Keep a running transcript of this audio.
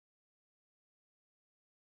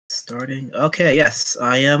Starting. Okay, yes,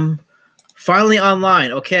 I am finally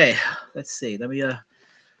online. Okay, let's see. Let me.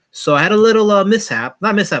 So I had a little mishap.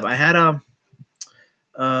 Not mishap. I had uh.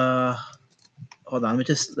 Hold on. Let me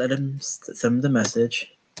just let him send him the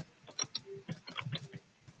message.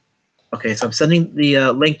 Okay, so I'm sending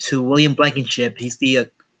the link to William Blankenship. He's the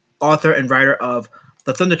author and writer of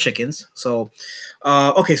the Thunderchickens. So,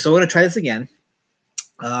 okay, so we're gonna try this again.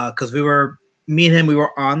 Because me and him, we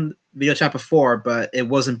were on video chat before, but it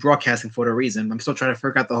wasn't broadcasting for the reason. I'm still trying to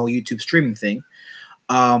figure out the whole YouTube streaming thing.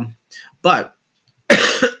 But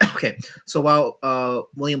okay, so while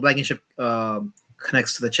William Blankenship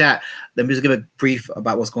connects to the chat, let me just give a brief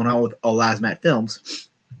about what's going on with Last Jedi Films.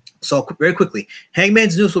 So very quickly,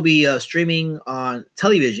 Hangman's Noose will be streaming on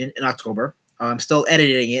television in October. I'm still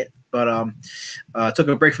editing it, but took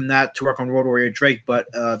a break from that to work on Road Warrior Drake. But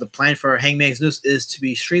the plan for Hangman's Noose is to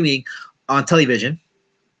be streaming on television.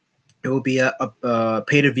 It will be a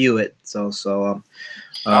pay to view it.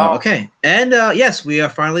 Okay, and yes, we are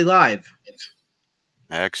finally live.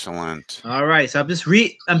 Excellent. All right, so I'm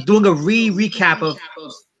doing a recap of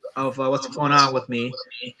what's going on with me.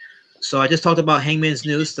 So I just talked about Hangman's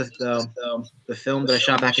Noose, the film that I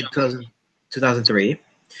shot back in 2003.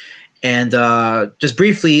 And just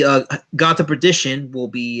briefly, God to Perdition will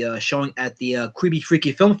be showing at the Creepy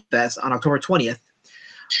Freaky Film Fest on October 20th.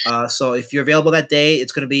 So if you're available that day,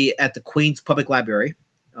 it's going to be at the Queens Public Library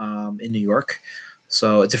in New York.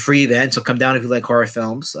 So it's a free event. So come down if you like horror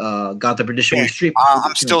films. God to Perdition will stream.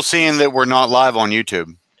 I'm still seeing that we're not live on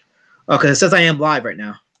YouTube. Okay, it says I am live right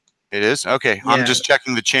now. It is? Okay. Yeah. I'm just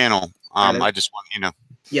checking the channel. I just want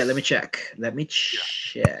Yeah, let me check. Let's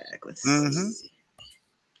see.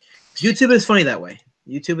 YouTube is funny that way.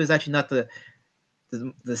 YouTube is actually not the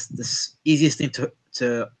easiest thing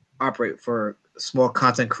to operate for small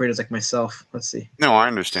content creators like myself. Let's see. No, I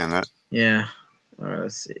understand that. Yeah. All right,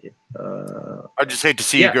 let's see. I just hate to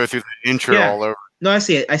see you go through the intro all over. No, I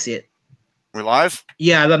see it. We're live?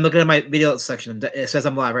 Yeah, I'm looking at my video section. It says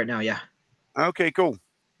I'm live right now. Yeah. Okay, cool.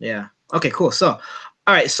 Yeah. Okay, cool. So,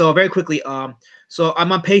 all right. So very quickly, so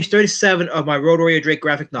I'm on page 37 of my Road Warrior Drake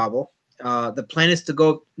graphic novel. The plan is to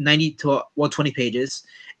go 90 to 120 pages,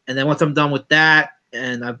 and then once I'm done with that,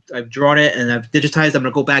 and I've drawn it and I've digitized, I'm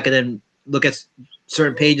gonna go back and then look at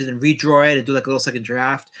certain pages and redraw it and do like a little second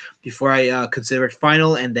draft before I consider it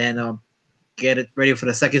final, and then get it ready for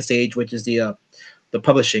the second stage, which is the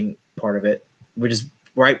publishing part of it. Which is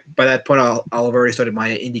right by that point, I'll have already started my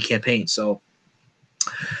indie campaign. So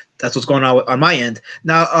that's what's going on my end.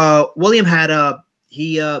 Now, William had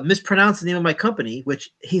he mispronounced the name of my company, which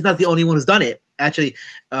he's not the only one who's done it. Actually,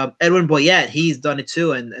 Edwin Boyette, he's done it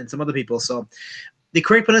too, and some other people. So the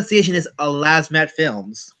correct pronunciation is Last Jedi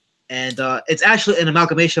Films, and it's actually an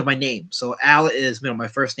amalgamation of my name. So Al is my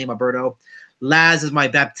first name, Alberto. Laz is my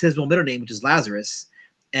baptismal middle name, which is Lazarus,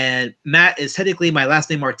 and Matt is technically my last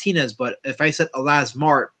name, Martinez. But if I said Alaz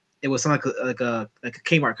Mart, it was something like a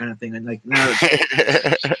Kmart kind of thing, and like no,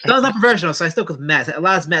 it's not professional. So I still call Matt.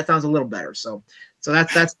 Alaz Matt sounds a little better. So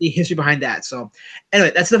that's the history behind that. So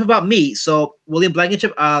anyway, that's enough about me. So William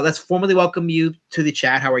Blankenship, let's formally welcome you to the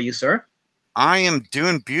chat. How are you, sir? I am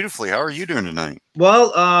doing beautifully. How are you doing tonight?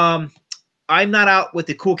 Well, I'm not out with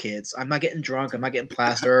the cool kids. I'm not getting drunk. I'm not getting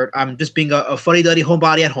plastered. I'm just being a fuddy-duddy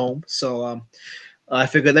homebody at home. So I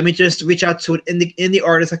figured let me just reach out to an indie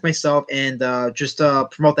artist like myself and just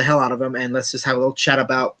promote the hell out of them, and let's just have a little chat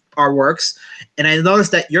about our works. And I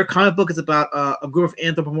noticed that your comic book is about a group of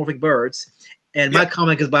anthropomorphic birds, and my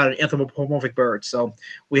comic is about an anthropomorphic bird. So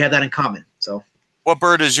we have that in common. So what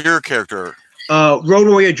bird is your character? Road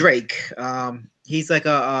Warrior Drake. He's like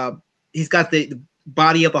he's got the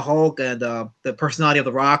body of the Hulk and the personality of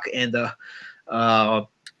the Rock, and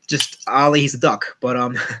just Ollie, he's a duck.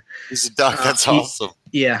 But he's a duck. That's awesome.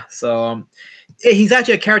 Yeah. So he's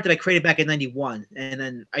actually a character that I created back in '91, and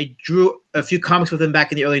then I drew a few comics with him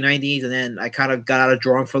back in the early '90s, and then I kind of got out of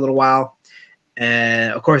drawing for a little while.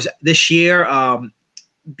 And of course, this year,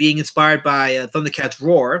 being inspired by Thundercats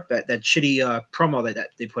Roar, that shitty promo that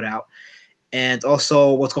they put out, and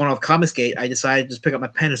also what's going on with Comicsgate, I decided to just pick up my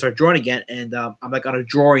pen and start drawing again. And I'm like on a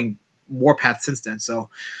drawing warpath since then. So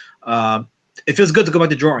it feels good to go back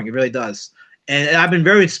to drawing. It really does. And I've been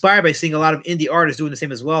very inspired by seeing a lot of indie artists doing the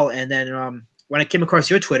same as well. And then when I came across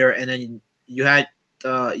your Twitter, and then you had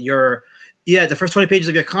the first 20 pages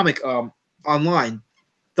of your comic online,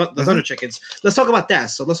 the Thunderchickens. Let's talk about that.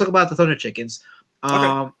 So let's talk about the Thunderchickens.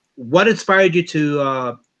 Okay. What inspired you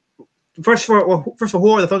to first of all,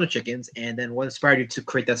 who are the Thunderchickens, and then what inspired you to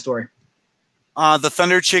create that story? The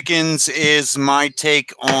Thunderchickens is my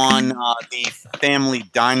take on the family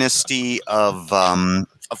dynasty of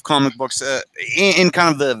of comic books in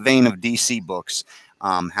kind of the vein of DC books.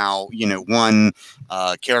 How, you know, one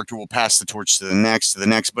character will pass the torch to the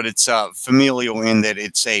next, but it's familial in that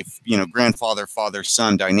it's a, you know, grandfather, father,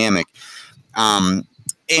 son dynamic. And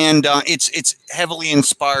it's heavily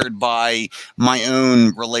inspired by my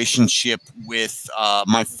own relationship with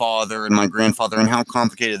my father and my grandfather, and how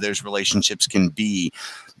complicated those relationships can be.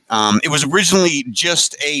 It was originally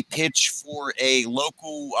just a pitch for a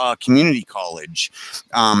local community college.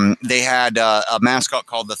 They had a mascot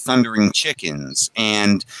called the Thunderchickens,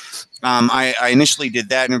 and I initially did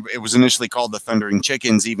that, and it was initially called the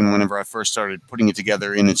Thunderchickens, even whenever I first started putting it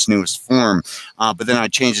together in its newest form. But then I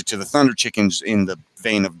changed it to the Thunderchickens in the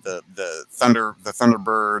vein of the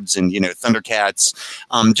Thunderbirds and, you know, Thundercats,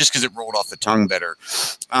 just because it rolled off the tongue better.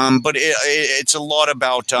 But it's a lot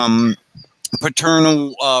about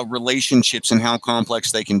paternal relationships and how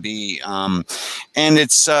complex they can be, and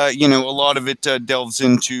it's you know, a lot of it delves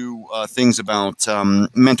into things about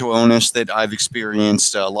mental illness that I've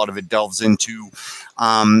experienced. A lot of it delves into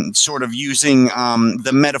sort of using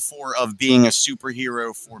the metaphor of being a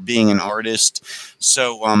superhero for being an artist.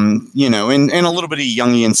 So you know, and a little bit of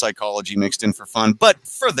Jungian psychology mixed in for fun, but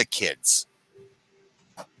for the kids.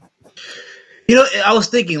 You know, I was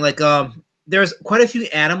thinking, like, there's quite a few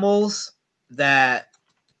animals that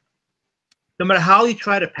no matter how you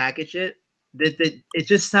try to package it, it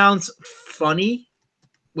just sounds funny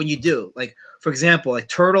when you do. Like, for example, like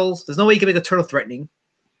turtles, there's no way you can make a turtle threatening.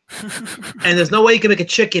 And there's no way you can make a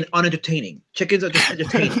chicken unentertaining. Chickens are just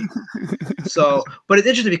entertaining. So, but it's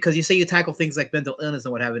interesting because you say you tackle things like mental illness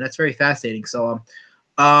and what have you. That's very fascinating. So,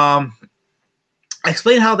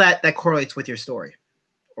 explain how that correlates with your story,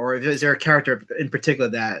 or is there a character in particular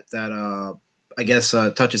that I guess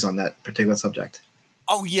touches on that particular subject?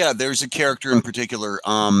 Oh yeah, there's a character in particular,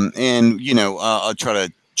 and you know, I'll try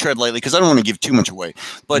to tread lightly because I don't want to give too much away.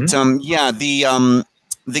 But yeah,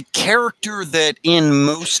 the character that in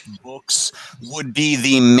most books would be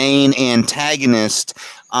the main antagonist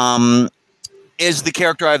is the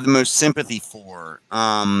character I have the most sympathy for,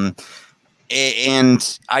 and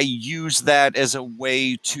I use that as a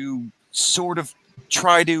way to sort of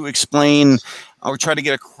try to explain or try to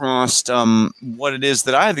get across what it is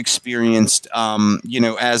that I've experienced, you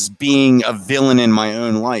know, as being a villain in my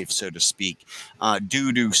own life, so to speak,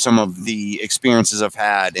 due to some of the experiences I've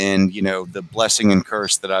had and, you know, the blessing and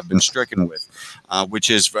curse that I've been stricken with, which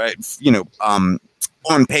is, right, you know,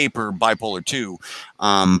 on paper, bipolar 2.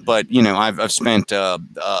 But, you know, I've spent a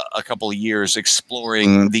couple of years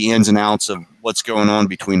exploring the ins and outs of what's going on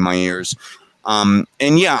between my ears. And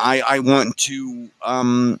yeah, I want to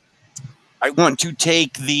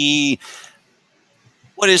take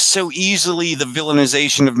what is so easily the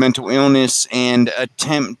villainization of mental illness and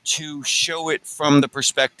attempt to show it from the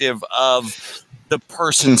perspective of the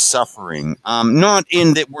person suffering. Not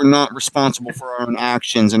in that we're not responsible for our own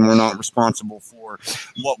actions and we're not responsible for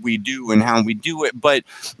what we do and how we do it, but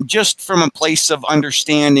just from a place of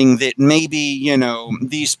understanding that maybe, you know,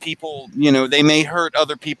 these people, you know, they may hurt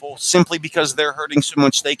other people simply because they're hurting so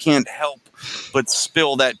much they can't help but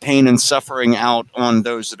spill that pain and suffering out on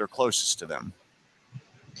those that are closest to them.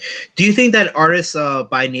 Do you think that artists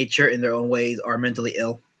by nature in their own ways are mentally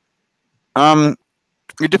ill?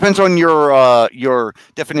 It depends on your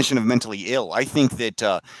definition of mentally ill. I think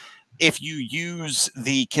that if you use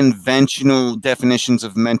the conventional definitions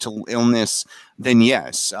of mental illness, then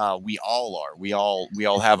yes, we all are. We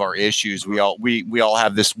all have our issues. We all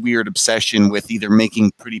have this weird obsession with either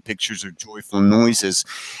making pretty pictures or joyful noises,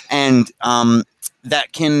 and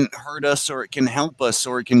that can hurt us, or it can help us,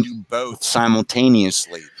 or it can do both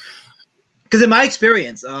simultaneously. Because in my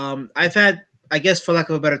experience, I've had, I guess, for lack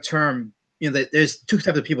of a better term, you know, there's two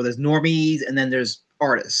types of people. There's normies, and then there's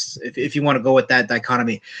artists. If you want to go with that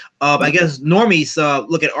dichotomy, I guess normies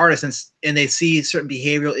look at artists and they see certain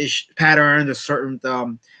behavioral patterns or certain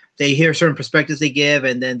they hear certain perspectives they give,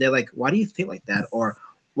 and then they're like, "Why do you think like that?" Or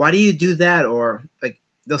 "Why do you do that?" Or like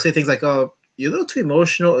they'll say things like, "Oh, you're a little too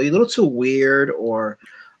emotional, or you're a little too weird," or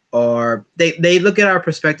they look at our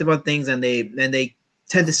perspective on things, and they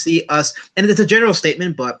tend to see us, and it's a general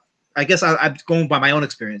statement, but I guess I'm going by my own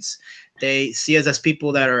experience. They see us as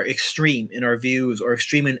people that are extreme in our views or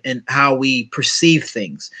extreme in how we perceive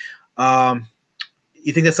things. You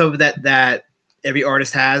think that's something that every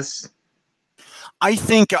artist has? I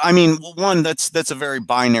think, I mean, one, that's a very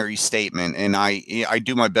binary statement, and I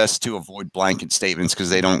do my best to avoid blanket statements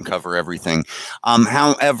because they don't cover everything.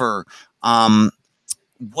 However,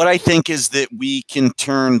 what I think is that we can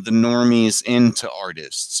turn the normies into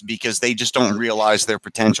artists because they just don't realize their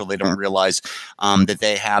potential. They don't realize that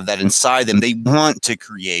they have that inside them. They want to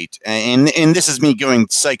create, and this is me going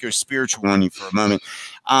psycho-spiritual on you for a moment.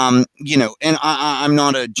 You know, and I'm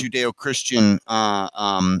not a Judeo-Christian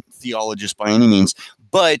theologist by any means.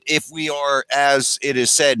 But if we are, as it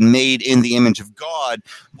is said, made in the image of God,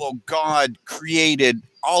 well, God created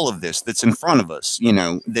all of this that's in front of us, you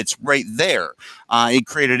know, that's right there. He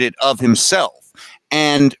created it of himself.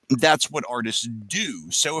 And that's what artists do.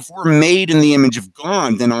 So if we're made in the image of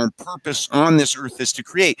God, then our purpose on this earth is to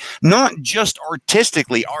create, not just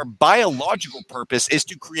artistically. Our biological purpose is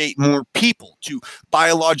to create more people, to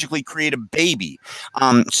biologically create a baby.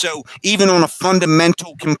 So even on a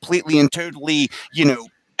fundamental, completely and totally, you know,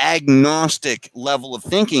 agnostic level of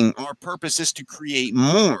thinking, our purpose is to create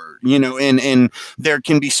more, you know, and there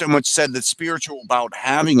can be so much said that's spiritual about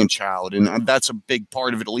having a child, and that's a big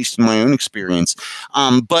part of it, at least in my own experience.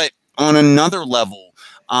 But on another level,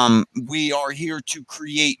 we are here to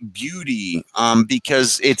create beauty,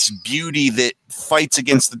 because it's beauty that fights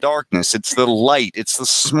against the darkness. It's the light. It's the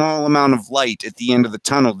small amount of light at the end of the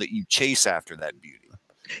tunnel that you chase after that beauty.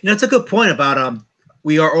 You know, it's a good point about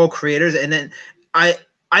we are all creators, and then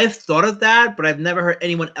I've thought of that, but I've never heard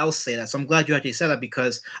anyone else say that. So I'm glad you actually said that,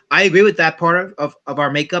 because I agree with that part of our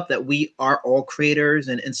makeup, that we are all creators,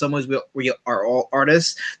 and in some ways we are all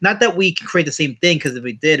artists. Not that we can create the same thing, because if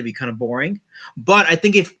we did, it'd be kind of boring. But I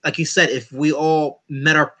think if, like you said, if we all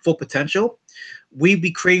met our full potential, we'd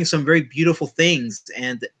be creating some very beautiful things.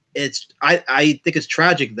 And I think it's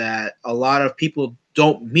tragic that a lot of people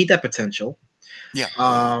don't meet that potential. Yeah.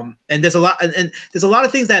 And there's a lot, and there's a lot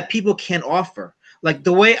of things that people can't offer. Like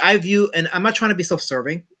the way I view, and I'm not trying to be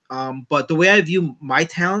self-serving, but the way I view my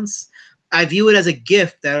talents, I view it as a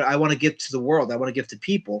gift that I want to give to the world. I want to give to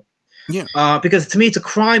people. Yeah. Because to me, it's a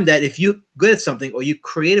crime that if you're good at something or you're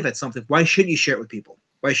creative at something, why shouldn't you share it with people?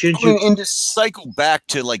 Why shouldn't you? And to cycle back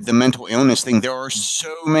to like the mental illness thing, there are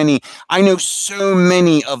so many, I know so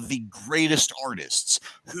many of the greatest artists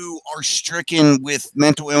who are stricken with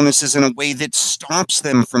mental illnesses in a way that stops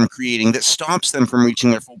them from creating, that stops them from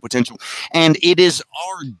reaching their full potential. And it is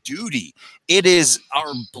our duty, it is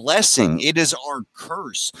our blessing, it is our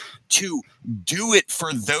curse to do it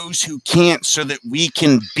for those who can't, so that we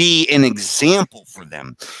can be an example for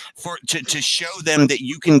them, to show them that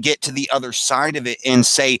you can get to the other side of it and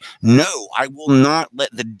say, no, I will not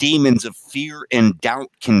let the demons of fear and doubt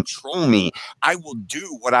control me. I will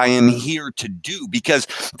do what I am here to do, because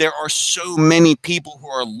there are so many people who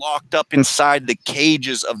are locked up inside the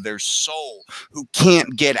cages of their soul who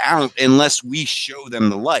can't get out unless we show them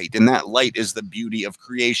the light. And that light is the beauty of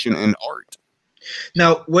creation and art.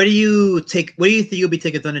 Now, where do you think you'll be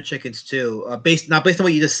taking Thunderchickens to? Based on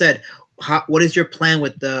what you just said, what is your plan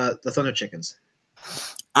with the Thunderchickens?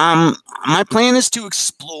 My plan is to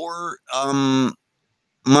explore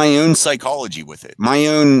my own psychology with it,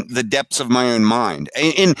 the depths of my own mind.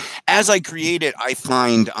 And as I create it, I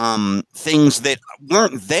find things that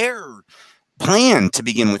weren't there planned to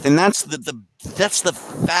begin with. And that's the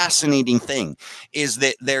fascinating thing, is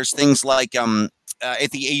that there's things like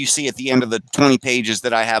you see at the end of the 20 pages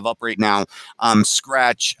that I have up right now,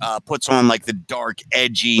 Scratch puts on like the dark,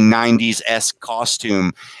 edgy 90s-esque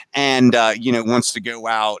costume, and you know, wants to go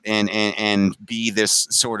out and be this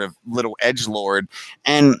sort of little edgelord.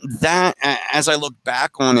 And that, as I look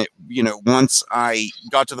back on it, you know, once I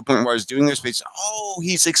got to the point where I was doing this space, oh,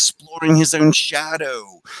 he's exploring his own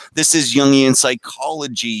shadow. This is Jungian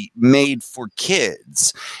psychology made for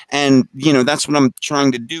kids. And, you know, that's what I'm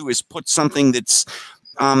trying to do, is put something that's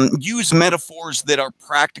use metaphors that are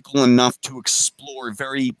practical enough to explore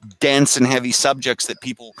very dense and heavy subjects that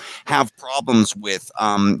people have problems with,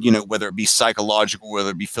 you know, whether it be psychological,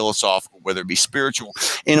 whether it be philosophical, whether it be spiritual,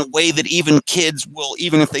 in a way that even kids will,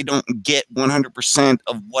 even if they don't get 100%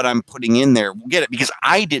 of what I'm putting in there, will get it, because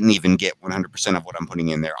I didn't even get 100% of what I'm putting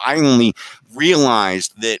in there. I only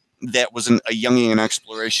realized that that was a Jungian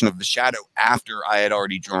exploration of the shadow after I had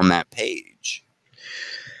already drawn that page.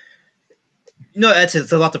 No, it's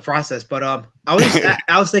a lot to process, but I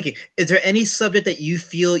was thinking, is there any subject that you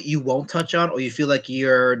feel you won't touch on, or you feel like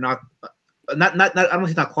you're not I don't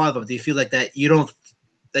think not qualified, but do you feel like that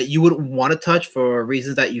you wouldn't want to touch for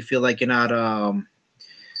reasons that you feel like you're not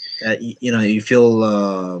that you know, you feel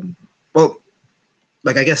well,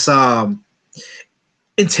 like, I guess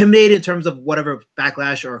intimidated in terms of whatever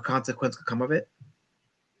backlash or consequence could come of it?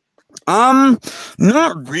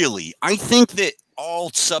 Not really. I think that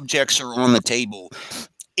all subjects are on the table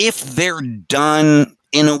if they're done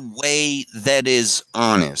in a way that is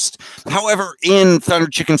honest. However, in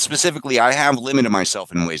Thunderchickens specifically, I have limited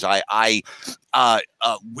myself in ways. I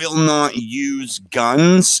will not use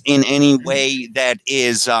guns in any way that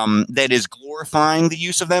is glorifying the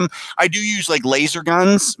use of them. I do use like laser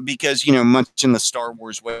guns because, you know, much in the Star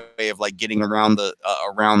Wars way of like getting around the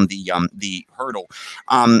hurdle.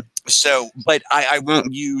 But I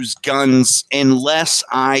won't use guns unless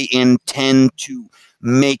I intend to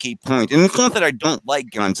make a point. And it's not that I don't like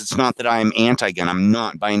guns. It's not that I'm anti-gun. I'm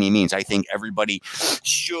not by any means. I think everybody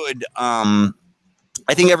should have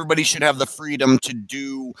the freedom to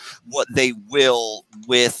do what they will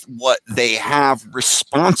with what they have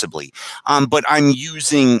responsibly. But I'm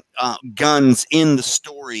using guns in the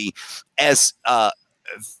story as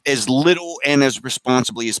little and as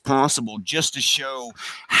responsibly as possible, just to show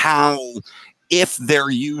how, if they're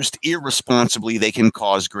used irresponsibly, they can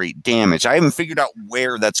cause great damage. I haven't figured out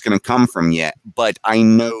where that's going to come from yet, but I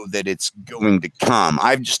know that it's going to come.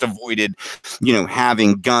 I've just avoided, you know,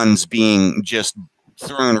 having guns being just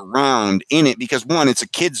thrown around in it because, one, it's a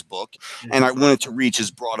kid's book and I want it to reach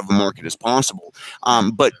as broad of a market as possible.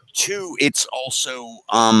 But two, it's also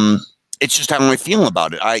it's just how I feel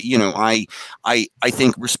about it. I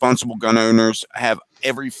think responsible gun owners have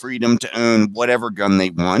every freedom to own whatever gun they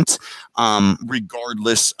want,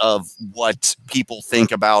 regardless of what people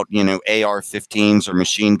think about, you know, AR-15s or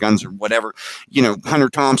machine guns or whatever. You know, Hunter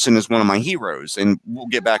Thompson is one of my heroes, and we'll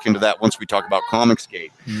get back into that once we talk about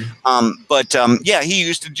Comicsgate. Yeah, he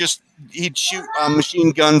used to he'd shoot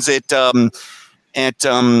machine guns at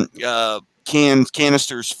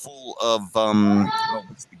canisters full of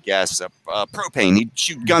what's the gas? Propane. He'd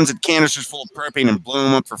shoot guns at canisters full of propane and blow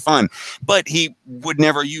them up for fun, but he would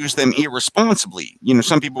never use them irresponsibly. You know,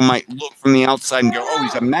 some people might look from the outside and go, "Oh,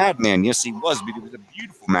 he's a madman." Yes, he was, but he was a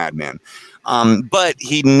beautiful madman. But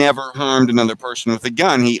he never harmed another person with a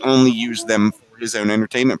gun. He only used them for his own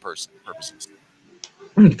entertainment purposes.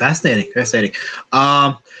 Fascinating.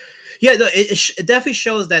 Yeah, no, it definitely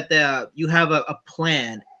shows that you have a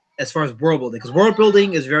plan as far as world building, because world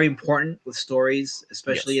building is very important with stories,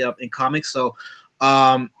 especially in comics. So,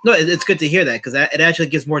 no, it's good to hear that, because it actually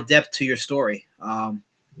gives more depth to your story. And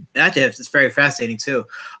actually, it's very fascinating too.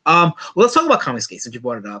 Well, let's talk about Comicsgate since you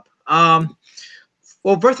brought it up.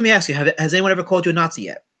 Well, first, let me ask you: has anyone ever called you a Nazi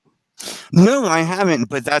yet? No, I haven't.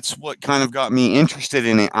 But that's what kind of got me interested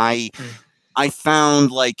in it. I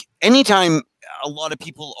found, like, anytime a lot of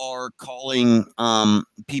people are calling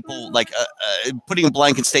people, like, putting a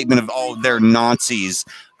blanket statement of, "Oh, they're Nazis,"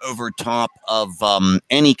 over top of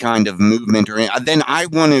any kind of movement, then I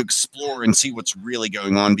want to explore and see what's really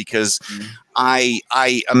going on, because I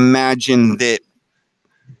imagine that,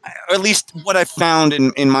 or at least what I found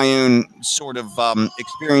in my own sort of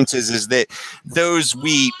experiences, is that those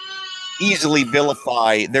we easily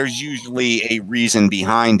vilify, there's usually a reason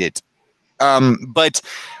behind it. But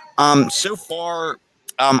so far,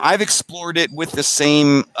 I've explored it with the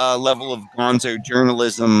same level of gonzo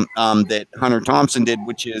journalism that Hunter Thompson did,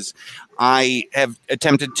 which is I have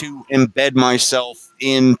attempted to embed myself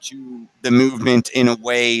into the movement in a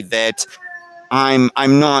way that I'm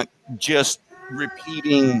not just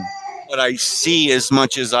repeating what I see, as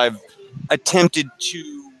much as I've attempted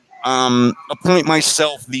to appoint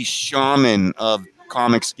myself the shaman of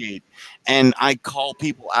Comicsgate. And I call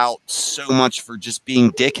people out so much for just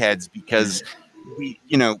being dickheads, because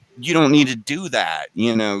you don't need to do that.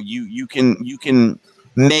 You can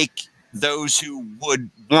make those who would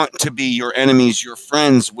want to be your enemies your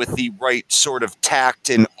friends with the right sort of tact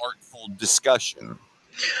and artful discussion.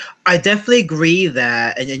 I definitely agree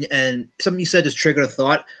that, and something you said just triggered a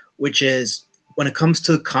thought, which is, when it comes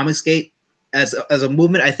to Comicsgate as a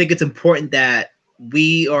movement, I think it's important that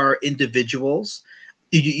we are individuals.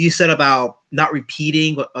 You said about not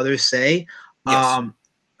repeating what others say. Yes.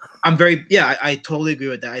 I totally agree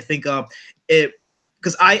with that. I think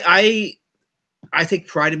because I take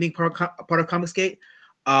pride in being part of Comicsgate,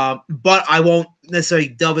 but I won't necessarily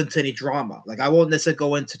delve into any drama. Like, I won't necessarily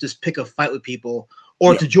go in to just pick a fight with people,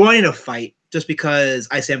 or to join in a fight just because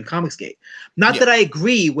I say I'm Comicsgate. Not that I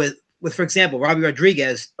agree with, for example, Robbie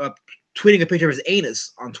Rodriguez tweeting a picture of his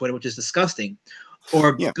anus on Twitter, which is disgusting.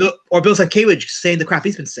 Or Bill Sienkiewicz saying the crap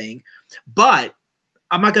he's been saying, but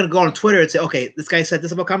I'm not going to go on Twitter and say, okay, this guy said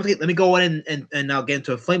this about Comicsgate, let me go in and now get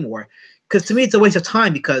into a flame war, because to me it's a waste of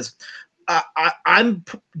time, because I'm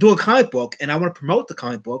doing a comic book and I want to promote the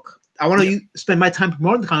comic book. I want to spend my time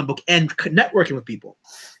promoting the comic book and networking with people,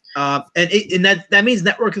 and that means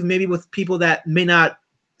networking maybe with people that may not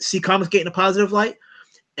see Comicsgate in a positive light.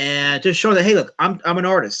 And just show that, hey, look, I'm an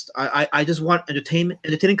artist. I just want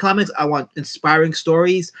entertaining comics. I want inspiring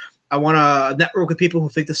stories. I want to network with people who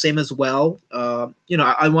think the same as well. You know,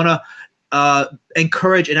 I want to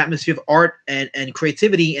encourage an atmosphere of art and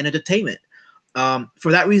creativity and entertainment.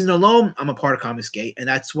 For that reason alone, I'm a part of Comicsgate, and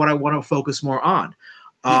that's what I want to focus more on.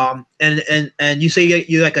 And you say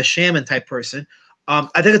you're like a shaman type person.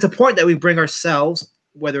 I think it's important that we bring ourselves,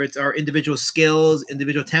 whether it's our individual skills,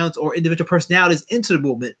 individual talents, or individual personalities, into the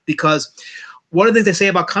movement. Because one of the things they say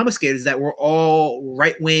about Comicsgate is that we're all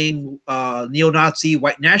right-wing, neo-Nazi,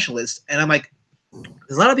 white nationalists, and I'm like,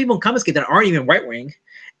 there's a lot of people in Comicsgate that aren't even right-wing,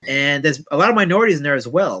 and there's a lot of minorities in there as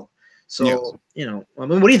well. So, you know, I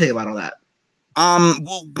mean, what do you think about all that?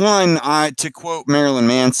 Well, one, to quote Marilyn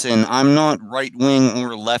Manson, I'm not right wing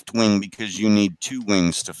or left wing because you need two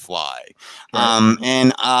wings to fly. Right.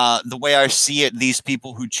 And the way I see it, these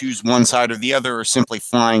people who choose one side or the other are simply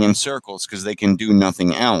flying in circles because they can do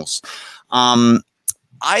nothing else.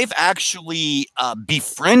 I've actually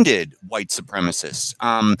befriended white supremacists.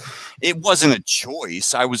 It wasn't a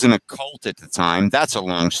choice. I was in a cult at the time. That's a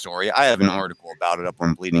long story. I have an article about it up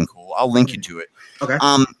on Bleeding Cool. I'll link you to it. Okay.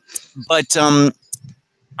 But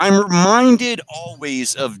I'm reminded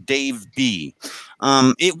always of Dave B.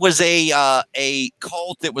 It was a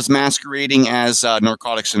cult that was masquerading as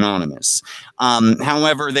Narcotics Anonymous.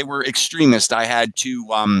 However, they were extremist. I had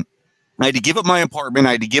to give up my apartment.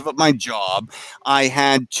 I had to give up my job. I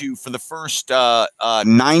had to, for the first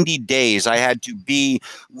 90 days, I had to be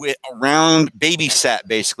babysat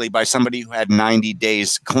basically by somebody who had 90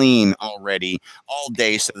 days clean already all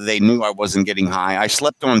day, so that they knew I wasn't getting high. I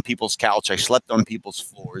slept on people's couch. I slept on people's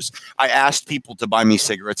floors. I asked people to buy me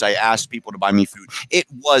cigarettes. I asked people to buy me food. It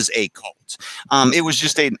was a cult. It was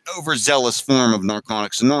just an overzealous form of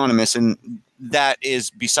Narcotics Anonymous, and that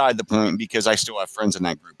is beside the point because I still have friends in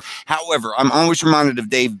that group. However, I'm always reminded of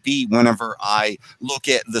Dave B whenever I look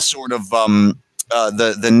at the sort of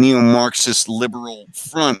the neo-Marxist liberal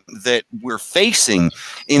front that we're facing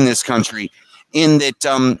in this country. In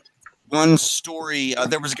that one story,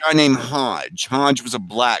 there was a guy named Hodge. Hodge was a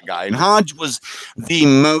black guy, and Hodge was the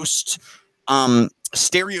most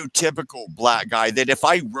stereotypical black guy that if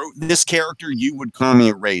I wrote this character, you would call me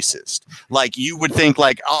a racist. Like, you would think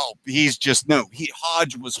like, oh, he's just, no,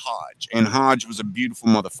 Hodge was Hodge, and Hodge was a beautiful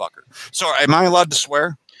motherfucker. So am I allowed to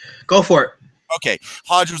swear? Go for it. Okay,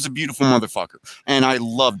 Hodge was a beautiful motherfucker, and I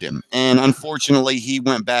loved him. And unfortunately, he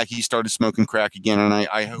went back. He started smoking crack again, and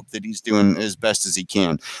I hope that he's doing as best as he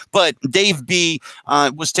can. But Dave B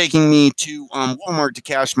was taking me to Walmart to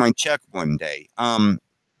cash my check one day.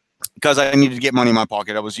 Because I needed to get money in my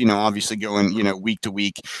pocket. I was, obviously going, week to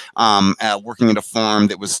week, working at a farm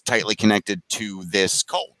that was tightly connected to this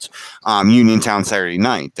cult, Uniontown Saturday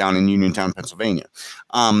Night, down in Uniontown, Pennsylvania.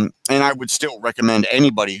 And I would still recommend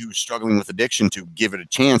anybody who's struggling with addiction to give it a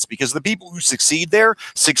chance, because the people who succeed there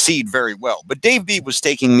succeed very well. But Dave B was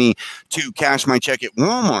taking me to cash my check at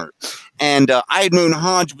Walmart. And I had known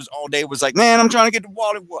Hodge was all day was like, man, I'm trying to get to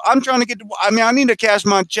Wally. I'm trying to get to, I need to cash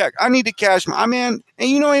my check. I need to cash my, and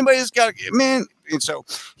anybody that's got, man. And so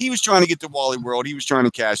he was trying to get to Wally World. He was trying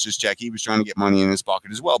to cash his check. He was trying to get money in his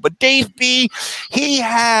pocket as well. But Dave B, he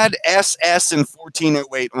had SS and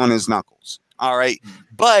 1408 on his knuckles. All right.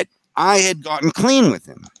 But I had gotten clean with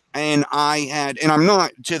him. And I'm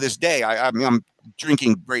not to this day, I'm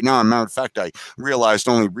drinking right now. As a matter of fact, I realized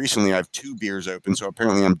only recently I have 2 beers open, so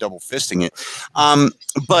apparently I'm double fisting it.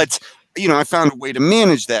 But I found a way to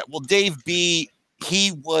manage that. Well, Dave B,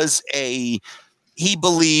 he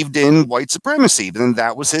believed in white supremacy, and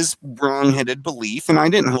that was his wrong-headed belief, and I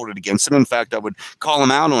didn't hold it against him. In fact, I would call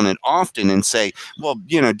him out on it often and say, well,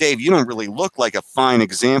 Dave, you don't really look like a fine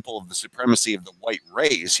example of the supremacy of the white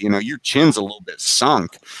race. Your chin's a little bit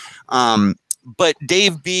sunk. But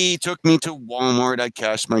Dave B took me to Walmart. I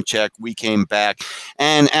cashed my check. We came back.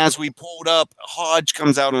 And as we pulled up, Hodge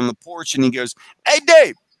comes out on the porch and he goes, hey,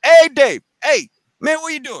 Dave, hey, man,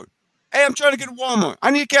 what are you doing? Hey, I'm trying to get to Walmart.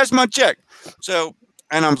 I need to cash my check. So,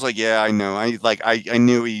 and I was like, yeah, I know. I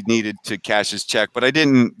knew he needed to cash his check, but I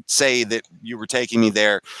didn't say that you were taking me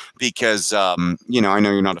there because, I know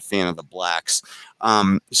you're not a fan of the blacks.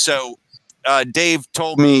 So Dave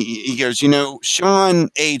told me, he goes, Sean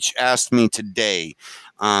H asked me today,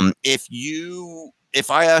 if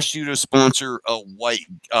I asked you to sponsor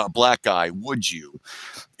a black guy, would you?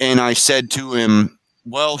 And I said to him,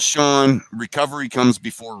 well, Sean, recovery comes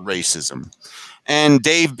before racism. And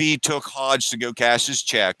Dave B took Hodge to go cash his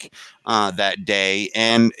check that day,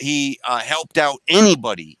 and he helped out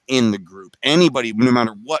anybody in the group, anybody, no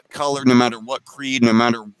matter what color, no matter what creed, no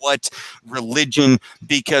matter what religion,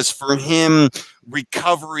 because for him,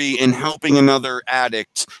 recovery and helping another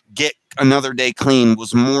addict get another day clean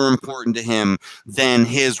was more important to him than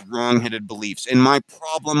his wrong-headed beliefs. And my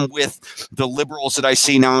problem with the liberals that I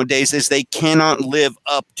see nowadays is they cannot live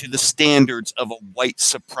up to the standards of a white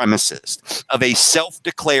supremacist, of a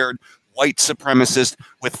self-declared white supremacist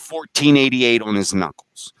with 1488 on his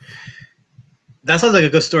knuckles. That sounds like a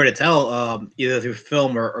good story to tell, either through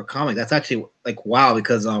film or comic. That's actually like wow,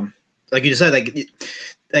 because like you just said,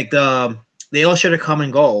 like they all shared a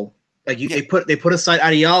common goal. Like they put aside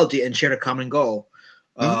ideology and shared a common goal.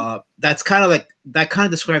 That's kind of like that kind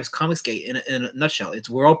of describes Comicsgate in a nutshell. It's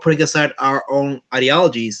we're all putting aside our own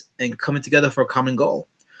ideologies and coming together for a common goal.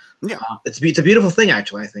 Yeah, it's a beautiful thing,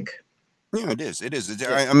 actually, I think. Yeah, it is. It is.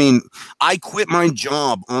 I mean, I quit my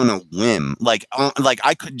job on a whim. Like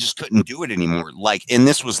I couldn't do it anymore. Like, and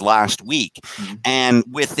this was last week. And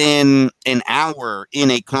within an hour in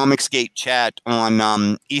a Comicsgate chat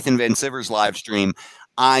on Ethan Van Siver's live stream,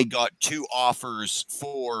 I got 2 offers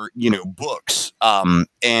for, books. And,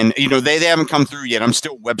 they haven't come through yet. I'm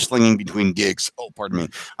still web slinging between gigs. Oh, pardon me.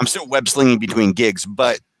 I'm still web slinging between gigs,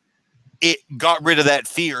 but it got rid of that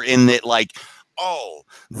fear in that, like, oh,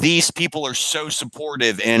 these people are so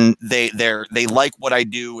supportive and they like what I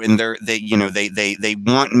do, and they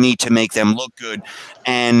want me to make them look good.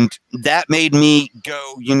 And that made me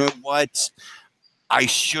go, you know what? I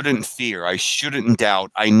shouldn't fear. I shouldn't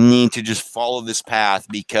doubt. I need to just follow this path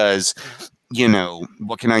because,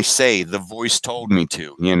 what can I say? The voice told me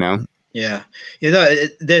to, Yeah.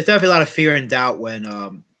 There's definitely a lot of fear and doubt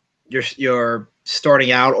when you're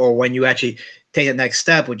starting out, or when you actually take the next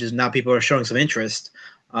step, which is now people are showing some interest.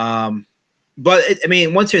 But I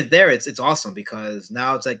mean, once you're there, it's awesome, because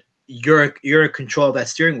now it's like you're in control of that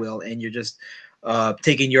steering wheel, and you're just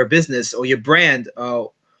taking your business or your brand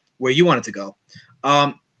where you want it to go.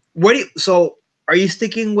 So are you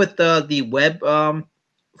sticking with the web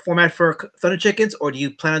format for Thunderchickens, or do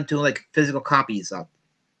you plan on doing like physical copies of?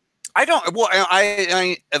 I don't. Well,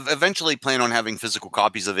 I eventually plan on having physical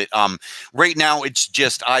copies of it. Right now, it's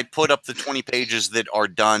just I put up the 20 pages that are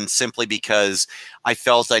done simply because I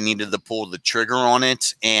felt I needed to pull the trigger on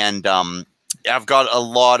it, and I've got a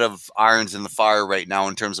lot of irons in the fire right now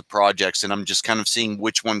in terms of projects, and I'm just kind of seeing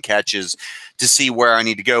which one catches to see where I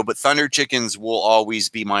need to go. But Thunderchickens will always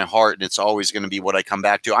be my heart, and it's always going to be what I come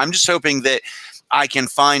back to. I'm just hoping that I can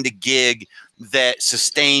find a gig that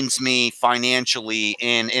sustains me financially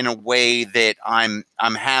in a way that I'm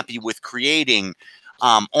happy with creating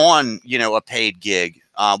on a paid gig,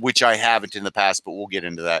 which I haven't in the past, but we'll get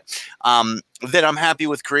into that. That I'm happy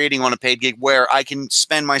with creating on a paid gig where I can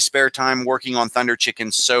spend my spare time working on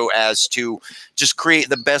Thunderchickens so as to just create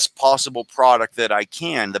the best possible product that I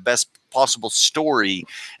can, the best possible story,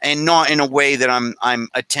 and not in a way that I'm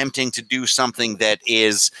attempting to do something that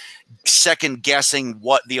is second guessing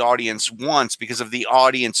what the audience wants, because if the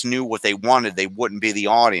audience knew what they wanted, they wouldn't be the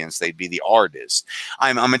audience, they'd be the artist.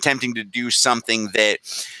 I'm attempting to do something that,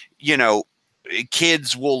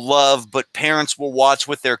 kids will love, but parents will watch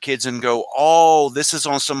with their kids and go, oh, this is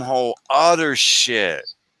on some whole other shit.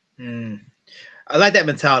 I like that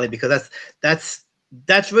mentality, because that's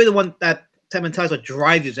really the one, that type of mentality is what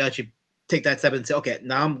drives you to actually take that step and say, okay,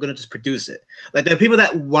 now I'm gonna just produce it. Like, there are people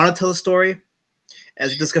that want to tell a story.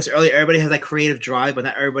 As we discussed earlier, everybody has that creative drive, but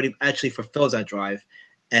not everybody actually fulfills that drive.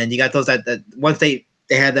 And you got those that once they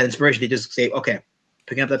have that inspiration, they just say, okay,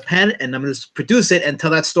 picking up that pen and I'm going to produce it and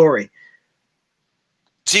tell that story.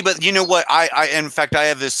 See, but you know what? I in fact, I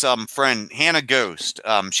have this friend, Hannah Ghost.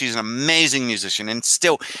 She's an amazing musician, and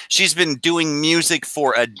still, she's been doing music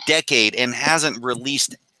for a decade and hasn't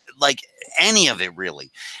released like any of it really.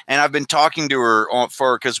 And I've been talking to her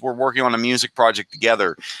because we're working on a music project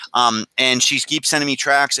together. And she keeps sending me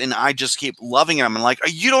tracks, and I just keep loving it. I'm like,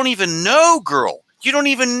 you don't even know, girl. You don't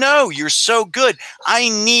even know. You're so good. I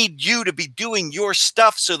need you to be doing your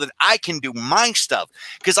stuff so that I can do my stuff,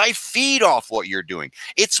 because I feed off what you're doing.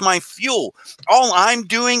 It's my fuel. All I'm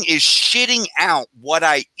doing is shitting out what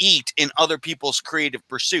I eat in other people's creative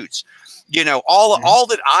pursuits. All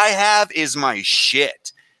that I have is my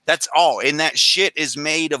shit. That's all. And that shit is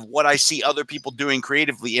made of what I see other people doing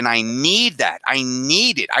creatively. And I need that. I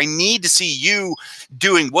need it. I need to see you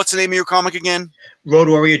doing, what's the name of your comic again? Road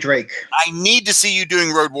Warrior Drake. I need to see you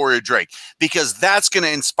doing Road Warrior Drake, because that's going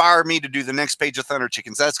to inspire me to do the next page of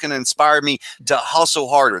Thunderchickens. That's going to inspire me to hustle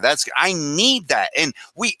harder. I need that. And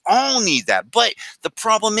we all need that. But the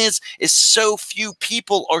problem is so few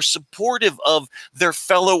people are supportive of their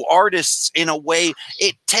fellow artists in a way.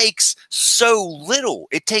 It takes so little.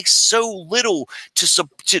 It takes so little to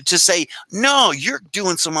say, no, you're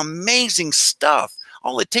doing some amazing stuff.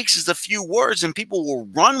 All it takes is a few words and people will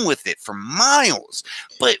run with it for miles.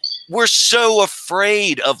 But we're so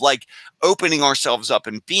afraid of like opening ourselves up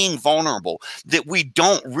and being vulnerable that we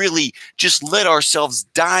don't really just let ourselves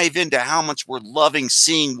dive into how much we're loving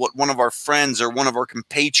seeing what one of our friends or one of our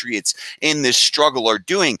compatriots in this struggle are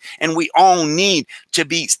doing. And we all need to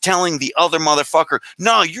be telling the other motherfucker,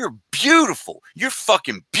 no, you're beautiful. You're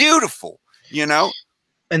fucking beautiful, you know?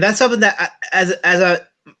 And that's something that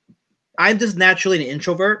I'm just naturally an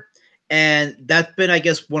introvert, and that's been, I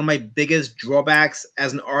guess, one of my biggest drawbacks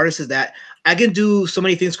as an artist, is that I can do so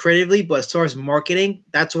many things creatively, but as far as marketing,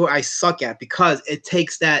 that's where I suck at, because it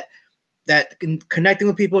takes that connecting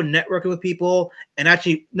with people, networking with people, and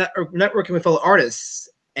actually networking with fellow artists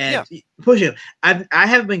and pushing. I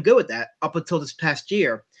haven't been good with that up until this past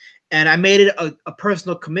year, and I made it a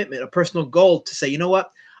personal commitment, a personal goal to say, you know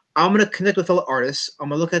what? I'm going to connect with fellow artists. I'm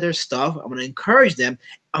going to look at their stuff. I'm going to encourage them.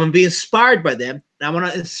 I'm going to be inspired by them. And I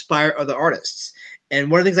want to inspire other artists.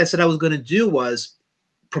 And one of the things I said I was going to do was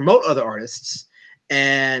promote other artists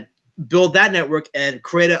and build that network and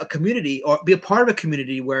create a community, or be a part of a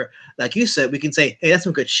community where, like you said, we can say, hey, that's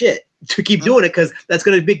some good shit, to keep doing it, because that's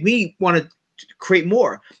going to make me want to create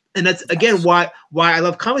more. And that's, again, why I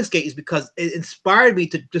love Comicsgate, is because it inspired me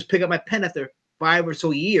to just pick up my pen after 5 or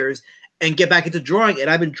so years and get back into drawing.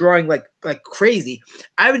 And I've been drawing like crazy.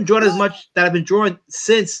 I haven't drawn as much that I've been drawing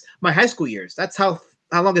since my high school years. That's how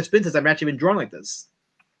long it's been since I've actually been drawing like this.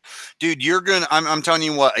 Dude, I'm telling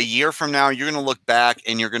you what, a year from now, you're going to look back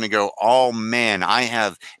and you're going to go, oh man, I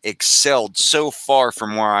have excelled so far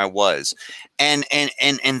from where I was. And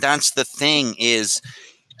that's the thing is,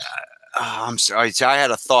 I'm sorry, I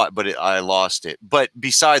had a thought, but I lost it. But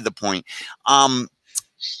beside the point,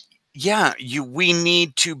 yeah, we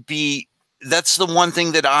need to be. That's the one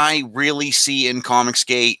thing that I really see in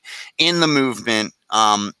Comicsgate, in the movement,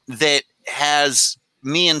 that has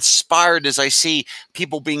me inspired, as I see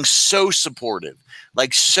people being so supportive,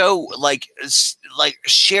 like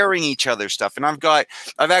sharing each other's stuff. And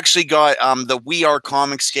I've actually got the We Are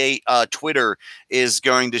Comicsgate Twitter is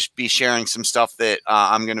going to be sharing some stuff that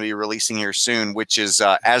I'm going to be releasing here soon, which is,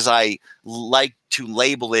 as I like to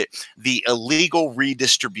label it, the illegal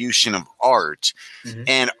redistribution of art.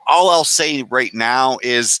 And all I'll say right now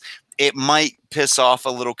is it might piss off a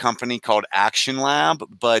little company called Action Lab,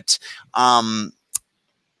 but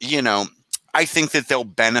you know, I think that they'll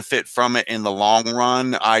benefit from it in the long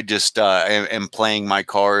run. I just am playing my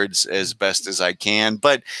cards as best as I can.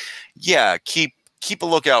 But yeah, keep a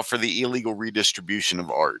lookout for the illegal redistribution of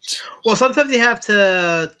art. Well, sometimes you have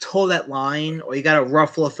to toe that line, or you got to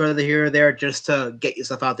ruffle a feather here or there just to get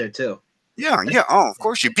yourself out there too. Yeah, yeah. Oh, of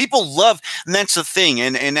course people love, and that's the thing,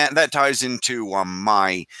 and that ties into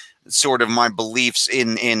my sort of my beliefs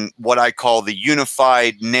in what I call the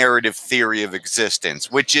unified narrative theory of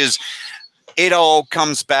existence, which is, it all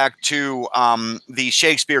comes back to the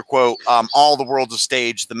Shakespeare quote, all the world's a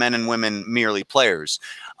stage, the men and women merely players.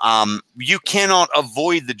 You cannot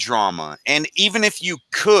avoid the drama. And even if you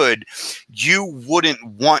could, you wouldn't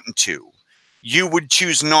want to. You would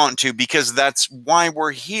choose not to, because that's why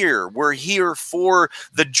we're here. We're here for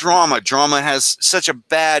the drama. Drama has such a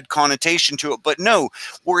bad connotation to it. But no,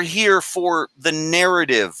 we're here for the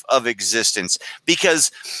narrative of existence.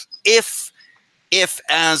 Because if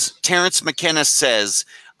as Terence McKenna says,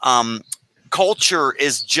 culture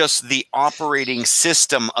is just the operating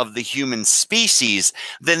system of the human species,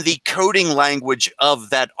 then the coding language of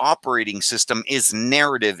that operating system is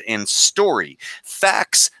narrative and story.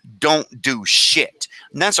 Facts don't do shit.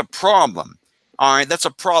 And that's a problem. All right, that's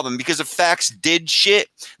a problem, because if facts did shit,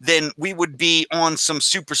 then we would be on some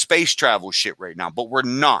super space travel shit right now, but we're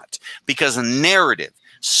not, because a narrative,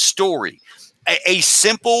 story, a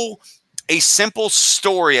simple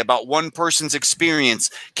story about one person's experience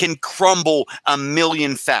can crumble a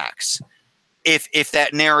million facts if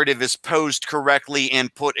that narrative is posed correctly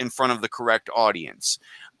and put in front of the correct audience.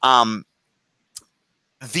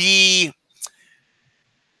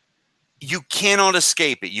 You cannot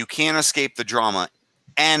escape it. You can't escape the drama.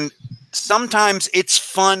 And sometimes it's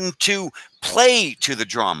fun to play to the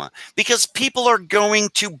drama, because people are going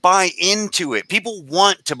to buy into it. People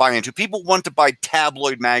want to buy into it. People want to buy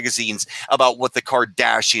tabloid magazines about what the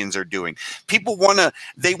Kardashians are doing. People want to,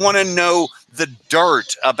 they want to know the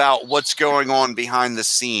dirt about what's going on behind the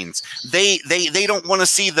scenes. They don't want to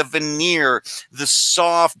see the veneer, the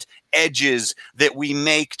soft edges that we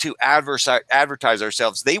make to advertise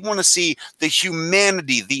ourselves. They want to see the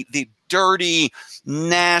humanity, the dirty,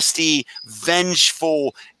 nasty,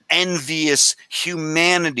 vengeful, envious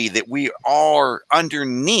humanity that we are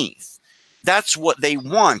underneath. That's what they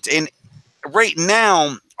want. And right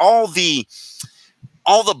now, all the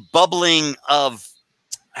bubbling of,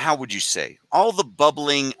 how would you say, all the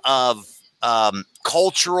bubbling of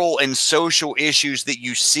cultural and social issues that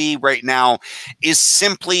you see right now is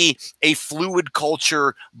simply a fluid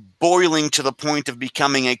culture boiling to the point of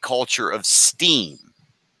becoming a culture of steam.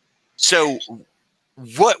 So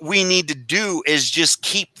what we need to do is just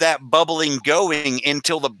keep that bubbling going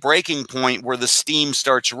until the breaking point where the steam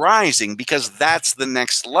starts rising, because that's the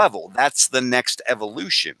next level. That's the next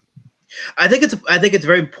evolution. I think it's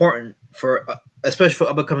very important for, especially for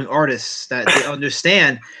up-and-coming artists, that they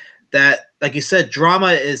understand that, like you said,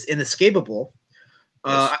 drama is inescapable.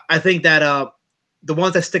 Yes. I think that the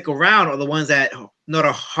ones that stick around are the ones that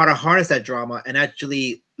know how to harness that drama and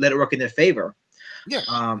actually let it work in their favor. Yeah.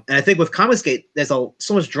 And I think with Comicsgate, there's so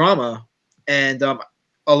much drama, and a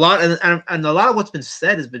lot of what's been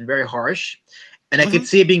said has been very harsh, and I could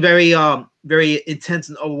see it being very very intense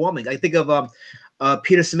and overwhelming. I think of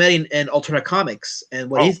Peter Simeti and Alternate Comics and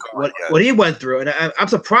what he went through, and I'm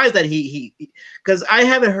surprised that he because I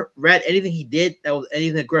haven't read anything he did that was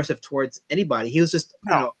anything aggressive towards anybody. He was just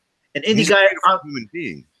you know, an indie guy, human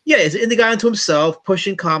being. Yeah, he's an indie guy unto himself,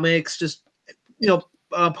 pushing comics, just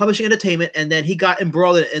publishing entertainment, and then he got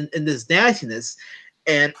embroiled in this nastiness,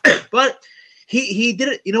 and but he did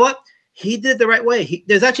it. You know what? He did it the right way.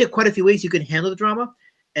 There's actually quite a few ways you can handle the drama,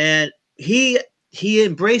 and he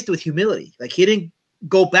embraced it with humility. Like, he didn't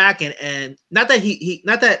go back and not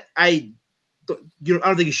that I don't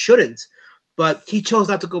think he shouldn't, but he chose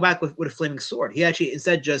not to go back with a flaming sword. He actually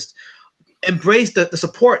instead just embraced the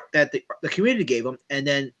support that the community gave him, and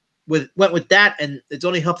then went with that, and it's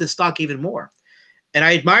only helped his stock even more. And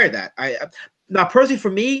I admire that. Now, personally, for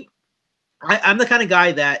me, I'm the kind of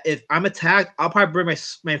guy that if I'm attacked, I'll probably bring my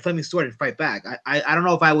flaming sword and fight back. I don't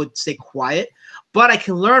know if I would stay quiet, but I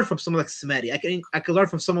can learn from someone like Simeti. I can learn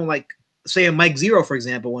from someone like, say, Mike Zero, for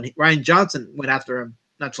example, when Ryan Johnson went after him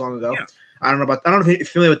not too long ago. Yeah. I don't know if you're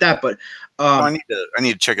familiar with that, but I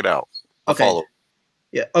need to check it out. I'll follow.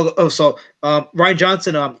 Yeah. So Ryan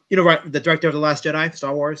Johnson, the director of The Last Jedi,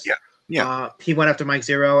 Star Wars. Yeah. He went after Mike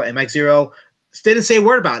Zero, and Mike Zero didn't say a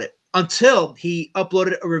word about it until he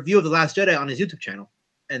uploaded a review of The Last Jedi on his YouTube channel,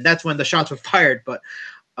 and that's when the shots were fired. But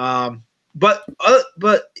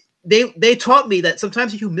they taught me that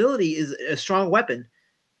sometimes humility is a strong weapon,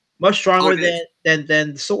 much stronger than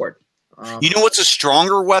the sword. You know what's a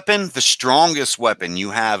stronger weapon? The strongest weapon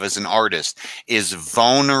you have as an artist is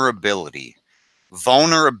vulnerability.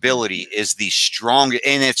 Vulnerability is the strongest,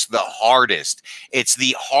 and it's the hardest. It's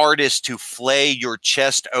the hardest to flay your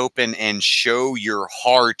chest open and show your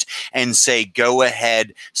heart and say, go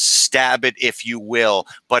ahead, stab it if you will,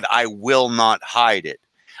 but I will not hide it.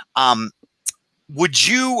 Would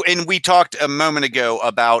you, and we talked a moment ago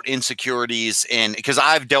about insecurities, and because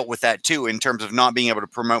I've dealt with that too in terms of not being able to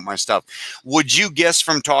promote my stuff. Would you guess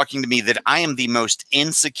from talking to me that I am the most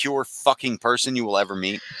insecure fucking person you will ever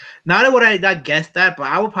meet? Not that would I not guess that, but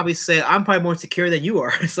I would probably say I'm probably more secure than you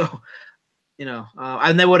are. So,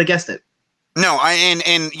 I never would have guessed it. No, I'm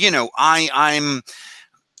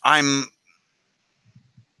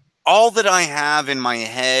all that I have in my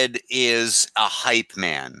head is a hype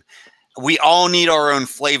man. We all need our own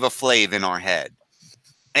Flava Flav in our head.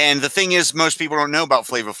 And the thing is, most people don't know about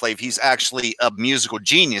Flava Flav. He's actually a musical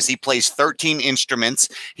genius. He plays 13 instruments.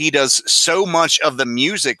 He does so much of the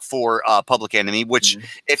music for Public Enemy, which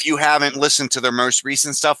if you haven't listened to their most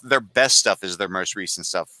recent stuff, their best stuff is their most recent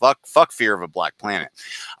stuff. Fuck Fear of a Black Planet.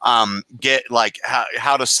 Get like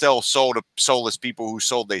how to sell soul to soulless people who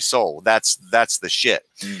sold their soul. That's the shit.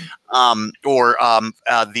 Or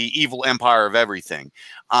the Evil Empire of Everything.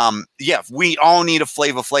 Yeah, we all need a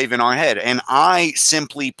Flava Flav in our head, and I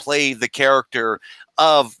simply play the character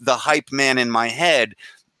of the hype man in my head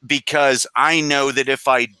because I know that if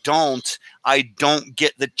I don't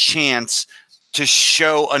get the chance to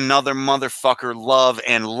show another motherfucker love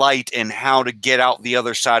and light and how to get out the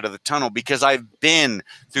other side of the tunnel, because I've been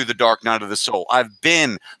through the dark night of the soul. I've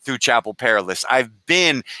been through Chapel Perilous. I've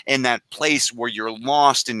been in that place where you're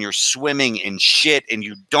lost and you're swimming in shit and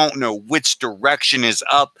you don't know which direction is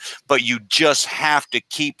up, but you just have to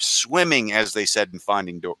keep swimming, as they said in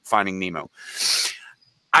Finding Nemo.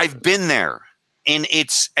 I've been there. And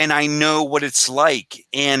I know what it's like.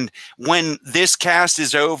 And when this cast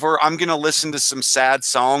is over, I'm going to listen to some sad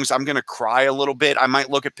songs. I'm going to cry a little bit. I might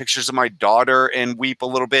look at pictures of my daughter and weep a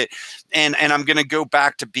little bit. And I'm going to go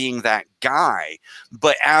back to being that guy.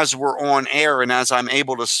 But as we're on air and as I'm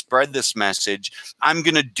able to spread this message, I'm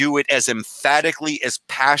going to do it as emphatically, as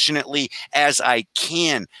passionately as I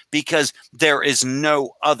can, because there is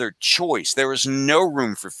no other choice. There is no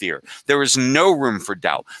room for fear. There is no room for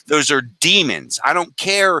doubt. Those are demons. I don't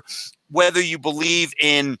care whether you believe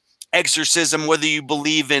in exorcism, whether you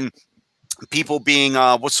believe in people being,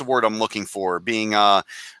 what's the word I'm looking for? Being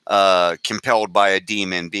compelled by a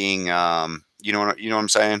demon, being, you know what I'm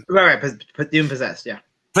saying? Right. Demon possessed. Yeah.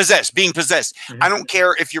 Being possessed. I don't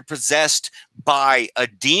care if you're possessed by a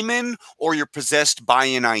demon or you're possessed by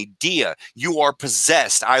an idea. You are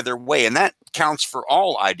possessed either way. And that counts for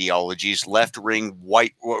all ideologies, left wing,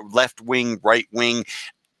 right wing,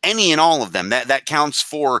 any and all of them. That counts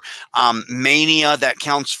for mania. That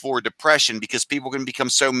counts for depression, because people can become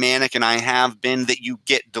so manic, and I have been, that you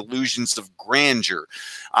get delusions of grandeur,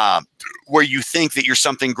 where you think that you're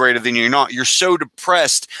something greater than you're not. You're so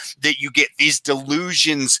depressed that you get these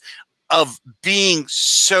delusions of being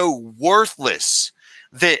so worthless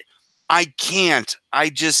that I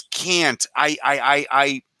just can't.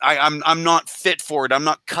 I'm not fit for it. I'm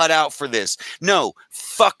not cut out for this. No,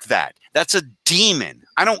 fuck that. That's a demon.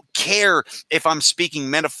 I don't care if I'm speaking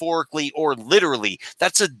metaphorically or literally.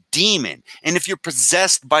 That's a demon. And if you're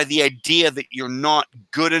possessed by the idea that you're not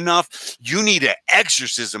good enough, you need an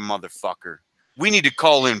exorcism, motherfucker. We need to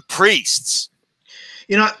call in priests.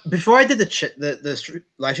 You know, before I did the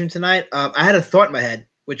live stream tonight, I had a thought in my head,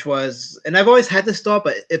 which was, and I've always had this thought,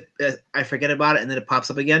 but I forget about it and then it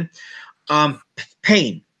pops up again.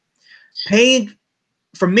 Pain. Pain,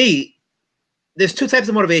 for me, there's two types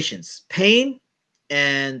of motivations: pain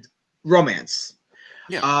and romance.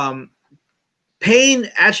 Yeah. Pain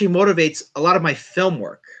actually motivates a lot of my film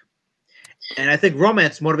work, and I think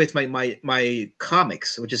romance motivates my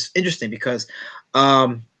comics, which is interesting because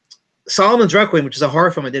Solomon's Requiem, which is a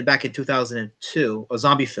horror film I did back in 2002, a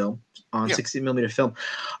zombie film on 60mm film.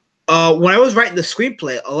 When I was writing the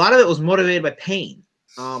screenplay, a lot of it was motivated by pain.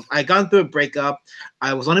 I had gone through a breakup.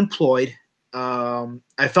 I was unemployed.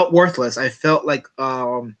 I felt worthless. I felt like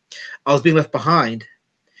I was being left behind.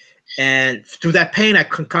 And through that pain, I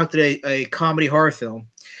concocted a comedy horror film.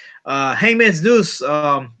 Hangman's Noose,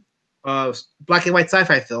 black and white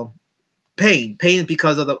sci-fi film. Pain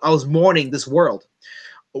because of I was mourning this world.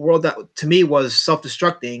 A world that to me was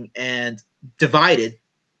self-destructing and divided,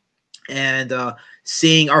 and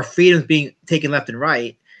seeing our freedoms being taken left and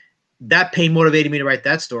right. That pain motivated me to write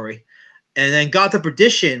that story. And then God to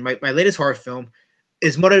Perdition, my latest horror film,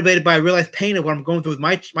 is motivated by real life pain of what I'm going through with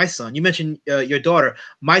my son. You mentioned your daughter.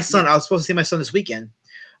 My son, I was supposed to see my son this weekend,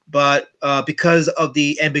 but because of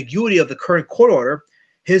the ambiguity of the current court order,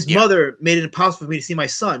 his mother made it impossible for me to see my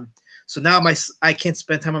son. So now I can't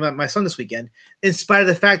spend time with my son this weekend, in spite of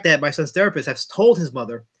the fact that my son's therapist has told his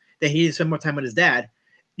mother that he needs to spend more time with his dad.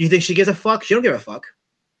 You think she gives a fuck? She don't give a fuck.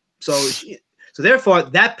 So therefore,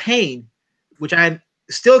 that pain, which I'm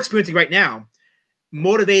still experiencing right now,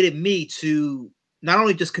 motivated me to not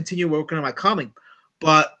only just continue working on my comic,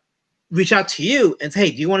 but reach out to you and say,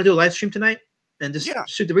 hey, do you want to do a live stream tonight? And just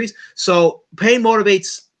shoot the breeze. So pain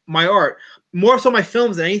motivates my art, more so my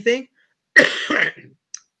films than anything.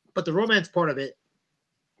 But the romance part of it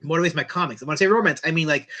motivates my comics. And when I say romance, I mean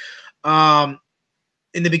like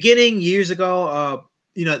in the beginning, years ago,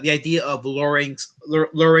 you know, the idea of luring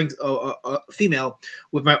a female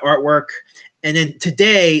with my artwork. And then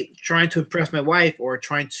today, trying to impress my wife or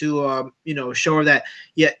trying to, you know, show her that,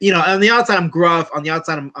 yeah, you know, on the outside I'm gruff. On the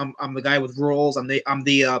outside I'm the guy with rules. I'm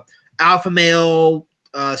the alpha male,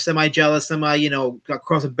 semi-jealous, you know,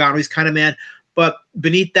 crossing boundaries kind of man. But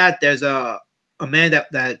beneath that, there's a man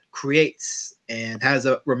that creates and has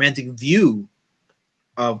a romantic view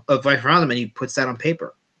of life around him, and he puts that on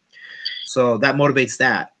paper. So that motivates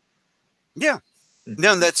that. Yeah.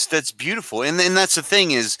 No, that's beautiful. And then that's the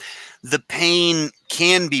thing is, the pain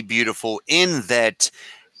can be beautiful in that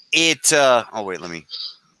it oh wait, let me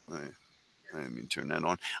turn that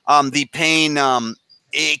on. The pain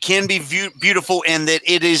it can be beautiful in that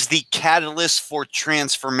it is the catalyst for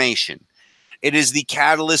transformation. It is the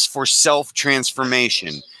catalyst for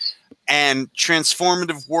self-transformation. And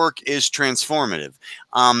transformative work is transformative.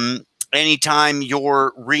 Anytime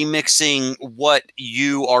you're remixing what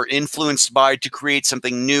you are influenced by to create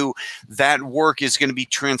something new, that work is going to be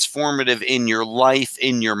transformative in your life,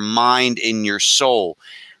 in your mind, in your soul.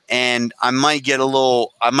 And I might get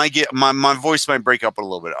my voice might break up a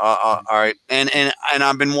little bit. All right. And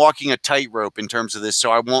I've been walking a tightrope in terms of this,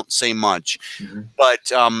 so I won't say much. Mhm.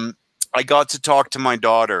 But I got to talk to my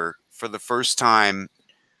daughter for the first time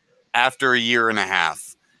after a year and a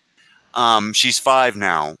half. She's 5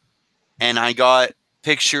 now. And I got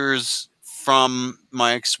pictures from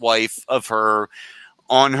my ex-wife of her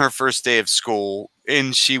on her first day of school,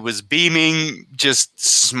 and she was beaming, just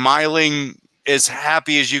smiling, as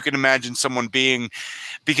happy as you can imagine someone being,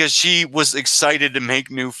 because she was excited to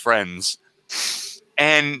make new friends.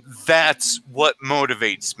 And that's what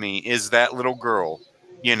motivates me, is that little girl,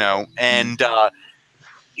 you know. And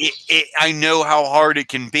I know how hard it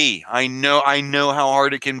can be. I know how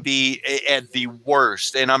hard it can be at the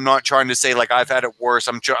worst. And I'm not trying to say like I've had it worse.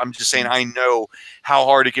 I'm just saying I know how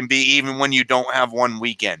hard it can be, even when you don't have one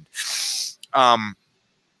weekend. And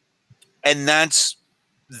that's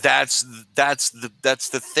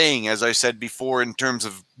the thing, as I said before, in terms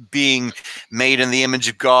of being made in the image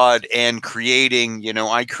of God and creating. You know,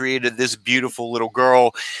 I created this beautiful little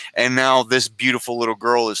girl, and now this beautiful little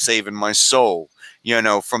girl is saving my soul, you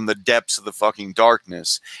know, from the depths of the fucking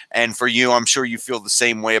darkness. And for you, I'm sure you feel the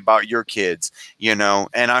same way about your kids, you know.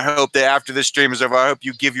 And I hope that after this stream is over, I hope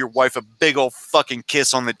you give your wife a big old fucking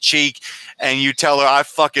kiss on the cheek and you tell her, I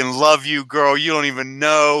fucking love you, girl. You don't even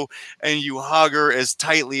know. And you hug her as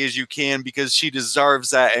tightly as you can, because she deserves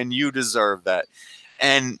that and you deserve that.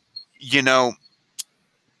 And, you know,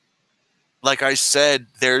 like I said,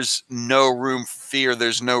 there's no room for fear.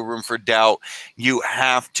 There's no room for doubt. You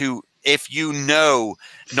have to, if you know,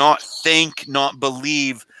 not think, not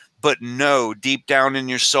believe, but know deep down in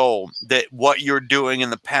your soul that what you're doing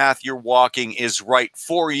and the path you're walking is right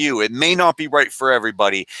for you. It may not be right for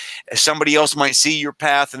everybody. Somebody else might see your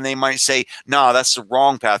path and they might say, nah, that's the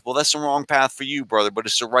wrong path. Well, that's the wrong path for you, brother, but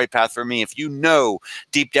it's the right path for me. If you know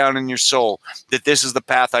deep down in your soul that this is the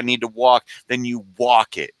path I need to walk, then you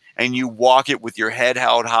walk it. And you walk it with your head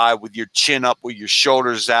held high, with your chin up, with your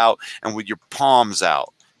shoulders out, and with your palms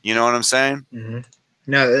out. You know what I'm saying? Mm-hmm.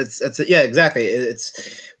 No, yeah, exactly.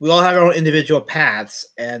 We all have our own individual paths,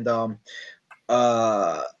 and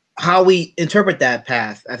how we interpret that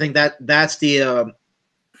path. I think that's the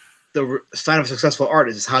sign of a successful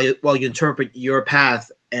artist, is how you interpret your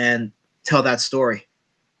path and tell that story.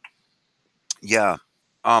 Yeah.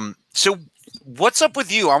 So what's up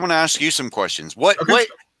with you? I want to ask you some questions. What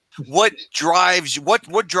drives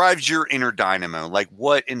your inner dynamo? Like,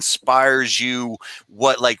 what inspires you?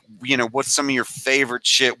 What, like, you know, what's some of your favorite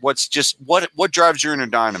shit? What drives your inner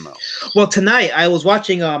dynamo? Well, tonight I was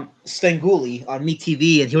watching Svengoolie on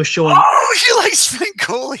MeTV, and he was showing. Oh, you like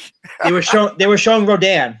Svengoolie? They were showing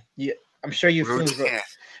Rodan. I'm sure you've seen Rodan.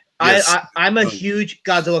 Yes. I'm a huge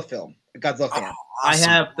Godzilla fan. Awesome. I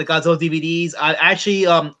have the Godzilla DVDs. I actually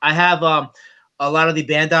I have a lot of the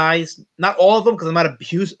Bandais, not all of them because I'm not a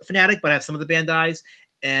huge fanatic, but I have some of the Bandais,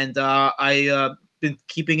 and I've been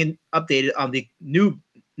keeping it updated on the new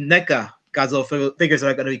NECA Godzilla figures that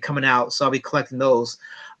are going to be coming out, so I'll be collecting those.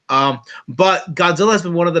 But Godzilla has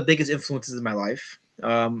been one of the biggest influences in my life.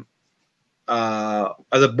 As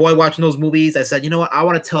a boy watching those movies, I said, you know what, I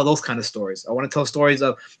want to tell those kind of stories. I want to tell stories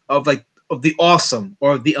of the awesome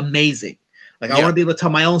or the amazing. Like, I want to be able to tell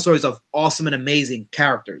my own stories of awesome and amazing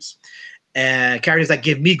characters. And characters that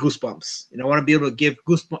give me goosebumps. You know, I want to be able to get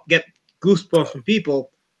goosebumps from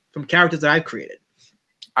people, from characters that I've created.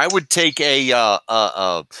 I would take a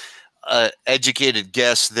educated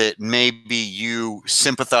guess that maybe you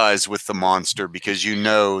sympathize with the monster because you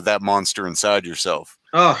know that monster inside yourself.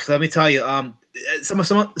 Oh, let me tell you.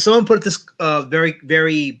 Someone put this very,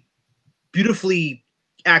 very beautifully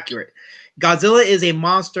accurate. Godzilla is a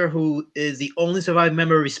monster who is the only surviving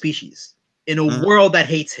member of his species in a world that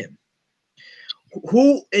hates him.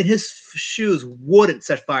 Who in his shoes wouldn't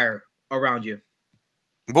set fire around you?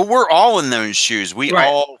 But we're all in those shoes. We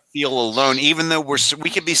all feel alone, even though we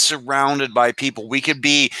could be surrounded by people. We could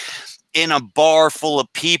be in a bar full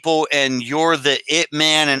of people and you're the it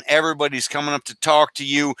man and everybody's coming up to talk to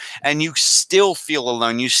you and you still feel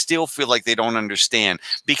alone. You still feel like they don't understand,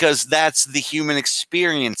 because that's the human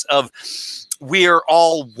experience of we are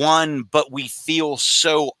all one, but we feel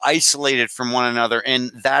so isolated from one another.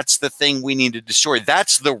 And that's the thing we need to destroy.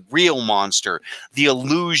 That's the real monster, the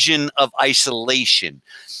illusion of isolation.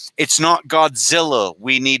 It's not Godzilla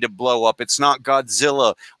we need to blow up. It's not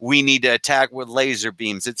Godzilla we need to attack with laser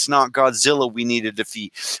beams. It's not Godzilla we need to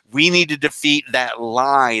defeat. We need to defeat that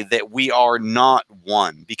lie that we are not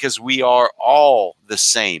one, because we are all the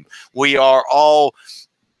same. We are all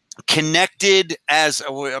connected, as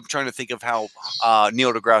I'm trying to think of how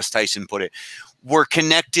Neil deGrasse Tyson put it. We're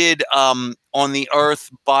connected on the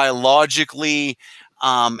earth biologically,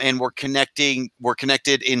 and we're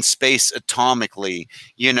connected in space atomically.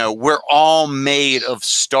 You know, we're all made of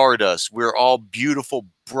stardust. We're all beautiful,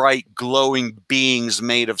 bright, glowing beings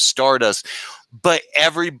made of stardust. But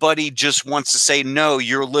everybody just wants to say, no,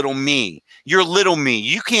 you're little me. You're little me.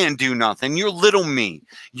 You can't do nothing. You're little me.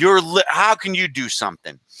 How can you do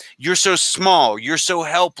something? You're so small. You're so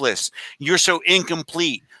helpless. You're so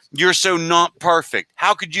incomplete. You're so not perfect.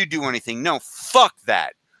 How could you do anything? No, fuck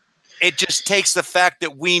that. It just takes the fact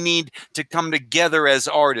that we need to come together as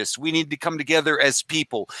artists. We need to come together as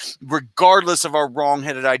people, regardless of our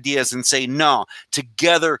wrong-headed ideas, and say, no,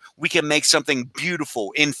 together we can make something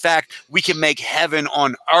beautiful. In fact, we can make heaven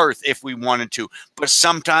on earth if we wanted to. But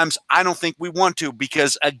sometimes I don't think we want to,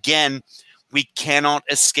 because, again, we cannot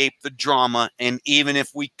escape the drama. And even if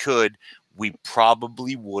we could, we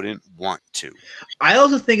probably wouldn't want to. I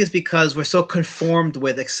also think it's because we're so conformed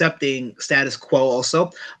with accepting status quo also.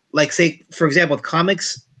 Like, say, for example, with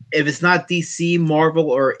comics, if it's not DC,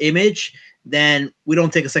 Marvel, or Image, then we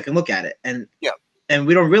don't take a second look at it. And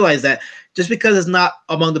we don't realize that just because it's not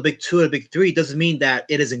among the big two or the big three doesn't mean that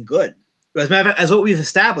it isn't good. As a matter of fact, as what we've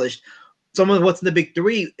established, some of what's in the big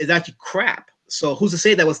three is actually crap. So who's to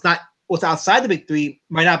say that what's outside the big three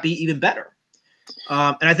might not be even better?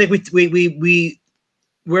 And I think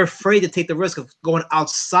we're afraid to take the risk of going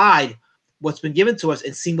outside what's been given to us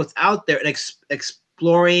and seeing what's out there and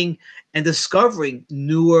exploring and discovering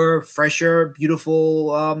newer, fresher,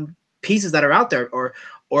 beautiful pieces that are out there,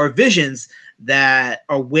 or visions that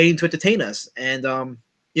are waiting to entertain us. And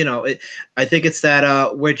I think it's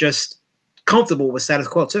that we're just comfortable with status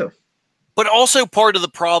quo too. But also part of the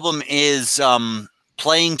problem is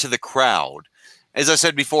playing to the crowd. As I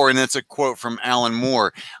said before, and that's a quote from Alan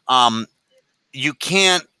Moore, you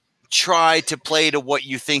can't try to play to what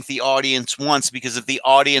you think the audience wants, because if the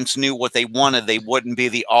audience knew what they wanted, they wouldn't be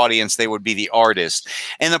the audience, they would be the artist.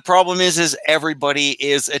 And the problem is everybody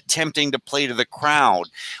is attempting to play to the crowd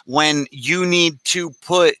when you need to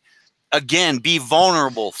be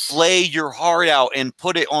vulnerable, flay your heart out and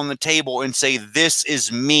put it on the table and say, this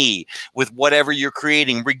is me, with whatever you're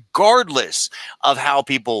creating, regardless of how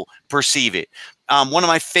people perceive it. One of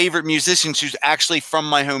my favorite musicians who's actually from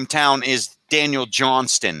my hometown is Daniel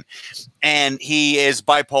Johnston, and he is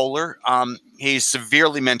bipolar. He's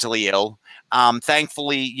severely mentally ill.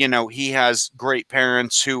 Thankfully, he has great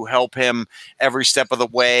parents who help him every step of the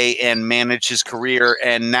way and manage his career.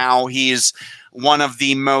 And now he's one of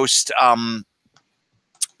the most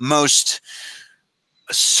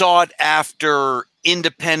sought after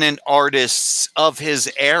independent artists of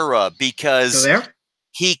his era, because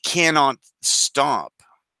he cannot stop.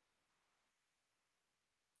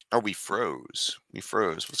 Oh, we froze. We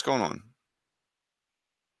froze. What's going on?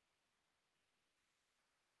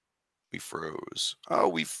 We froze. Oh,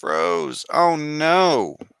 we froze. Oh,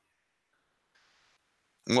 no.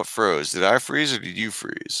 What froze? Did I freeze or did you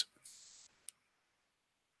freeze?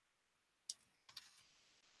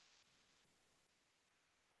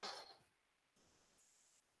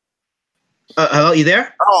 Hello, you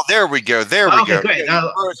there? Oh, there we go. There we go. Great.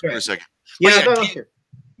 Froze for a second. Yeah,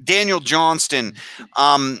 Daniel Johnston,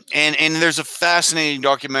 and there's a fascinating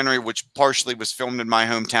documentary which partially was filmed in my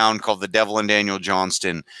hometown called The Devil and Daniel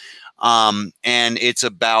Johnston, and it's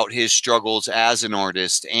about his struggles as an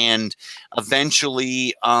artist, and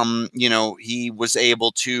eventually, he was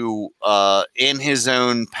able to, in his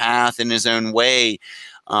own path, in his own way,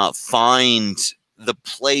 find the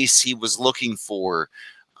place he was looking for,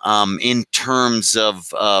 in terms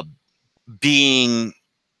of being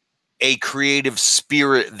a creative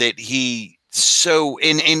spirit that he so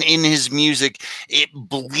in his music, it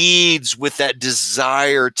bleeds with that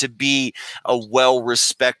desire to be a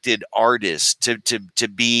well-respected artist, to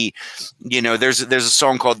be, there's a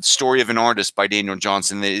song called "Story of an Artist" by Daniel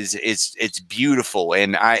Johnston that it's beautiful,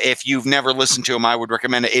 and if you've never listened to him, I would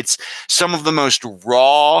recommend it. It's some of the most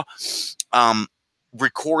raw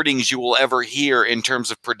recordings you will ever hear in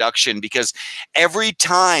terms of production, because every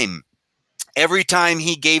time Every time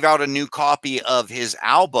he gave out a new copy of his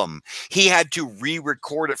album, he had to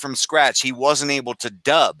re-record it from scratch. He wasn't able to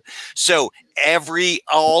dub. So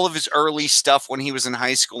all of his early stuff when he was in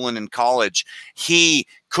high school and in college, he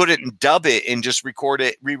couldn't dub it and just record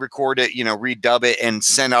it, re-record it, redub it and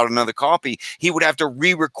send out another copy. He would have to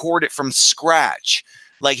re-record it from scratch.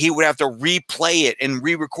 Like he would have to replay it and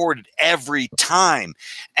re-record it every time.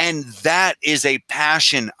 And that is a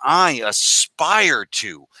passion I aspire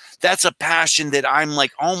to. That's a passion that I'm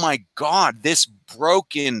like, oh my God, this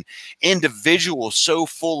broken individual so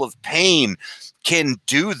full of pain can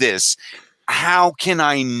do this. How can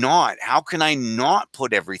I not? How can I not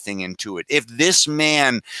put everything into it? If this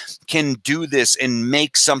man can do this and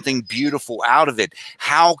make something beautiful out of it,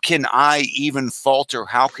 how can I even falter?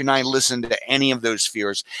 How can I listen to any of those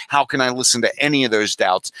fears? How can I listen to any of those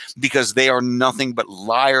doubts? Because they are nothing but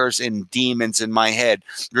liars and demons in my head,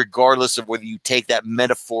 regardless of whether you take that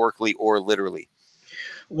metaphorically or literally.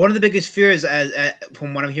 One of the biggest fears,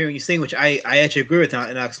 from what I'm hearing you saying, which I actually agree with,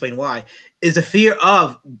 and I'll explain why, is the fear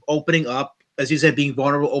of opening up, as you said, being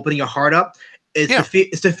vulnerable, opening your heart up.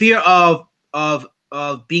 It's the fear of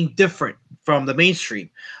being different from the mainstream.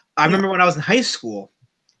 I remember when I was in high school,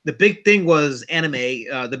 the big thing was anime.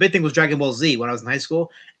 The big thing was Dragon Ball Z when I was in high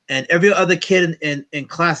school, and every other kid in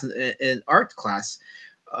class, in art class,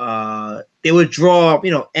 they would draw,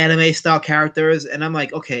 anime style characters, and I'm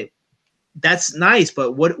like, okay, that's nice,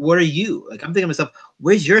 but what are you? Like, I'm thinking to myself,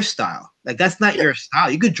 where's your style? Like, that's not your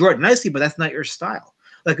style. You could draw it nicely, but that's not your style.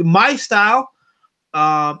 Like my style,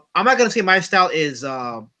 I'm not gonna say my style is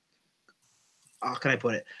how can I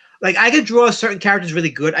put it? Like I could draw certain characters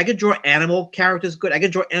really good. I could draw animal characters good. I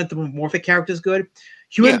could draw anthropomorphic characters good.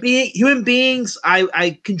 Human beings,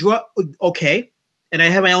 I can draw okay, and I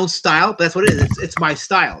have my own style. But that's what it is. It's my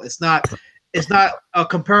style. It's not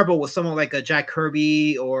comparable with someone like a Jack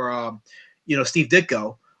Kirby or Steve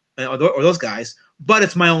Ditko or those guys. But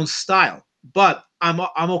it's my own style. But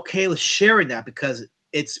I'm okay with sharing that because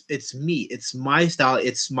it's me. It's my style.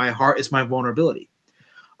 It's my heart. It's my vulnerability.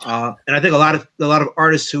 And I think a lot of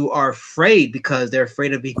artists who are afraid because they're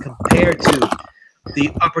afraid of being compared to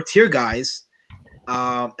the upper tier guys,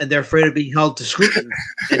 and they're afraid of being held to scrutiny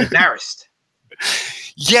and embarrassed.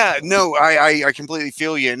 Yeah, no, I completely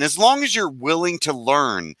feel you. And as long as you're willing to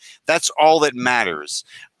learn, that's all that matters.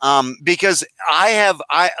 Because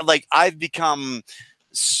I've become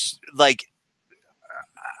like,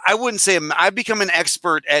 I wouldn't say I've become an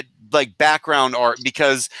expert at like background art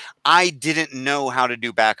because I didn't know how to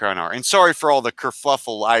do background art. And sorry for all the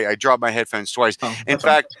kerfluffle. I dropped my headphones twice. In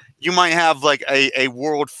fact, you might have like a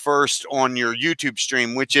world first on your YouTube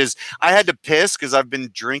stream, which is I had to piss because I've been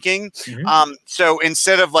drinking. So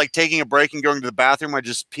instead of like taking a break and going to the bathroom, I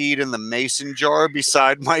just peed in the mason jar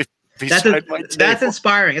beside my That's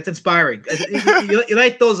inspiring. It's inspiring. You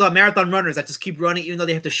like those marathon runners that just keep running even though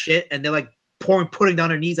they have to shit, and they're like putting down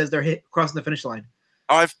their knees as they're crossing the finish line.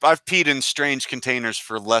 I've peed in strange containers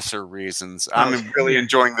for lesser reasons. I'm really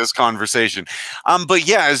enjoying this conversation. But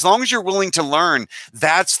yeah, as long as you're willing to learn,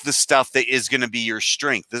 that's the stuff that is going to be your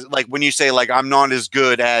strength. Like when you say like, I'm not as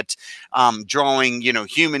good at drawing,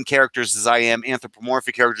 human characters as I am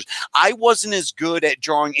anthropomorphic characters. I wasn't as good at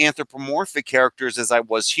drawing anthropomorphic characters as I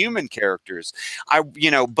was human characters.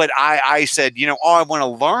 But I said, I want to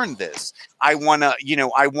learn this. I want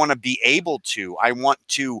to be able to, I want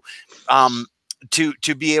to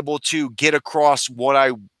be able to get across what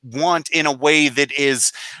I want in a way that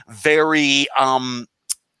is very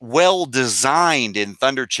well designed in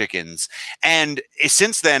Thunderchickens. And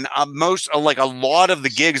since then, a lot of the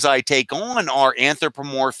gigs I take on are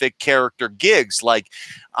anthropomorphic character gigs,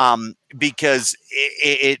 because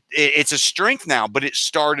it's a strength now, but it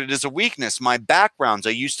started as a weakness. My backgrounds, I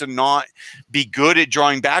used to not be good at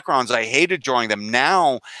drawing backgrounds. I hated drawing them.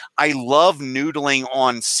 Now I love noodling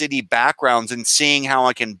on city backgrounds and seeing how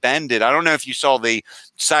I can bend it. I don't know if you saw the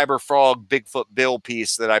Cyberfrog Bigfoot Bill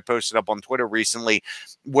piece that I posted up on Twitter recently,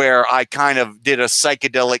 where I kind of did a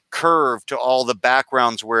psychedelic curve to all the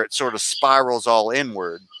backgrounds where it sort of spirals all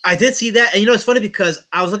inward. I did see that, and it's funny because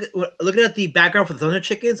I was looking at the background for the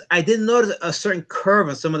Thunderchickens. I didn't notice a certain curve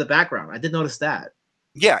in some of the background. I did notice that.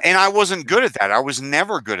 Yeah, and I wasn't good at that. I was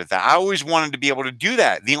never good at that. I always wanted to be able to do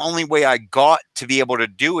that. The only way I got to be able to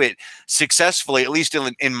do it successfully, at least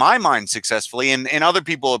in my mind successfully, and other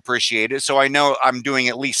people appreciate it, so I know I'm doing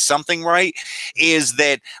at least something right, is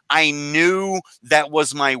that I knew that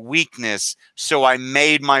was my weakness, so I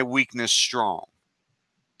made my weakness strong.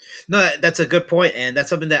 No, that's a good point, and that's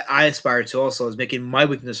something that I aspire to also, is making my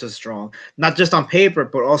weaknesses strong, not just on paper,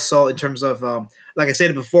 but also in terms of, like I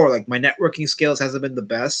said before, like my networking skills hasn't been the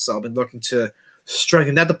best, so I've been looking to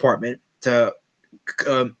strengthen that department to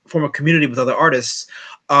form a community with other artists.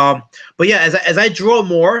 But yeah, as I draw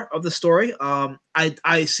more of the story,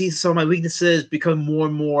 I see some of my weaknesses become more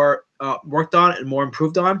and more worked on and more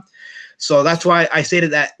improved on. So that's why I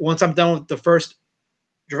stated that once I'm done with the first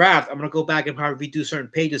draft, I'm gonna go back and probably redo certain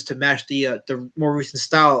pages to match the more recent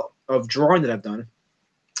style of drawing that I've done.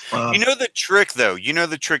 You know the trick, though. You know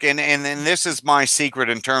the trick, and this is my secret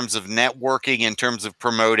in terms of networking, in terms of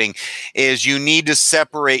promoting, is you need to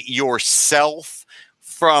separate yourself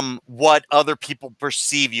from what other people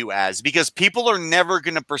perceive you as, because people are never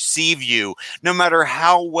going to perceive you, no matter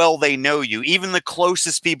how well they know you. Even the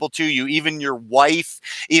closest people to you, even your wife,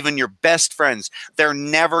 even your best friends, they're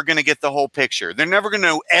never going to get the whole picture. They're never going to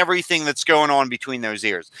know everything that's going on between those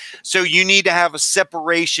ears. So you need to have a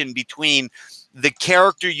separation between the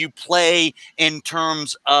character you play in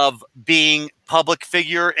terms of being public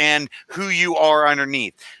figure and who you are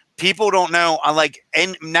underneath. People don't know.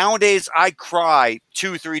 And nowadays I cry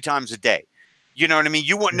 2-3 times a day. You know what I mean?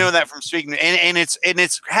 You wouldn't know that from speaking, and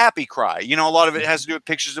it's happy cry. You know, a lot of it has to do with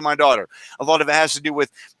pictures of my daughter. A lot of it has to do with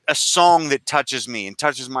a song that touches me and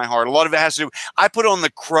touches my heart. A lot of it has to do. I put on The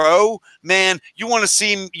Crow, man. You want to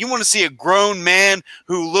see a grown man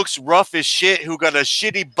who looks rough as shit, who got a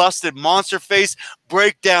shitty busted monster face,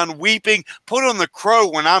 break down weeping. Put on The Crow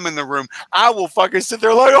when I'm in the room. I will fucking sit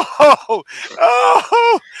there like, oh, Lord,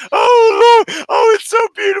 oh, it's so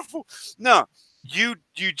beautiful. No. You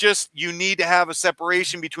need to have a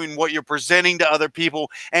separation between what you're presenting to other people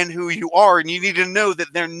and who you are, and you need to know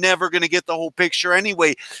that they're never going to get the whole picture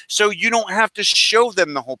anyway, so you don't have to show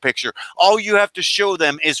them the whole picture. All you have to show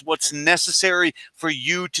them is what's necessary for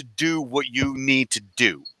you to do what you need to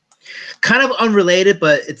do. Kind of unrelated,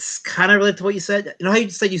 but it's kind of related to what you said. You know how you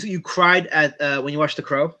said you cried at when you watched The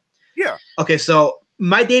Crow? Yeah. Okay, so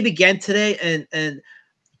my day began today, and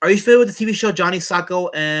are you familiar with the TV show Johnny Sacco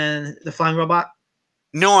and the Flying Robot?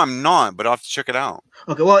 No, I'm not, but I'll have to check it out.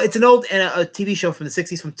 Okay, well, it's an old a TV show from the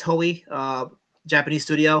 60s from Toei, Japanese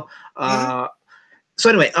studio. So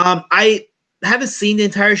anyway, I haven't seen the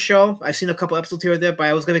entire show. I've seen a couple episodes here or there, but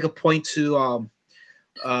I was going to make a point to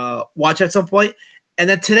watch at some point. And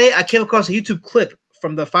then today I came across a YouTube clip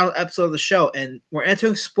from the final episode of the show, and we're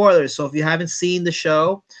entering spoilers. So if you haven't seen the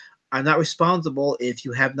show, I'm not responsible if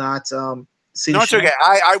you have not seen the show. No, it's okay.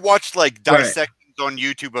 I watched like dissections on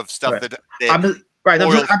YouTube of stuff that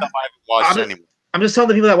I'm just telling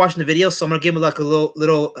the people that are watching the video, so I'm gonna give them like a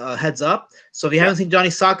little heads up. So if you haven't seen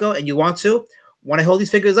Johnny Sacco and you want to, when I hold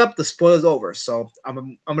these figures up, the spoiler's over. So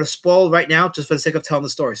I'm gonna spoil right now just for the sake of telling the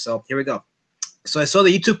story. So here we go. So I saw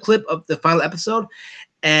the YouTube clip of the final episode,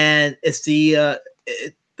 and it's the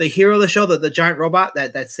hero of the show, the giant robot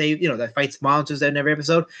that saves, that fights monsters in every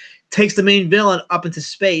episode, takes the main villain up into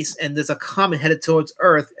space, and there's a comet headed towards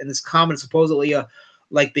Earth, and this comet is supposedly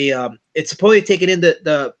it's supposedly taking in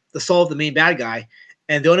the soul of the main bad guy,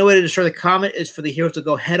 and the only way to destroy the comet is for the hero to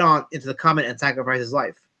go head on into the comet and sacrifice his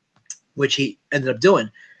life, which he ended up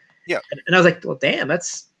doing. Yeah, and I was like, well, damn,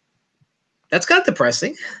 that's kind of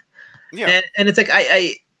depressing. Yeah, and it's like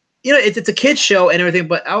I it's a kid's show and everything,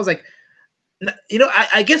 but I was like,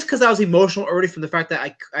 I guess because I was emotional already from the fact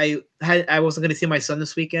that I wasn't going to see my son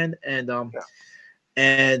this weekend, and the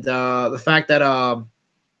fact that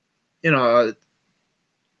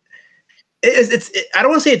it's I don't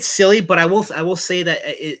want to say it's silly, but I will say that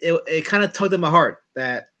it kind of tugged at my heart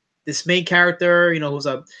that this main character, who's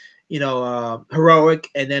a heroic,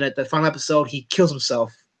 and then at the final episode he kills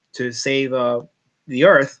himself to save the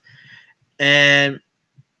Earth, and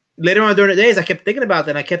later on during the days I kept thinking about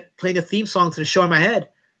that, and I kept playing the theme song to the show in my head.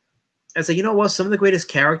 I said, you know what? Some of the greatest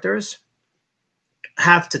characters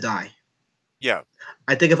have to die. Yeah.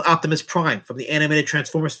 I think of Optimus Prime from the animated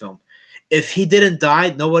Transformers film. If he didn't die,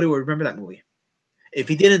 nobody would remember that movie. If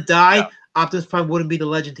he didn't die, Optimus Prime wouldn't be the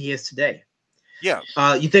legend he is today. Yeah.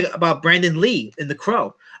 You think about Brandon Lee in The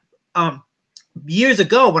Crow. Years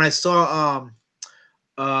ago when I saw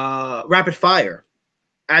Rapid Fire,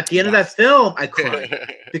 at the end of that film, I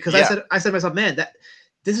cried because I said to myself, man,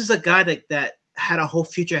 this is a guy that had a whole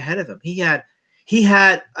future ahead of him. He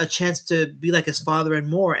had a chance to be like his father and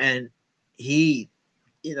more, and he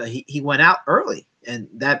went out early, and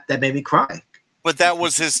that made me cry. But that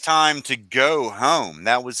was his time to go home.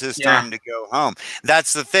 That was his time to go home.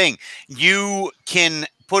 That's the thing. You can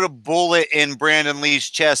put a bullet in Brandon Lee's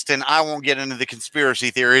chest, and I won't get into the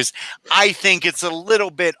conspiracy theories. I think it's a little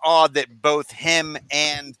bit odd that both him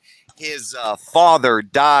and his father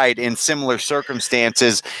died in similar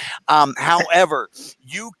circumstances. However,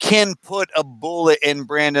 you can put a bullet in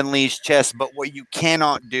Brandon Lee's chest, but what you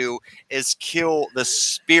cannot do is kill the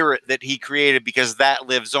spirit that he created, because that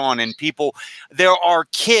lives on. And people, there are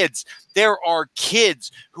kids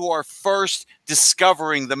who are first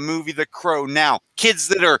discovering the movie The Crow now, kids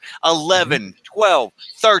that are 11, 12,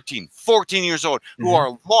 13, 14 years old, who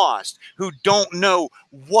are lost, who don't know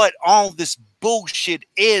what all this bullshit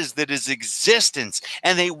is that is existence,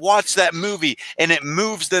 and they watch that movie and it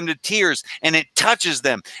moves them to tears and it touches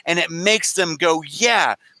them and it makes them go,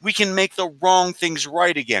 yeah, we can make the wrong things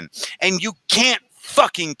right again. And you can't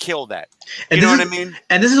fucking kill that. You know what I mean?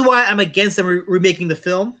 And this is why I'm against them remaking the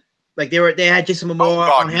film. Like they had Jason Momoa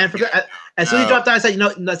on hand for that. As soon as he dropped out, I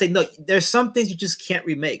said, no, there's some things you just can't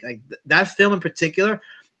remake. Like that film in particular,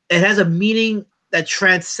 it has a meaning that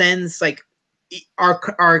transcends like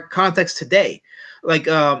our context today. Like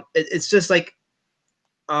it's just like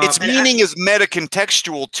its meaning is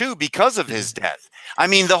meta-contextual too, because of his death. I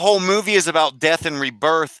mean, the whole movie is about death and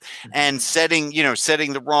rebirth and setting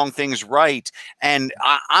the wrong things right. And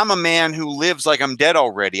I'm a man who lives like I'm dead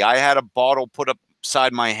already. I had a bottle put up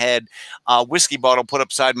upside my head, whiskey bottle put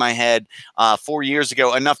upside my head 4 years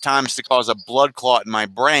ago, enough times to cause a blood clot in my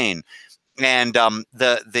brain. And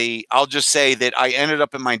I'll just say that I ended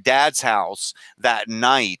up at my dad's house that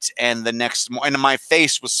night, and the next morning, and my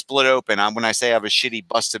face was split open. When I say I have a shitty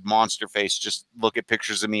busted monster face, just look at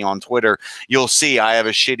pictures of me on Twitter. You'll see I have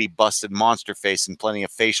a shitty busted monster face and plenty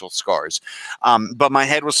of facial scars. But my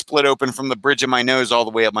head was split open from the bridge of my nose all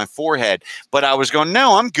the way up my forehead. But I was going,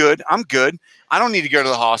 no, I'm good. I'm good. I don't need to go to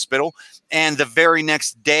the hospital. And the very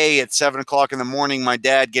next day at 7 o'clock in the morning, my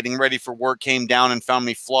dad, getting ready for work, came down and found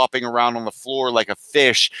me flopping around on the floor like a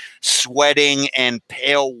fish, sweating and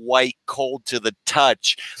pale white, cold to the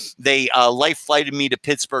touch. They life flighted me to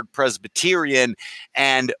Pittsburgh Presbyterian,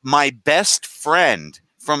 and my best friend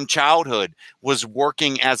from childhood was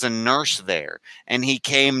working as a nurse there. And he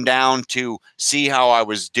came down to see how I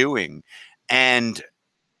was doing. And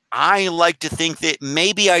I like to think that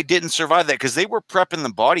maybe I didn't survive that, because they were prepping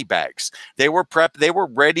the body bags. They were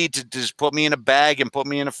ready to just put me in a bag and put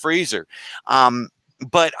me in a freezer.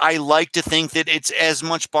 But I like to think that it's as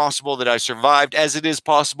much possible that I survived as it is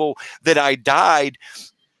possible that I died.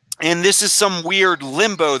 And this is some weird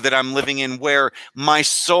limbo that I'm living in, where my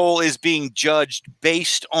soul is being judged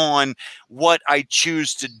based on what I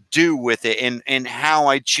choose to do with it and how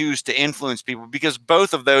I choose to influence people, because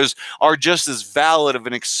both of those are just as valid of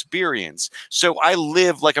an experience. So I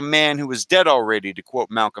live like a man who is dead already, to quote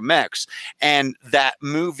Malcolm X. And that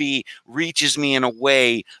movie reaches me in a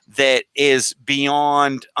way that is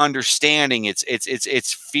beyond understanding.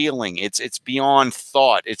 It's feeling. It's beyond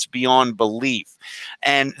thought. It's beyond belief.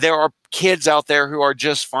 And there are kids out there who are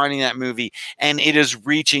just finding that movie, and it is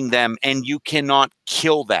reaching them, and you cannot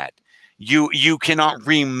kill that. You cannot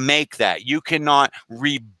remake that. You cannot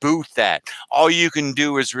reboot that. All you can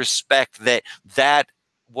do is respect that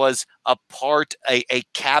was a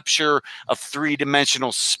capture of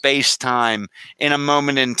three-dimensional space-time in a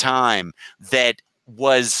moment in time that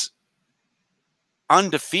was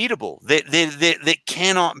undefeatable, that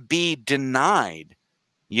cannot be denied,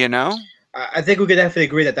 you know? I think we could definitely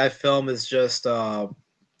agree that film is just I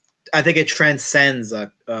think it transcends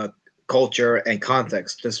culture and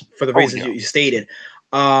context, just for the reasons you stated.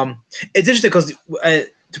 It's interesting because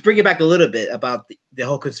to bring it back a little bit about the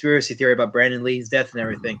whole conspiracy theory about Brandon Lee's death and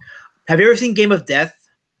everything. Have you ever seen Game of Death?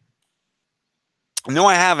 No,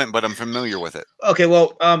 I haven't, but I'm familiar with it. Okay,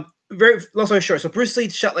 well, very long story short. So Bruce Lee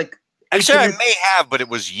shot like. Actually, I may have, but it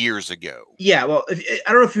was years ago. Yeah, well, I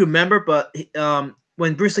don't know if you remember, but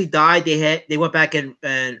when Bruce Lee died, they went back and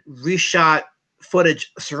reshot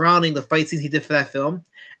footage surrounding the fight scenes he did for that film,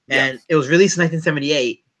 and it was released in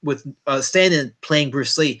 1978 with Stan playing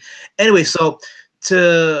Bruce Lee. Anyway, so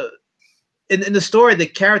in the story, the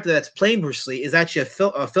character that's playing Bruce Lee is actually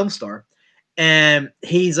a film star, and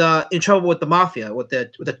he's in trouble with the mafia, with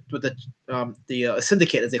the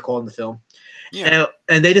syndicate, as they call it in the film. Yeah.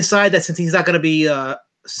 And they decide that since he's not going to be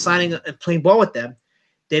signing and playing ball with them,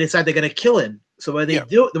 they decide they're going to kill him. So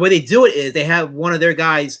the way they do it is they have one of their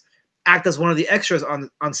guys act as one of the extras on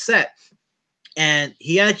set, and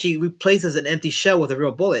he actually replaces an empty shell with a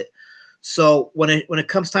real bullet. So when it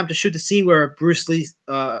comes time to shoot the scene where Bruce Lee's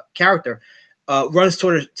character runs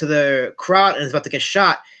to the crowd and is about to get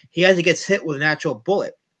shot, he actually gets hit with an actual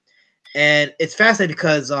bullet. And it's fascinating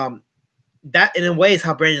because that in a way is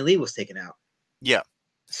how Brandon Lee was taken out. Yeah.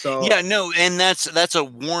 So Yeah, no, and that's a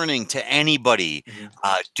warning to anybody mhm.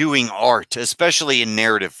 doing art, especially in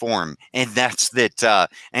narrative form. And that's that.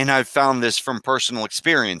 And I've found this from personal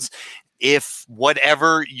experience. If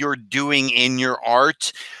whatever you're doing in your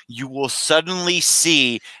art, you will suddenly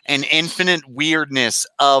see an infinite weirdness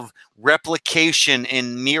of replication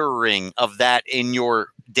and mirroring of that in your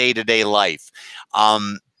day-to-day life.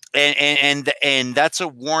 Um, and that's a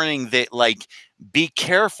warning that, like, be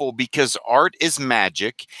careful, because art is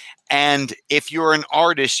magic. And if you're an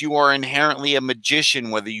artist, you are inherently a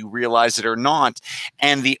magician, whether you realize it or not.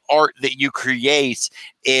 And the art that you create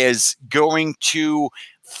is going to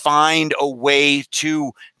find a way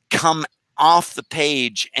to come off the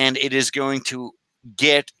page, and it is going to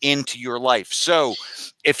get into your life. So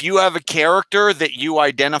if you have a character that you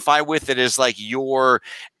identify with that is like your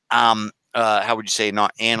how would you say,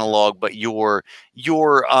 not analog, but your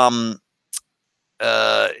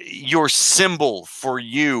symbol for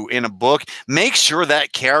you in a book, make sure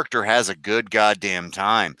that character has a good goddamn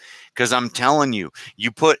time. Because I'm telling you, you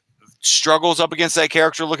put struggles up against that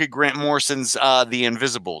character. Look at Grant Morrison's The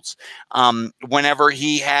Invisibles. Whenever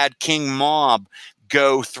he had King Mob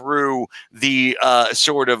go through the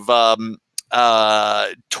sort of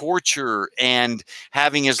torture and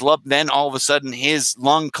having his love, then all of a sudden his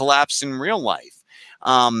lung collapsed in real life.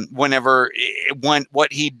 Whenever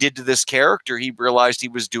what he did to this character, he realized he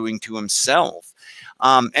was doing to himself.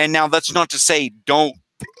 And now that's not to say don't,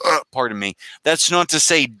 pardon me, that's not to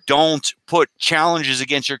say don't put challenges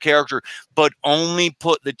against your character, but only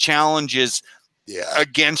put the challenges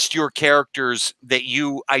against your characters that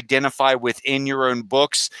you identify with in your own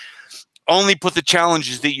books. Only put the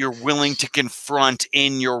challenges that you're willing to confront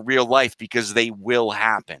in your real life, because they will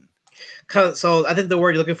happen. So I think the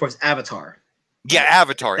word you're looking for is avatar. Yeah,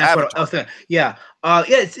 Avatar. That's what I Avatar. was thinking. Yeah. Yeah,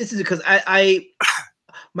 it's because I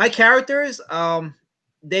my characters,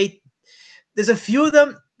 they there's a few of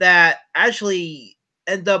them that actually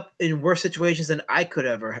end up in worse situations than I could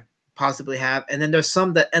ever possibly have, and then there's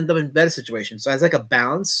some that end up in better situations. So it's like a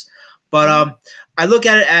balance. But I look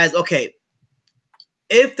at it as, okay,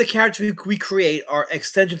 if the characters we create are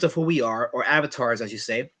extensions of who we are, or avatars, as you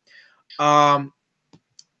say,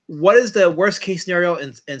 what is the worst case scenario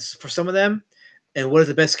for some of them, and what is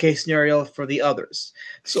the best case scenario for the others?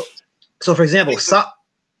 So for example,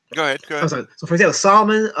 Go ahead. I'm sorry. So for example,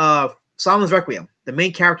 Solomon's Requiem, the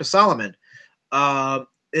main character Solomon,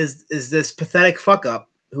 is this pathetic fuck up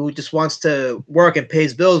who just wants to work and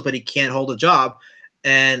pays bills, but he can't hold a job,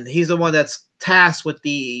 and he's the one that's tasked with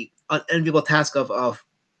the unenviable task of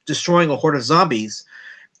destroying a horde of zombies,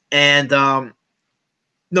 and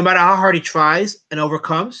no matter how hard he tries and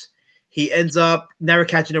overcomes, he ends up never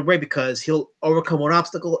catching a break, because he'll overcome one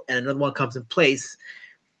obstacle and another one comes in place.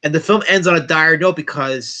 And the film ends on a dire note,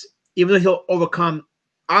 because even though he'll overcome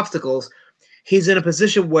obstacles, he's in a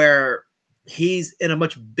position where he's in a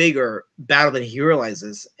much bigger battle than he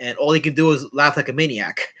realizes, and all he can do is laugh like a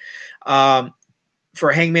maniac.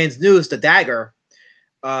 For Hangman's Noose, the dagger,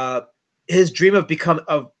 his dream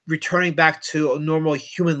of returning back to a normal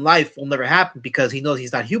human life will never happen, because he knows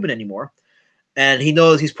he's not human anymore, and he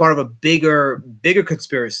knows he's part of a bigger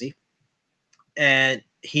conspiracy, and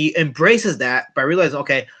he embraces that by realizing,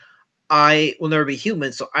 okay, I will never be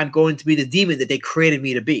human, so I'm going to be the demon that they created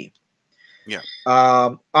me to be. Yeah.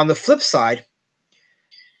 On the flip side,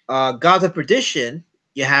 Gods of Perdition,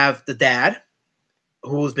 you have the dad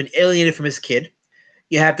who's been alienated from his kid.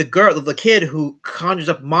 You have the kid who conjures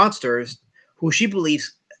up monsters who she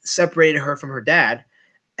believes separated her from her dad,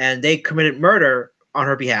 and they committed murder on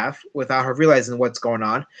her behalf without her realizing what's going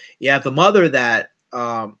on. You have the mother that,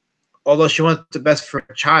 although she wants the best for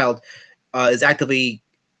her child, is actively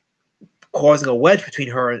causing a wedge between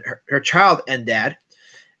her and her child and dad.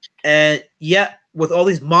 And yet, with all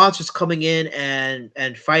these monsters coming in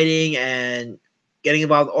and fighting and getting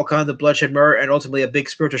involved in all kinds of bloodshed, murder, and ultimately a big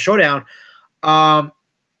spiritual showdown,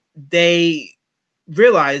 they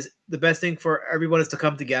realize the best thing for everyone is to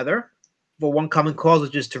come together for one common cause,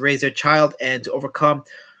 which is to raise their child and to overcome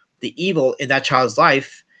the evil in that child's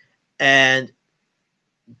life. And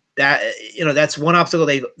that, that's one obstacle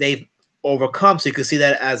they've overcome. So you can see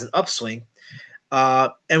that as an upswing.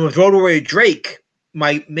 And with Road Warrior Drake,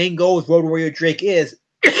 my main goal with Road Warrior Drake is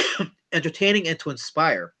entertaining and to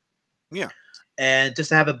inspire. Yeah. And just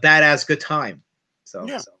to have a badass good time. So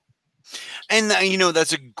yeah. And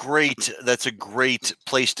that's a great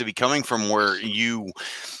place to be coming from, where you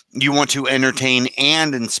want to entertain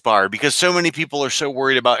and inspire, because so many people are so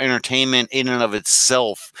worried about entertainment in and of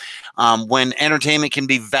itself, when entertainment can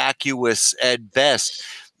be vacuous at best.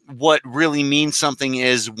 what really means something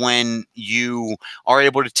is when you are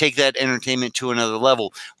able to take that entertainment to another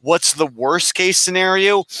level. What's the worst case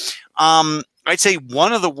scenario? I'd say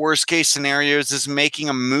one of the worst case scenarios is making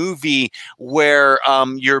a movie where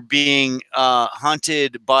you're being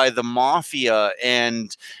hunted by the mafia,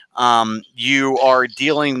 and you are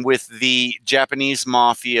dealing with the Japanese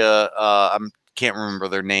mafia. I can't remember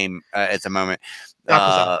their name at the moment.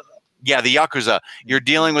 Yeah, the Yakuza. You're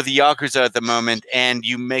dealing with the Yakuza at the moment, and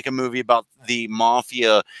you make a movie about the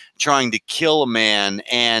mafia trying to kill a man,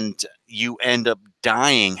 and you end up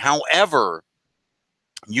dying. However,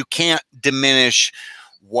 you can't diminish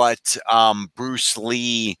what Bruce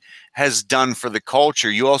Lee has done for the culture.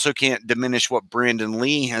 You also can't diminish what Brandon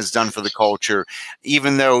Lee has done for the culture,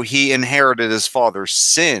 even though he inherited his father's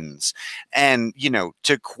sins. And, you know,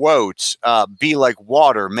 to quote, be like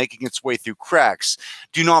water making its way through cracks.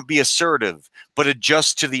 Do not be assertive, but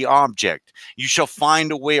adjust to the object. You shall find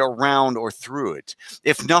a way around or through it.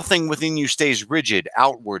 If nothing within you stays rigid,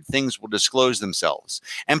 outward things will disclose themselves.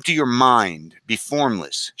 Empty your mind, be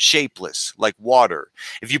formless, shapeless, like water.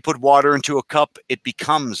 If you put water into a cup, it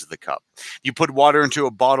becomes the cup. If you put water into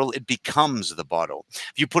a bottle, it becomes the bottle.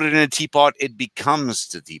 If you put it in a teapot, it becomes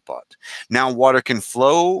the teapot. Now, water can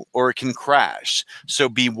flow or it can crash. So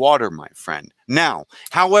be water, my friend. Now,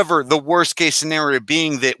 however, the worst case scenario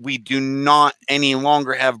being that we do not any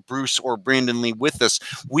longer have Bruce or Brandon Lee with us,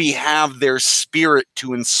 we have their spirit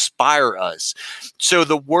to inspire us. So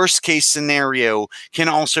the worst case scenario can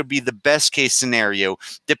also be the best case scenario,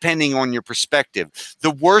 depending on your perspective.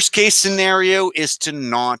 The worst case scenario is to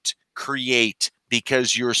not create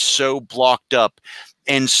because you're so blocked up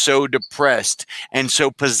and so depressed and so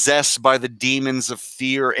possessed by the demons of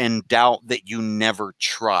fear and doubt that you never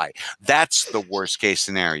try. That's the worst case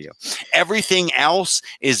scenario. Everything else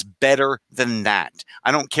is better than that.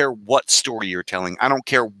 I don't care what story you're telling. I don't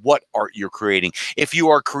care what art you're creating. If you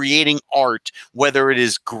are creating art, whether it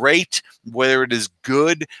is great, whether it is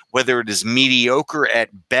good, whether it is mediocre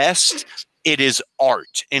at best, it is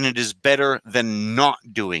art, and it is better than not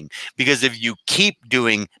doing, because if you keep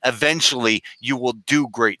doing, eventually you will do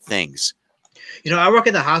great things. You know, I work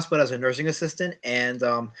in the hospital as a nursing assistant, and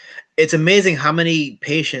it's amazing how many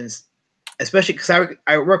patients, especially because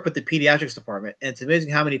I work with the pediatrics department, and it's amazing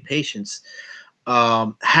how many patients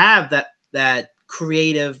have that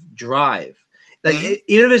creative drive. Like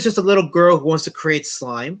even if it's just a little girl who wants to create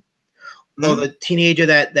slime, or the teenager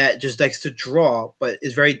that just likes to draw but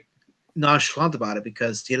is very nonchalant about it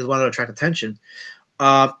because he doesn't want to attract attention.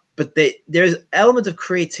 But there's elements of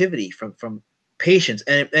creativity from patients,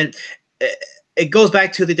 and it goes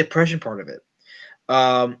back to the depression part of it.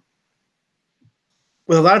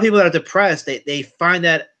 With a lot of people that are depressed, they find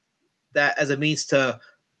that as a means to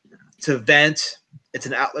vent. It's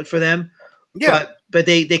an outlet for them. Yeah. But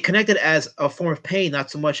they connect it as a form of pain,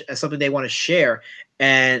 not so much as something they want to share,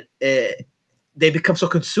 and they become so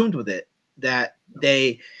consumed with it that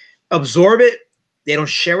they absorb it, they don't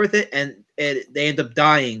share with it, and they end up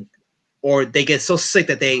dying, or they get so sick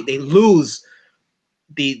that they lose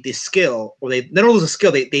the skill, or they don't lose the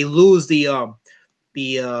skill, they lose the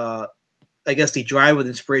I guess the drive with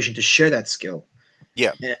inspiration to share that skill.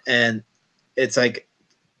 Yeah. And it's like,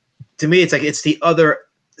 to me, it's like it's the other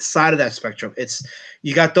side of that spectrum. It's,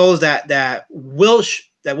 you got those that will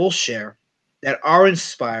share, that are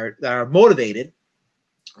inspired, that are motivated,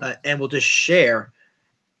 and will just share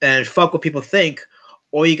and fuck what people think.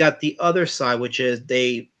 Or you got the other side, which is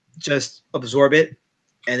they just absorb it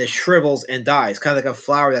and it shrivels and dies, kind of like a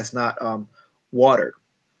flower that's not watered.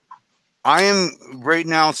 I am right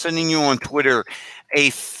now sending you on Twitter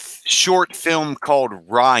a short film called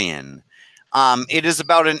Ryan. It is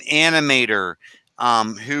about an animator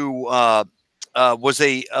who was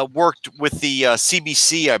worked with the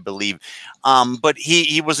CBC, I believe. But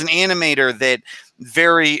he was an animator that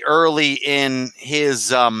very early in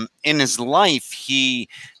his life, he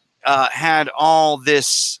had all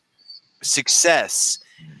this success,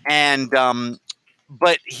 and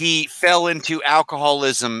but he fell into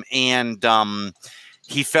alcoholism, and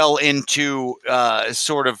he fell into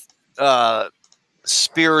sort of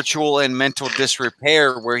spiritual and mental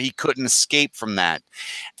disrepair where he couldn't escape from that.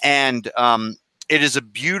 And it is a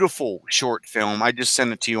beautiful short film. I just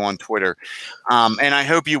sent it to you on Twitter, and I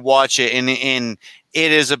hope you watch it. And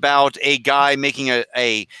it is about a guy making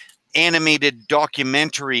a animated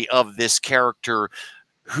documentary of this character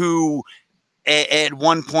who at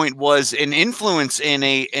one point was an influence and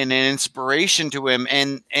an inspiration to him,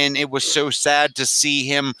 and it was so sad to see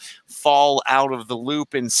him fall out of the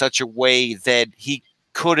loop in such a way that he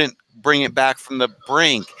couldn't bring it back from the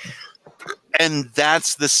brink. And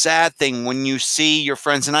that's the sad thing when you see your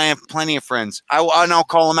friends, and I have plenty of friends. I'll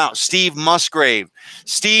call them out. Steve Musgrave.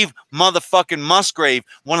 Steve motherfucking Musgrave,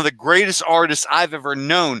 one of the greatest artists I've ever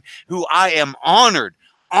known, who I am honored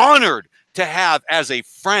to have as a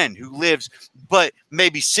friend, who lives but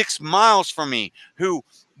maybe 6 miles from me, who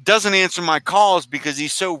doesn't answer my calls because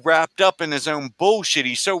he's so wrapped up in his own bullshit.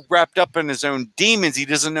 He's so wrapped up in his own demons. He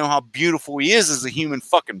doesn't know how beautiful he is as a human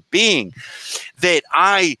fucking being, that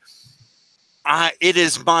it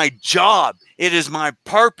is my job, it is my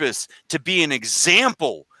purpose to be an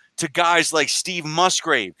example to guys like Steve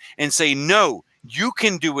Musgrave and say, no, you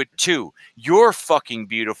can do it too. You're fucking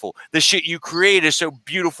beautiful. The shit you create is so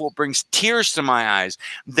beautiful, it brings tears to my eyes,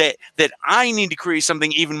 that I need to create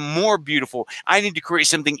something even more beautiful. I need to create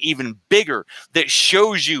something even bigger that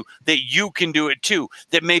shows you that you can do it too,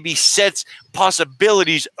 that maybe sets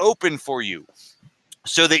possibilities open for you,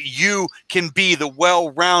 so that you can be the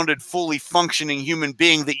well-rounded, fully functioning human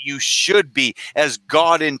being that you should be, as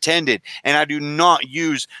God intended. And I do not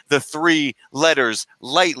use the 3 letters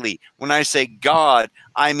lightly. When I say God,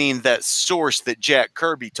 I mean that source that Jack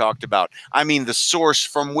Kirby talked about. I mean the source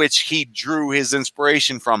from which he drew his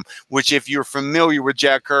inspiration from, which, if you're familiar with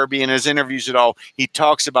Jack Kirby and his interviews at all, he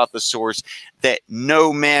talks about the source that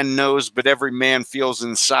no man knows but every man feels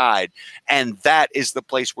inside. And that is the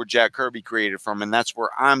place where Jack Kirby created from, and that's where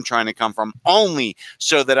I'm trying to come from, only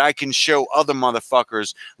so that I can show other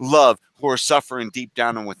motherfuckers love who are suffering deep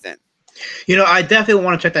down and within. You know, I definitely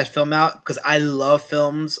want to check that film out because I love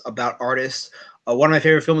films about artists. One of my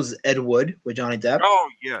favorite films is Ed Wood with Johnny Depp. Oh,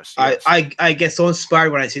 yes. I get so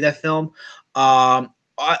inspired when I see that film. I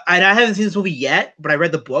haven't seen this movie yet, but I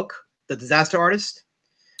read the book, The Disaster Artist.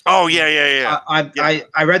 Oh, yeah.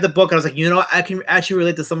 I read the book and I was like, you know, I can actually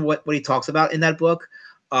relate to some of what he talks about in that book.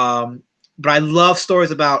 But I love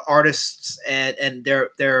stories about artists and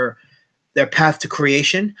their path to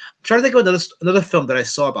creation. I'm trying to think of another film that I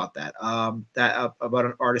saw about that. About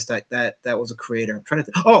an artist that was a creator. I'm trying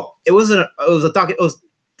to think. Oh, it was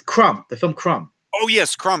Crumb, the film Crumb. Oh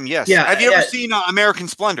yes, Crumb. Yes. Yeah. Have you ever seen American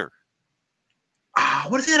Splendor?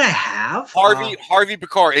 What is it I have? Harvey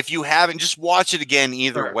Pekar. If you haven't, just watch it again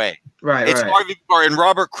either way. Right. It's Harvey Pekar, and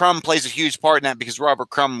Robert Crumb plays a huge part in that because Robert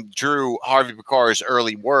Crumb drew Harvey Pekar's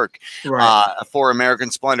early work for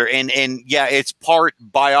American Splendor. And yeah, it's part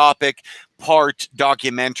biopic, part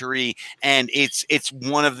documentary, and it's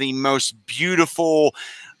one of the most beautiful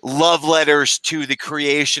love letters to the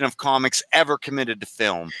creation of comics ever committed to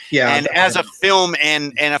film. Yeah, and as a film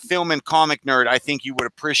and comic nerd, I think you would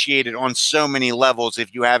appreciate it on so many levels.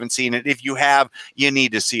 If you haven't seen it, if you have, you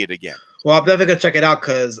need to see it again. Well, I'm definitely gonna check it out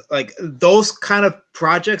because like those kind of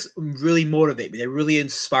projects really motivate me. They really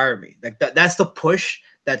inspire me. Like that's the push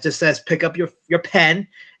that just says pick up your pen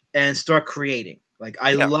and start creating. Like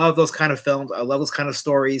I love those kind of films. I love those kind of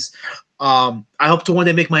stories. I hope to one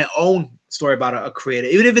day make my own story about a creator,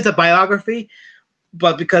 even if it's a biography.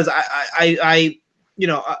 But because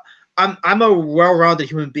I'm a well-rounded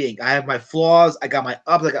human being. I have my flaws. I got my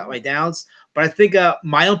ups. I got my downs. But I think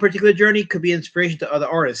my own particular journey could be inspiration to other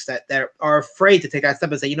artists that are afraid to take that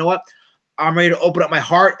step and say, you know what, I'm ready to open up my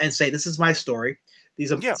heart and say, this is my story.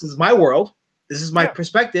 This is my world. This is my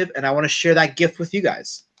perspective, and I want to share that gift with you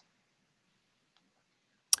guys.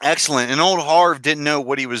 Excellent. And old Harv didn't know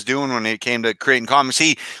what he was doing when it came to creating comics.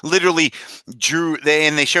 He literally drew,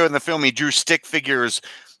 and they show in the film, he drew stick figures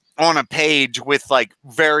on a page with like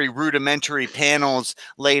very rudimentary panels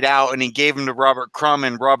laid out, and he gave them to Robert Crumb,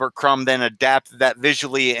 and Robert Crumb then adapted that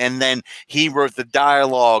visually, and then he wrote the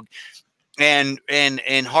dialogue. And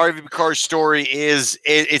Harvey Pekar's story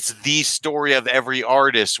it's the story of every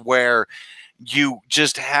artist, where you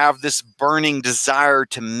just have this burning desire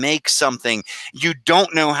to make something. You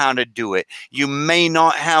don't know how to do it. You may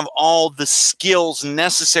not have all the skills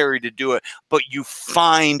necessary to do it, but you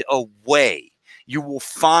find a way. You will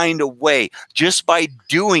find a way just by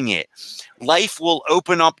doing it. Life will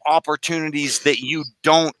open up opportunities that you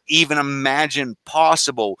don't even imagine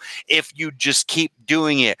possible if you just keep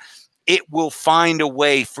doing it. It will find a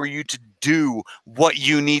way for you to do what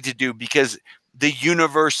you need to do, because the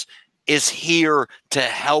universe is here to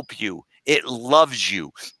help you. It loves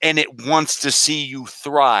you, and it wants to see you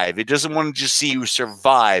thrive. It doesn't want to just see you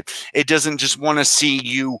survive. It doesn't just want to see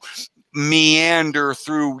you meander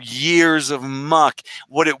through years of muck.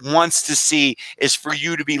 What it wants to see is for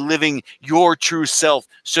you to be living your true self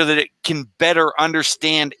so that it can better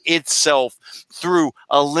understand itself through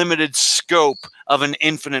a limited scope of an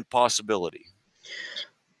infinite possibility.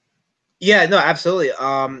 Yeah, no, absolutely.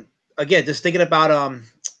 Again, just thinking about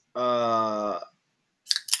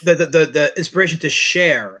the inspiration to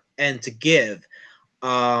share and to give.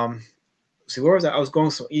 see, where was I? I was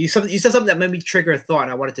going. So you said something that made me trigger a thought.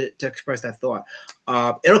 And I wanted to express that thought.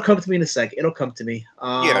 It'll come to me in a second. It'll come to me.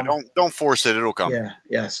 Yeah, don't force it. It'll come. Yeah,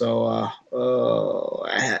 yeah. So,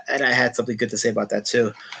 I had something good to say about that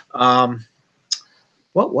too.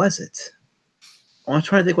 What was it? I'm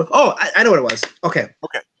trying to think. I know what it was. Okay.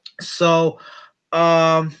 Okay. So,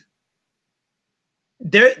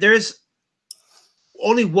 there's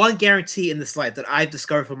only one guarantee in this life that I've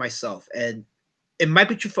discovered for myself, and it might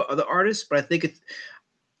be true for other artists, but I think it's.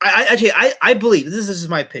 I believe this is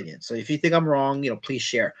my opinion. So if you think I'm wrong, please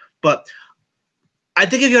share. But I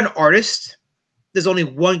think if you're an artist, there's only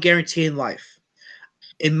one guarantee in life.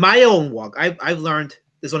 In my own walk, I've learned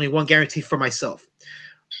there's only one guarantee for myself.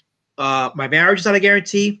 My marriage is not a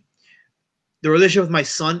guarantee. The relationship with my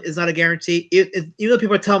son is not a guarantee. Even though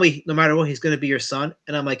people tell me no matter what, he's going to be your son,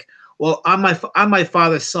 and I'm like, well, I'm my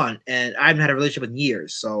father's son, and I haven't had a relationship in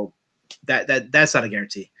years, so that's not a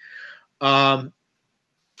guarantee.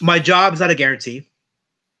 My job is not a guarantee.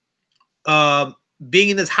 Being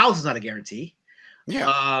in this house is not a guarantee.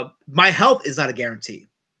 Yeah. My health is not a guarantee.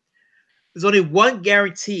 There's only one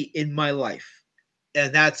guarantee in my life,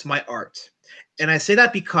 and that's my art. And I say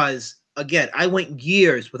that because, again, I went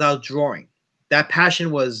years without drawing. That passion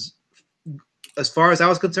was, as far as I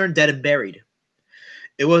was concerned, dead and buried.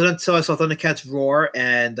 It wasn't until I saw Thundercats roar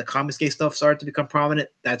and the Comicsgate stuff started to become prominent.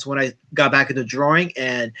 That's when I got back into drawing,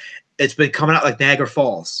 and it's been coming out like Niagara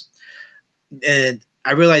Falls. And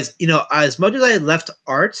I realized, as much as I left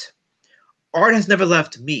art has never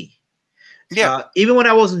left me. Yeah. Even when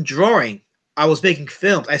I wasn't drawing, I was making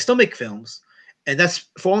films. I still make films. And that's,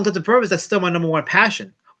 for all intents and purposes, that's still my number one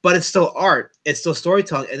passion. But it's still art. It's still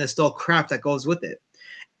storytelling. And it's still craft that goes with it.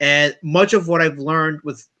 And much of what I've learned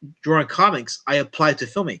with drawing comics, I applied to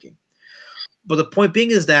filmmaking. But the point being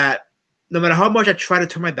is that no matter how much I try to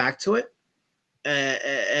turn my back to it,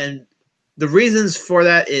 and the reasons for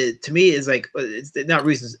that to me is like, it's not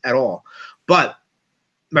reasons at all. But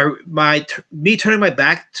me turning my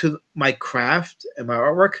back to my craft and my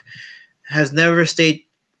artwork has never stayed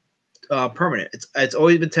permanent. It's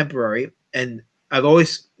always been temporary, and I've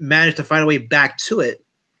always managed to find a way back to it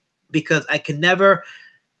because I can never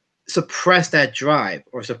suppress that drive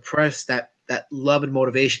or suppress that love and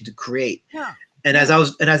motivation to create. Yeah. And as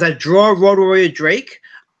I draw Road Warrior Drake,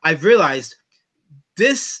 I've realized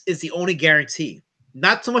this is the only guarantee.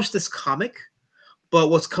 Not so much this comic, but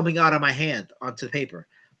what's coming out of my hand onto the paper.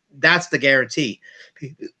 That's the guarantee.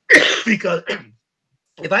 Because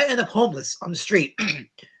if I end up homeless on the street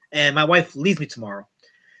and my wife leaves me tomorrow,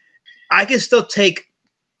 I can still take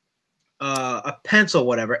a pencil or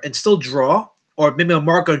whatever and still draw, or maybe a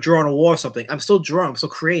marker, draw on a wall or something. I'm still drawing. I'm still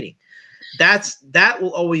creating. That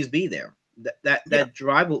will always be there. That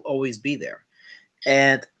drive will always be there.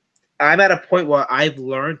 And I'm at a point where I've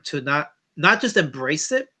learned to not just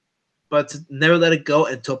embrace it, but to never let it go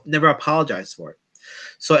and to never apologize for it.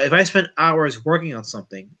 So if I spend hours working on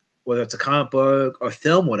something, whether it's a comic book or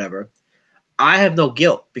film, whatever, I have no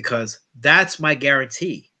guilt because that's my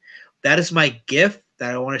guarantee. That is my gift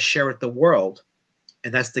that I want to share with the world.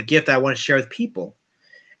 And that's the gift that I want to share with people.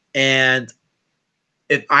 And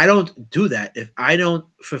if I don't do that, if I don't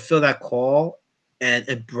fulfill that call and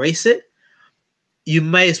embrace it, you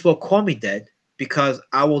may as well call me dead, because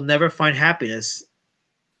I will never find happiness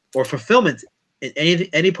or fulfillment in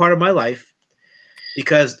any part of my life,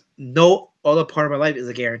 because no other part of my life is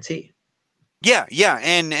a guarantee. Yeah,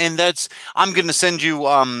 and that's, I'm gonna send you.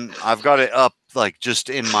 I've got it up like just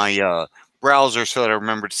in my browser so that I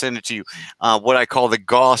remember to send it to you. What I call the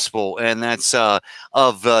gospel, and that's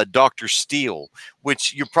of Dr. Steele,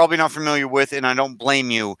 which you're probably not familiar with, and I don't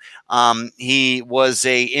blame you. He was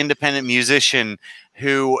a independent musician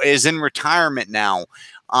who is in retirement now.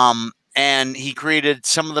 And he created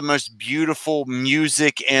some of the most beautiful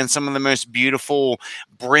music and some of the most beautiful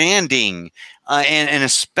branding, and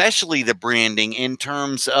especially the branding in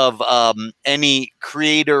terms of any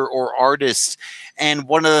creator or artist. And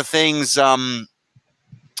one of the things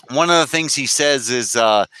he says is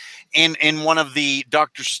in one of the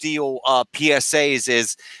Dr. Steele PSAs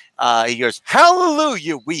is, he goes,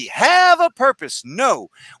 "Hallelujah, we have a purpose. No,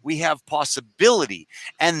 we have possibility.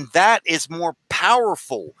 And that is more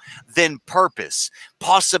powerful than purpose.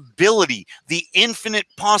 possibility, the infinite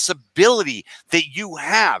possibility that you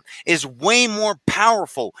have is way more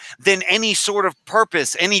powerful than any sort of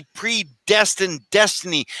purpose, any predestined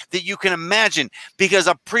destiny that you can imagine, because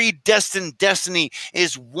a predestined destiny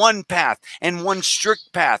is one path and one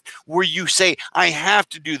strict path where you say, I have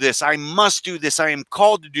to do this, I must do this, I am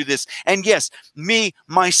called to do this. And yes, me,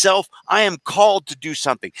 myself, I am called to do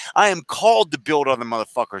something. I am called to build other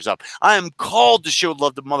motherfuckers up. I am called to show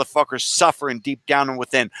love to motherfuckers suffering deep down and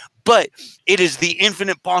within. But it is the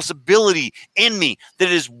infinite possibility in me that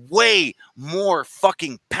is way more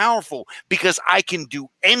fucking powerful, because I can do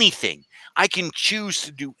anything. I can choose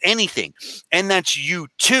to do anything. And that's you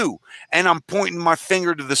too. And I'm pointing my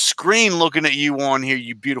finger to the screen looking at you on here,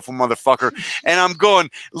 you beautiful motherfucker. And I'm going,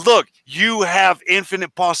 look, you have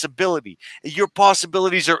infinite possibility. Your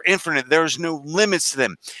possibilities are infinite. There's no limits to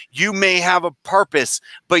them. You may have a purpose,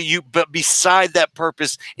 but beside that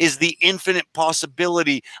purpose is the infinite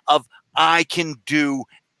possibility of I can do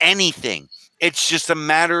anything. It's just a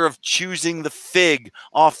matter of choosing the fig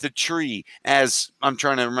off the tree, as I'm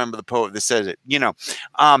trying to remember the poet that says it. You know,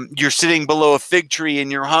 you're sitting below a fig tree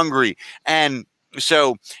and you're hungry, and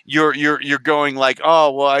so you're going like,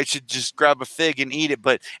 oh well, I should just grab a fig and eat it.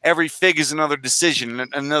 But every fig is another decision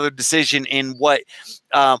in what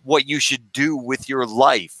you should do with your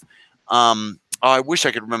life. I wish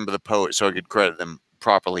I could remember the poet so I could credit them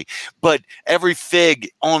properly, but every fig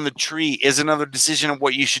on the tree is another decision of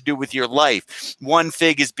what you should do with your life. One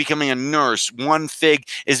fig is becoming a nurse, one fig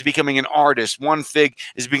is becoming an artist, one fig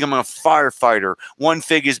is becoming a firefighter, one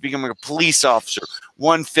fig is becoming a police officer,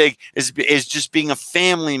 one fig is just being a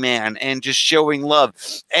family man and just showing love.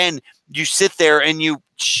 And you sit there and you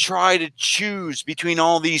try to choose between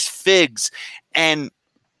all these figs, and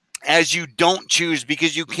as you don't choose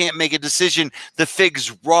because you can't make a decision, the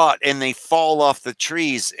figs rot and they fall off the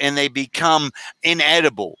trees and they become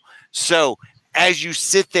inedible. So as you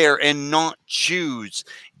sit there and not choose,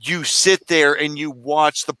 you sit there and you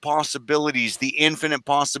watch the possibilities, the infinite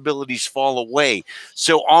possibilities fall away.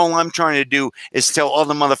 So all I'm trying to do is tell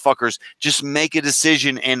other motherfuckers, just make a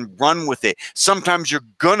decision and run with it. Sometimes you're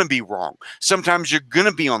going to be wrong. Sometimes you're going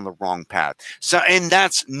to be on the wrong path. So, and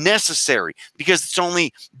that's necessary, because it's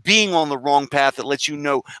only being on the wrong path that lets you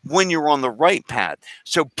know when you're on the right path.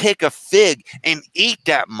 So pick a fig and eat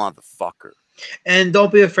that motherfucker. And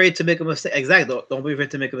don't be afraid to make a mistake. Exactly. Don't be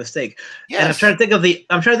afraid to make a mistake. Yes. And I'm trying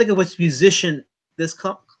to think of which musician this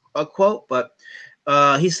quote, but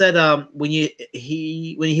he said when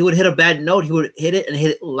he would hit a bad note, he would hit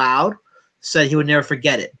it loud, so he would never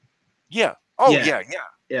forget it. Yeah. Oh yeah.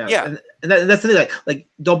 And that's the thing. Like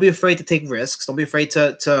don't be afraid to take risks. Don't be afraid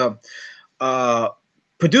to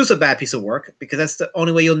produce a bad piece of work, because that's the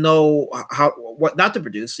only way you'll know what not to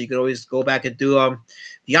produce. So you can always go back and do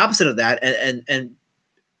the opposite of that, and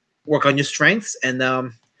work on your strengths, and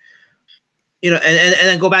and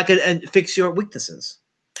then go back and fix your weaknesses.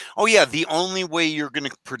 Oh yeah, the only way you're going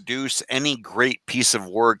to produce any great piece of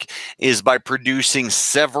work is by producing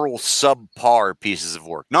several subpar pieces of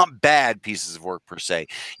work, not bad pieces of work per se.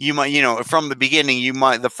 You might, from the beginning,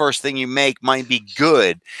 the first thing you make might be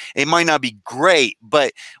good. It might not be great,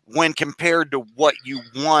 but when compared to what you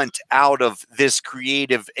want out of this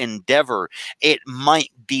creative endeavor, it might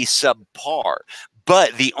be subpar.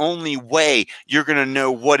 But the only way you're going to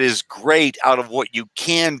know what is great out of what you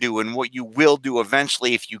can do and what you will do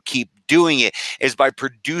eventually if you keep doing it is by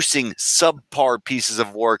producing subpar pieces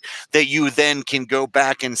of work that you then can go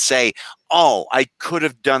back and say, oh, I could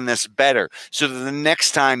have done this better. So that the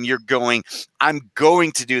next time you're going, I'm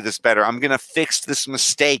going to do this better. I'm going to fix this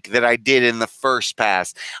mistake that I did in the first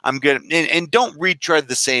pass. I'm going to, and don't retread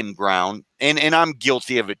the same ground. And I'm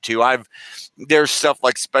guilty of it too. There's stuff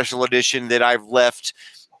like special edition that I've left,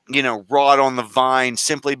 rot on the vine,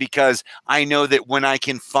 simply because I know that when I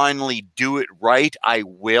can finally do it right, I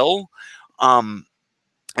will. And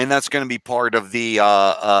that's going to be part of the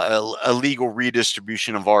illegal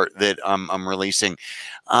redistribution of art that I'm releasing.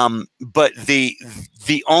 But the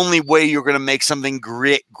only way you're going to make something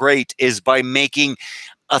great is by making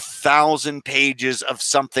 1,000 pages of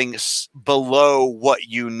something below what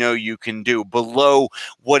you can do, below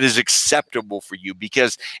what is acceptable for you,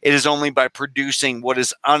 because it is only by producing what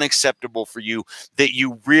is unacceptable for you that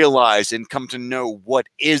you realize and come to know what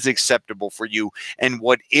is acceptable for you and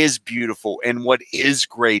what is beautiful and what is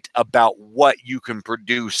great about what you can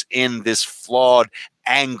produce in this flawed,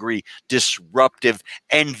 angry, disruptive,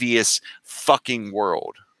 envious fucking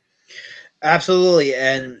world. Absolutely.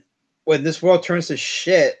 And when this world turns to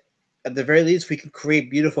shit, at the very least, we can create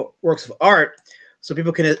beautiful works of art so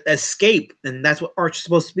people can escape. And that's what art's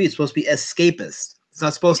supposed to be. It's supposed to be escapist. It's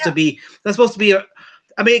not supposed to be. It's not supposed to be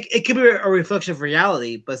I mean, it could be a reflection of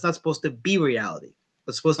reality, but it's not supposed to be reality.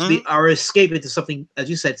 It's supposed to Mhm. be our escape into something, as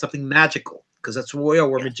you said, something magical, because that's what we are.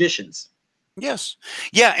 We're Yeah. magicians. Yes.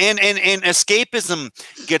 Yeah, and escapism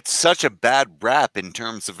gets such a bad rap in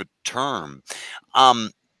terms of a term.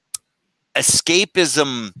 Um,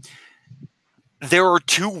 Escapism, there are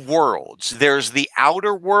two worlds. There's the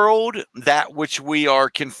outer world, that which we are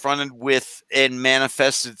confronted with and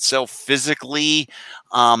manifests itself physically,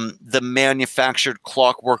 the manufactured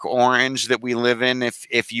clockwork orange that we live in,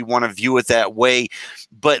 if you want to view it that way.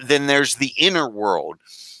 But then there's the inner world.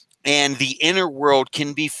 And the inner world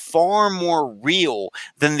can be far more real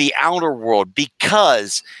than the outer world,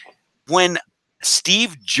 because when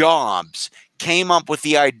Steve Jobs came up with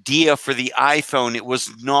the idea for the iPhone, it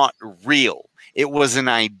was not real. It was an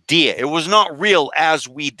idea. It was not real as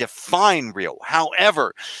we define real.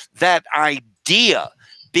 However, that idea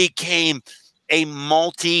became a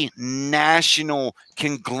multinational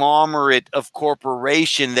conglomerate of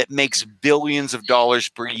corporation that makes billions of dollars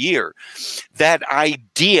per year. That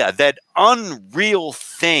idea, that unreal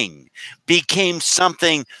thing, became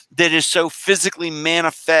something that is so physically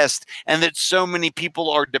manifest and that so many people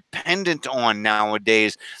are dependent on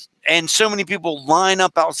nowadays. And so many people line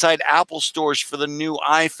up outside Apple stores for the new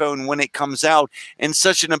iPhone when it comes out in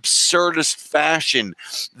such an absurdist fashion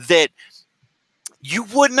that you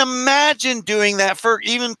wouldn't imagine doing that for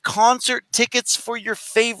even concert tickets for your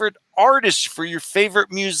favorite artist, for your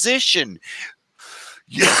favorite musician.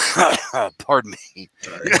 Yeah, pardon me.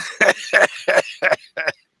 Sorry.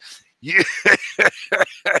 You,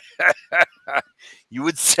 you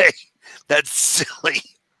would say that's silly,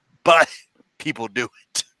 but people do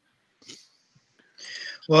it.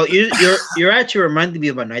 Well, you're actually reminding me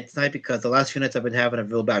of my night tonight, because the last few nights I've been having a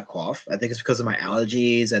real bad cough. I think it's because of my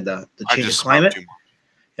allergies and the I change of just smoked climate. too much.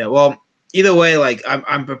 Yeah. Well, either way, like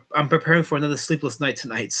I'm preparing for another sleepless night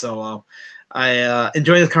tonight. So I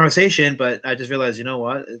enjoy this conversation, but I just realized, you know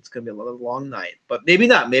what, it's gonna be a long night. But maybe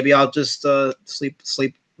not. Maybe I'll just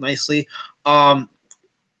sleep nicely. Um,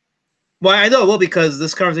 well, I know, well, because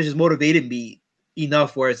this conversation has motivated me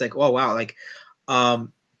enough where it's like, oh wow, like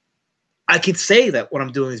um I could say that what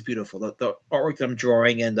I'm doing is beautiful. The artwork that I'm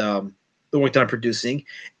drawing and the work that I'm producing,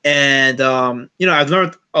 and I've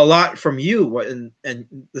learned a lot from you and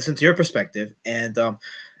listen to your perspective, and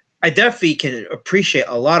I definitely can appreciate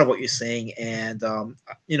a lot of what you're saying, and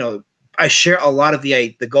I share a lot of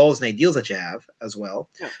the goals and ideals that you have as well.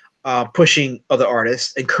 Yeah. Pushing other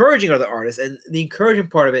artists, encouraging other artists, and the encouraging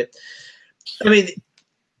part of it. I mean,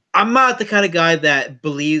 I'm not the kind of guy that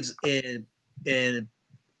believes in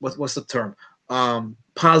what's the term?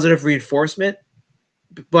 Positive reinforcement.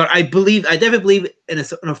 But I definitely believe in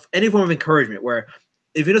any form of encouragement where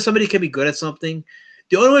if you know somebody can be good at something,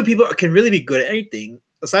 the only way people can really be good at anything,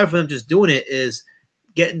 aside from them just doing it, is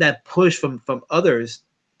getting that push from others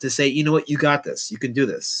to say, you know what, you got this, you can do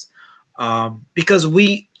this. Because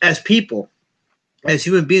we, as people, as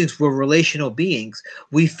human beings, we're relational beings.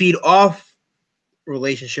 We feed off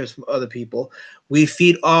relationships from other people. We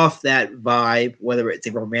feed off that vibe, whether it's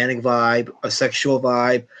a romantic vibe, a sexual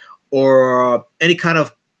vibe, or any kind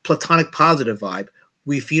of platonic positive vibe.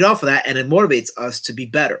 We feed off of that, and it motivates us to be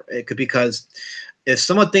better. It could, because if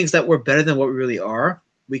someone thinks that we're better than what we really are,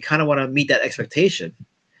 we kind of want to meet that expectation.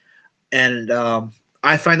 And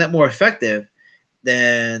I find that more effective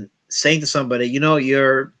than saying to somebody,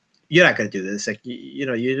 you're not gonna do this. Like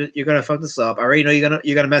you're gonna fuck this up. I already know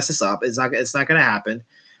you're gonna mess this up. It's not gonna happen.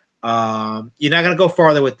 You're not gonna go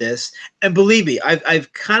farther with this. And believe me,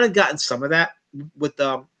 I've kind of gotten some of that with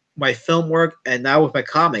my film work, and now with my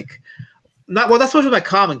comic. Not well, that's much with my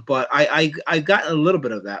comic, but I've gotten a little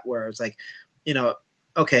bit of that where it's like,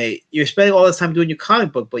 okay, you're spending all this time doing your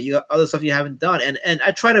comic book, but you got other stuff you haven't done, and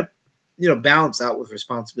I try to balance out with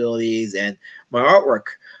responsibilities and my artwork,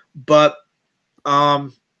 but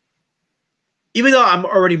even though I'm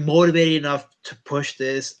already motivated enough to push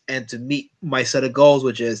this and to meet my set of goals,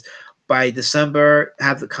 which is by December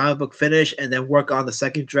have the comic book finished and then work on the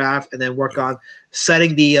second draft and then work on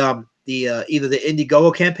setting the either the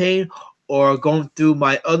Indiegogo campaign or going through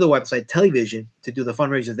my other website, Television, to do the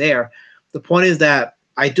fundraiser there. The point is that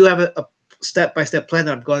I do have a step-by-step plan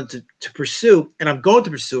that I'm going to pursue, and I'm going to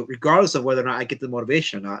pursue it regardless of whether or not I get the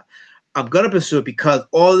motivation or not. I'm going to pursue it because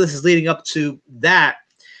all of this is leading up to that,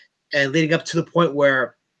 and leading up to the point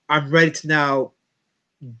where I'm ready to now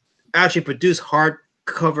actually produce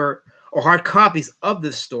hardcover or hard copies of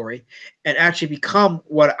this story and actually become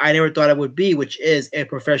what I never thought I would be, which is a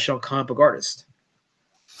professional comic book artist.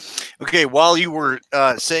 Okay, while you were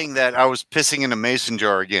saying that, I was pissing in a mason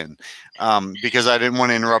jar again because I didn't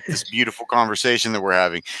want to interrupt this beautiful conversation that we're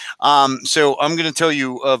having. So I'm going to tell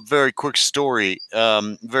you a very quick story,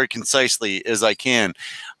 very concisely as I can.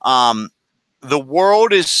 The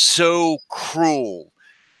world is so cruel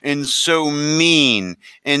and so mean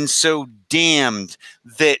and so damned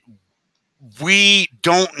that we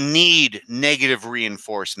don't need negative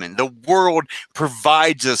reinforcement. The world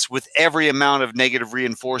provides us with every amount of negative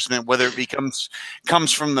reinforcement, whether it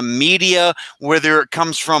comes from the media, whether it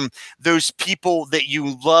comes from those people that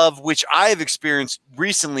you love, which I've experienced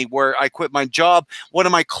recently where I quit my job. One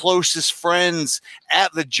of my closest friends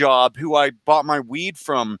at the job who I bought my weed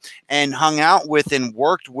from and hung out with and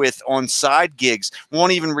worked with on side gigs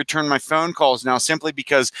won't even return my phone calls now simply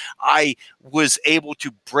because I was able to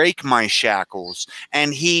break my shackles,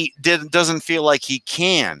 and he doesn't feel like he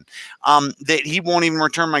can. That he won't even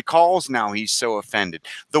return my calls now. He's so offended.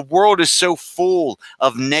 The world is so full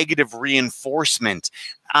of negative reinforcement.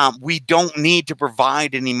 We don't need to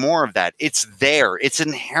provide any more of that. It's there. It's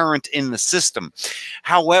inherent in the system.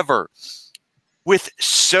 However, with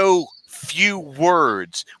so few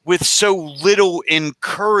words, with so little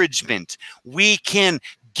encouragement, we can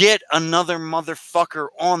get another motherfucker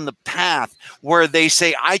on the path where they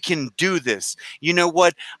say, I can do this. You know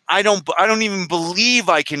what? I don't even believe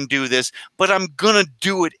I can do this, but I'm going to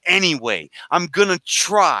do it anyway. I'm going to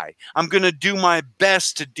try. I'm going to do my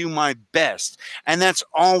best to do my best. And that's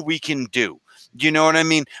all we can do. You know what I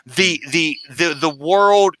mean? The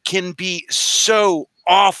world can be so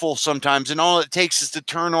awful sometimes, and all it takes is to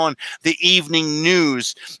turn on the evening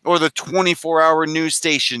news or the 24-hour news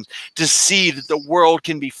stations to see that the world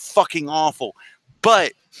can be fucking awful.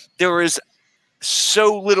 But there is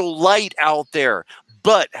so little light out there.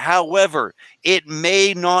 But however, it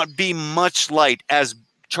may not be much light, as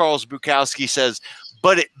Charles Bukowski says,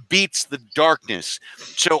 but it beats the darkness.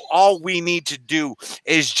 So all we need to do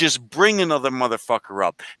is just bring another motherfucker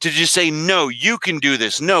up to just say, no, you can do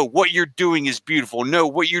this. No, what you're doing is beautiful. No,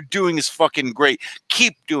 what you're doing is fucking great.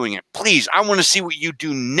 Keep doing it. Please, I want to see what you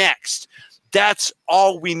do next. That's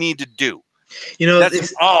all we need to do. You know,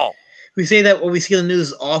 that's all. We say that what we see on the news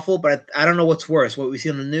is awful, but I don't know what's worse, what we see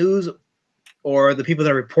on the news or the people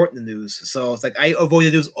that report the news. So it's like I avoid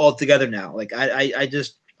the news altogether now. Like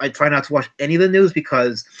I try not to watch any of the news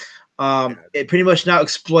because it pretty much now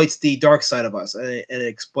exploits the dark side of us, and it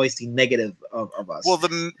exploits the negative of us. Well,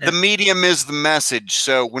 the medium is the message.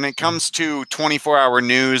 So when it comes to 24-hour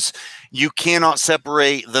news, you cannot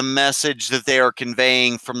separate the message that they are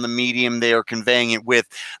conveying from the medium they are conveying it with.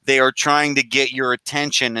 They are trying to get your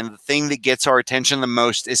attention, and the thing that gets our attention the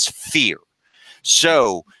most is fear.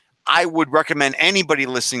 So I would recommend anybody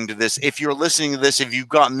listening to this, if you're listening to this, if you've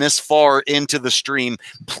gotten this far into the stream,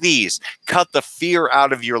 please cut the fear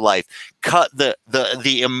out of your life. Cut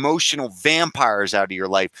the emotional vampires out of your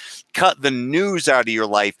life. Cut the news out of your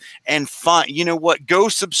life. And find, you know what? Go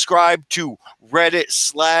subscribe to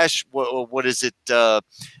Reddit / what is it? Oh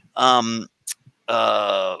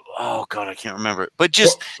God, I can't remember it. But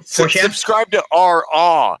just subscribe to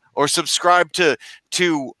RA or subscribe to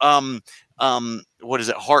what is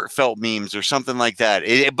it, heartfelt memes or something like that.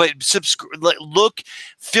 But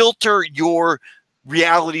filter your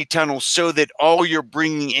reality tunnel so that all you're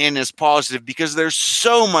bringing in is positive, because there's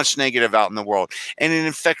so much negative out in the world and it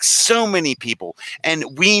affects so many people, and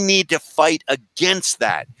we need to fight against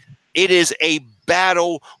that. It is a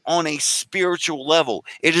battle on a spiritual level.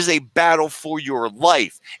 It is a battle for your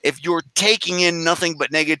life. If you're taking in nothing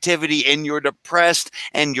but negativity and you're depressed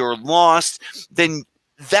and you're lost, then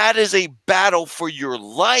that is a battle for your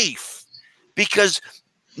life, because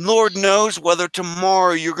Lord knows whether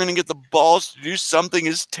tomorrow you're going to get the balls to do something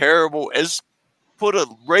as terrible as put a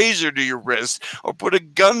razor to your wrist or put a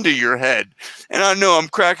gun to your head. And I know I'm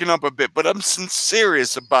cracking up a bit, but I'm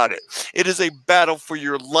serious about it. It is a battle for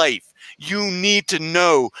your life. You need to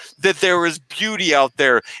know that there is beauty out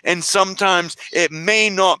there, and sometimes it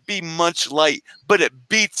may not be much light, but it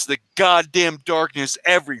beats the goddamn darkness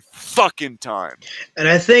every fucking time. And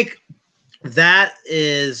I think that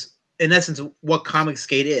is, in essence, what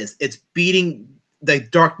Comicsgate is. It's beating the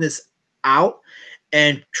darkness out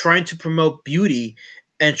and trying to promote beauty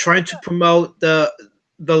and trying to promote the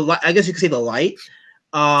I guess you could say the light.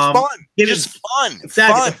 Fun. Just fun.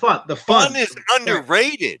 Exactly. Fun. The fun is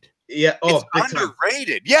underrated. Yeah. Oh, it's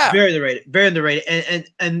underrated. Yeah. Very underrated. Very underrated.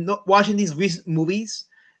 And watching these recent movies,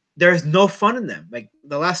 there's no fun in them. Like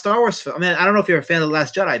the last Star Wars film. I mean, I don't know if you're a fan of The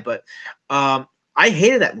Last Jedi, but I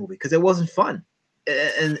hated that movie because it wasn't fun.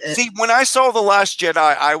 And See, when I saw The Last Jedi,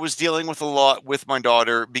 I was dealing with a lot with my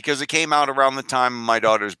daughter because it came out around the time of my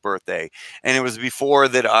daughter's birthday. And it was before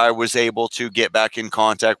that I was able to get back in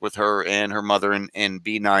contact with her and her mother and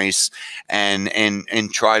be nice and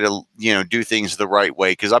try to, you know, do things the right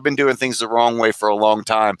way. Because I've been doing things the wrong way for a long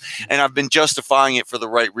time. And I've been justifying it for the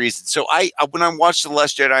right reason. So when I watched The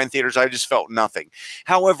Last Jedi in theaters, I just felt nothing.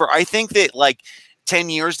 However, I think that, like,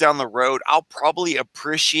 10 years down the road, I'll probably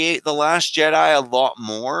appreciate The Last Jedi a lot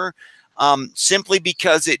more, simply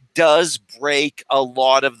because it does break a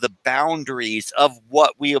lot of the boundaries of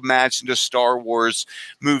what we imagined a Star Wars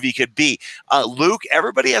movie could be. Luke,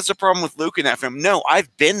 everybody has a problem with Luke in that film. No,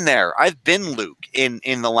 I've been there. I've been Luke in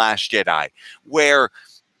The Last Jedi, where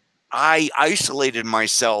I isolated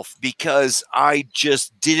myself because I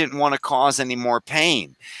just didn't want to cause any more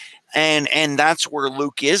pain. And that's where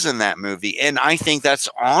Luke is in that movie. And I think that's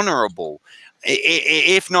honorable,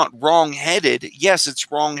 if not wrong-headed. Yes, it's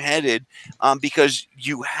wrong-headed, because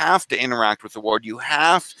you have to interact with the world.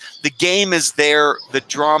 The game is there. The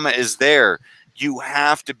drama is there. You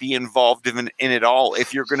have to be involved in it all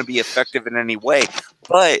if you're going to be effective in any way.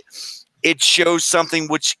 But it shows something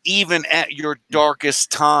which, even at your darkest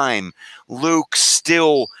time, Luke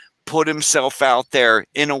still put himself out there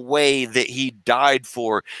in a way that he died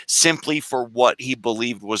for, simply for what he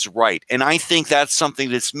believed was right. And I think that's something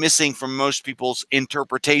that's missing from most people's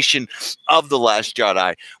interpretation of The Last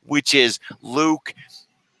Jedi, which is Luke,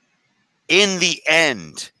 in the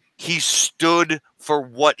end, he stood for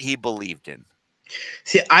what he believed in.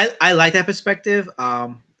 See, I like that perspective.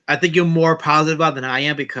 I think you're more positive about it than I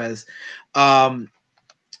am, because I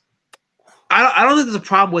don't think there's a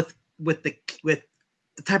problem with the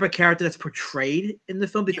type of character that's portrayed in the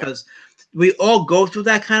film, because we all go through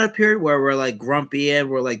that kind of period where we're like grumpy and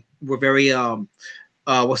we're very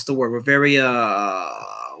what's the word? We're very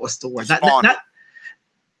what's the word? Not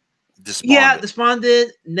despondent. Yeah,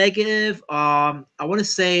 despondent, negative. I want to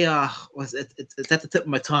say it's at the tip of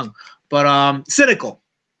my tongue, but cynical.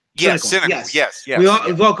 Cynical. Yes. We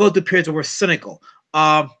all go through periods where we're cynical.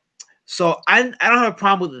 So I don't have a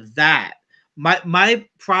problem with that. My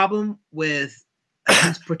problem with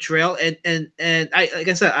his portrayal, and I, like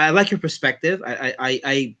I said, I like your perspective.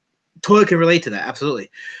 I totally can relate to that, absolutely.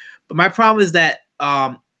 But my problem is that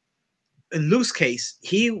in Luke's case,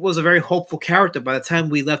 he was a very hopeful character. By the time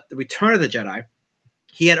we left the Return of the Jedi,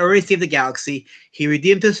 he had already saved the galaxy. He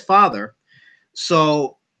redeemed his father.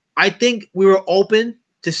 So I think we were open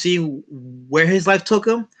to see where his life took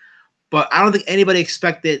him, but I don't think anybody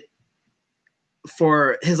expected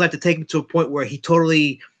for his life to take him to a point where he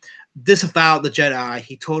totally disavowed the Jedi.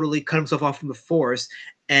 He totally cut himself off from the Force,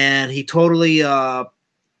 and he totally, for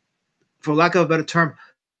lack of a better term,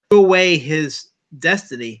 threw away his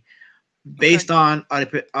destiny based on a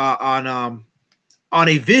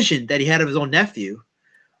vision that he had of his own nephew.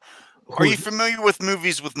 Are you familiar with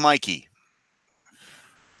movies with Mikey?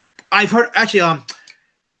 I've heard, actually.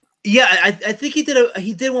 Yeah, I think he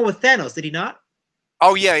did one with Thanos. Did he not?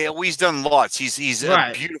 Oh yeah. Well, he's done lots. He's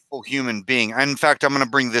right. A beautiful human being. In fact, I'm going to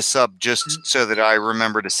bring this up just so that I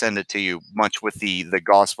remember to send it to you, much with the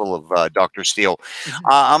Gospel of Dr. Steele.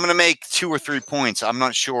 I'm going to make 2 or 3 points. I'm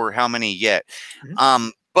not sure how many yet.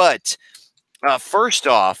 But first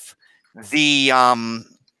off, the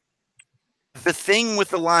thing with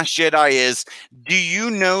The Last Jedi is, do you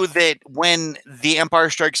know that when The Empire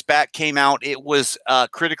Strikes Back came out, it was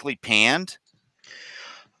critically panned?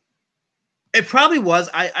 It probably was.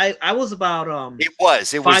 I was about it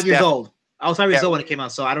was 5 years old. I was 5 years old when it came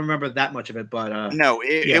out, so I don't remember that much of it. But no,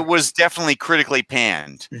 it was definitely critically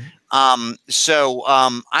panned. So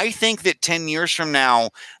I think that 10 years from now,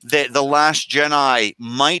 that The Last Jedi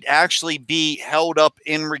might actually be held up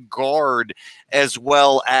in regard as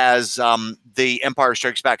well as The Empire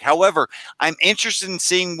Strikes Back. However, I'm interested in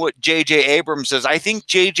seeing what J.J. Abrams says. I think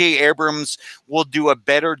J.J. Abrams will do a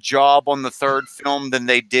better job on the third film than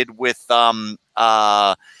they did with the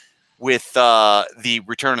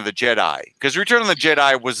Return of the Jedi, because Return of the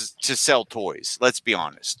Jedi was to sell toys. Let's be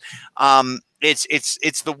honest.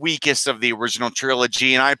 It's the weakest of the original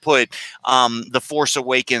trilogy, and I put The Force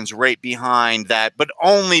Awakens right behind that, but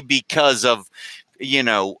only because of,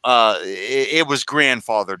 it was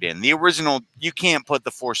grandfathered in. The original, you can't put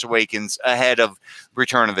The Force Awakens ahead of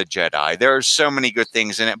Return of the Jedi. There are so many good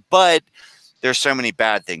things in it, but there's so many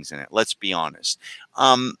bad things in it. Let's be honest.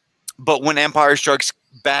 But when Empire Strikes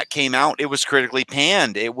Back came out, it was critically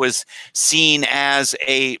panned. It was seen as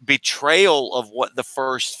a betrayal of what the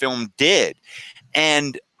first film did.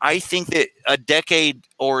 And I think that a decade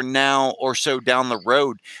or so down the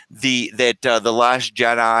road, the Last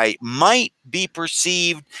Jedi might be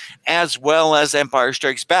perceived as well as Empire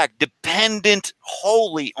Strikes Back, dependent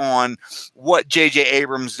wholly on what J.J.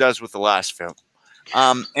 Abrams does with the last film.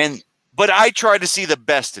 But I try to see the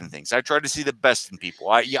best in things. I try to see the best in people.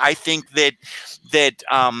 I think that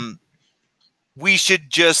we should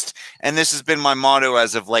just, and this has been my motto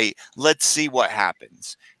as of late, let's see what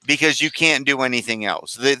happens, because you can't do anything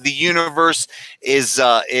else. The universe is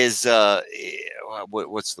what's the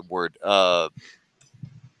word? I'm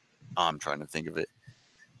trying to think of it.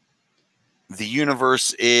 The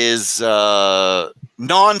universe is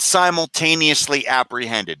non-simultaneously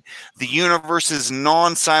apprehended. The universe is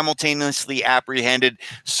non-simultaneously apprehended.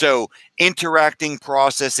 So interacting,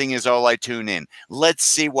 processing is all I tune in. Let's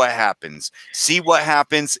see what happens. See what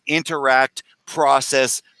happens, interact,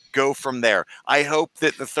 process, go from there. I hope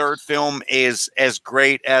that the third film is as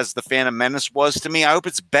great as The Phantom Menace was to me. I hope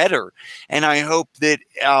it's better. And I hope that,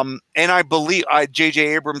 and I believe J.J.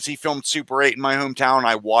 Abrams, he filmed Super 8 in my hometown.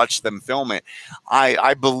 I watched them film it.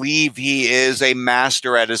 I believe he is a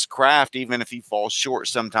master at his craft, even if he falls short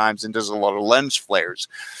sometimes and does a lot of lens flares.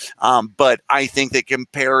 But I think that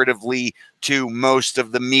comparatively to most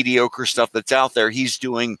of the mediocre stuff that's out there, he's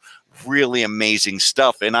doing really amazing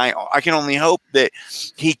stuff, and I can only hope that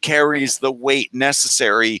he carries the weight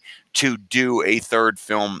necessary to do a third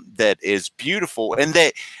film that is beautiful, and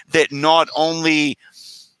that not only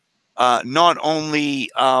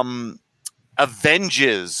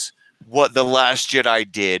avenges what The Last Jedi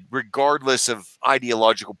did, regardless of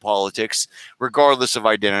ideological politics, regardless of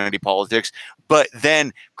identity politics, but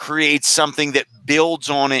then creates something that builds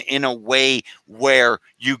on it in a way where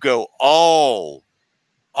you go, oh,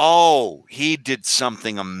 he did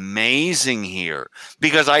something amazing here.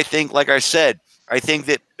 Because I think, like I said, I think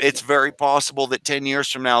that it's very possible that 10 years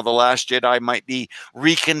from now, The Last Jedi might be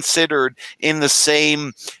reconsidered in the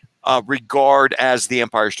same regard as The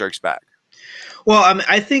Empire Strikes Back. Well, I mean,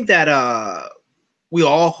 I think that we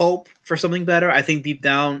all hope for something better. I think deep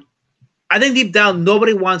down,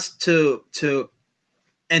 nobody wants to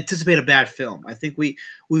anticipate a bad film. I think we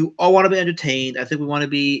all want to be entertained. I think we want to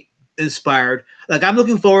be inspired. Like, I'm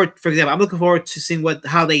looking forward, for example, I'm looking forward to seeing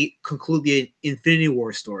how they conclude the Infinity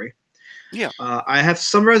War story. Yeah. I have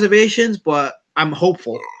some reservations, but I'm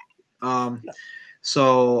hopeful.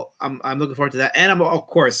 So I'm looking forward to that. And I'm, of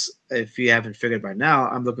course, if you haven't figured by now,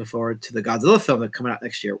 I'm looking forward to the Godzilla film that's coming out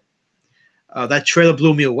next year. That trailer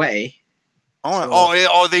blew me away.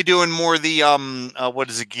 Are they doing more the what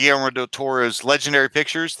is it, Guillermo del Toro's Legendary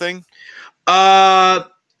Pictures thing?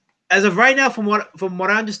 As of right now, from what I'm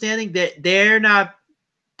understanding, they're not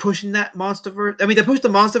pushing that MonsterVerse. I mean, they pushed the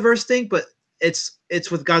MonsterVerse thing, but it's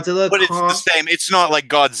with Godzilla. But it's the same. It's not like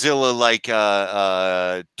Godzilla, like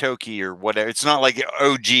Toki or whatever. It's not like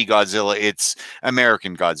OG Godzilla. It's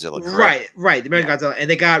American Godzilla. Correct? Right. The American Godzilla, and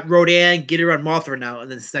they got Rodan, Ghidorah, and Mothra now in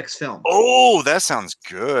this next film. Oh, that sounds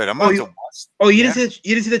good. I'm going to watch. Oh, you didn't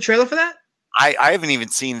see the trailer for that? I haven't even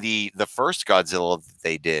seen the first Godzilla that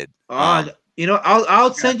they did. You know,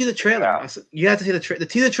 I'll send you the trailer. You have to see the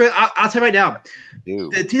teaser trailer. I'll tell you right now.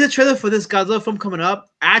 Dude. The teaser trailer for this Godzilla film coming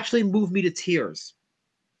up actually moved me to tears.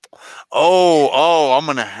 Oh, I'm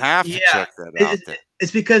gonna have to check that out.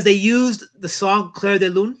 It's because they used the song "Clair de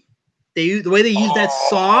Lune." The way they used that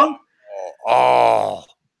song. Yeah.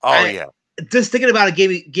 Just thinking about it gave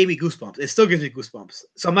me goosebumps. It still gives me goosebumps.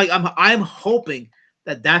 So I'm hoping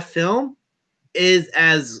that film is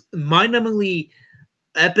as mind-numbingly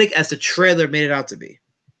epic as the trailer made it out to be.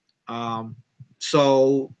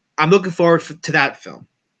 So I'm looking forward to that film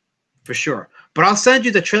for sure. But I'll send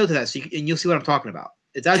you the trailer to that, and you'll see what I'm talking about.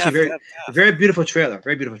 It's actually very beautiful trailer.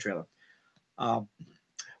 Very beautiful trailer. But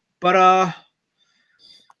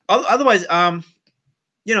otherwise,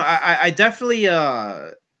 you know, I definitely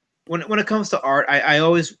when it comes to art, I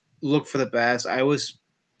always look for the best. I always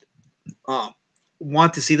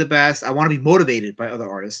want to see the best. I want to be motivated by other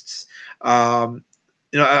artists.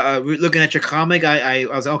 You know, looking at your comic, I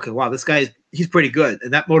was like, okay, wow, this guy he's pretty good,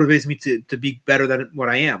 and that motivates me to be better than what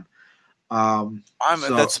I am. I'm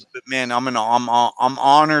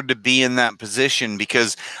honored to be in that position,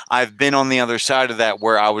 because I've been on the other side of that,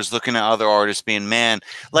 where I was looking at other artists being,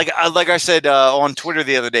 like I said on Twitter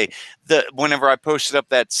the other day, whenever I posted up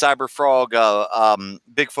that Cyberfrog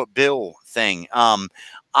Bigfoot Bill thing,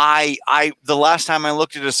 the last time I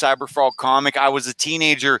looked at a Cyberfrog comic, I was a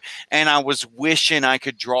teenager, and I was wishing I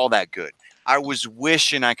could draw that good. I was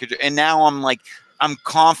wishing I could, and now I'm like, I'm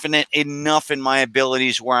confident enough in my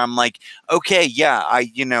abilities where I'm like, okay, yeah, I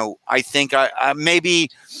think I maybe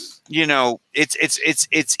you know,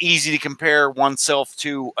 it's easy to compare oneself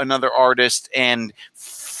to another artist and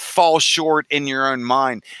fall short in your own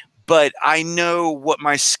mind. But I know what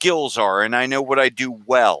my skills are, and I know what I do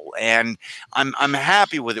well, and I'm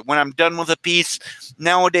happy with it. When I'm done with a piece,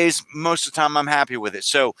 nowadays, most of the time I'm happy with it.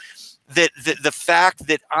 So the fact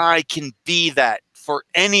that I can be that for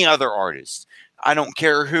any other artist, I don't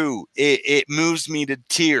care who, it moves me to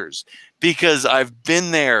tears, because I've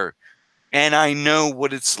been there and I know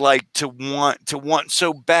what it's like to want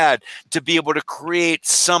so bad to be able to create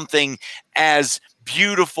something as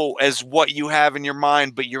beautiful as what you have in your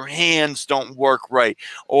mind, but your hands don't work right,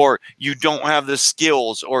 or you don't have the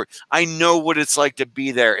skills, or I know what it's like to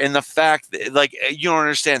be there. And the fact that, like, you don't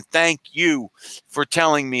understand, thank you for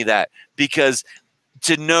telling me that, because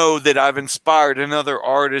to know that I've inspired another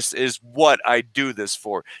artist is what I do this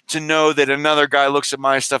for. To know that another guy looks at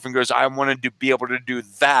my stuff and goes, I wanted to be able to do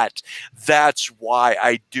that. That's why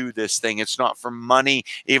I do this thing. It's not for money,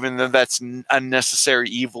 even though that's unnecessary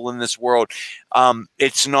evil in this world.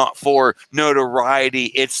 It's not for notoriety.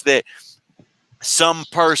 It's that some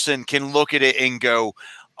person can look at it and go,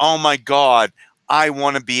 oh my God, I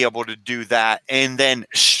want to be able to do that, and then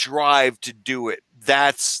strive to do it.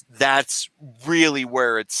 That's really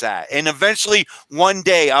where it's at. And eventually one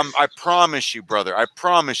day, I promise you, brother, I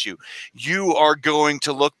promise you, you are going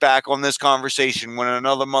to look back on this conversation when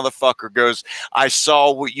another motherfucker goes, I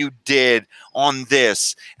saw what you did on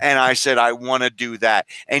this, and I said, I want to do that.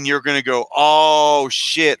 And you're going to go, oh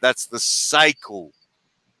shit, that's the cycle,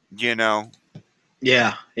 you know?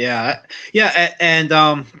 Yeah, yeah, yeah,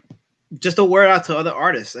 and just a word out to other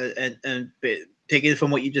artists, and taking it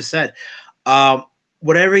from what you just said.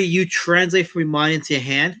 Whatever you translate from your mind into your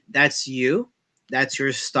hand, that's you, that's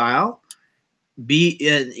your style.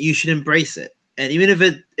 You should embrace it, and even if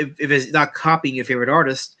it's not copying your favorite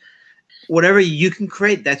artist, whatever you can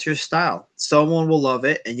create, that's your style. Someone will love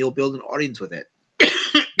it, and you'll build an audience with it.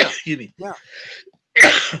 Yeah. Excuse me. Yeah.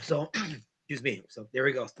 So, excuse me. So there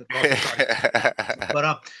we go.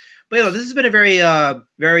 But this has been a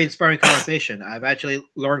very inspiring conversation. I've actually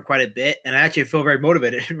learned quite a bit, and I actually feel very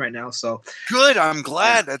motivated right now. So good. I'm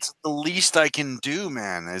glad. Yeah. That's the least I can do,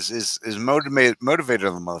 man. Is motivate the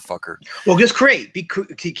motherfucker. Well, just create.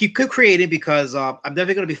 Keep creating, because I'm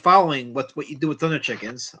definitely going to be following what you do with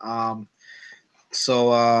Thunderchickens. Yeah.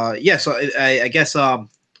 So I guess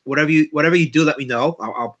whatever you do, let me know.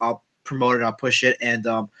 I'll promote it. I'll push it, and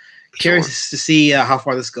curious to see how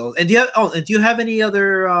far this goes. And do you have any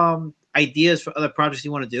other ideas for other projects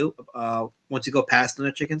you want to do once you go past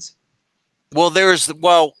Thunderchickens? Well,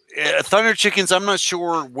 Thunderchickens, I'm not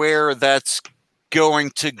sure where that's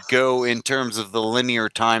going to go in terms of the linear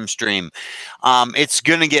time stream. It's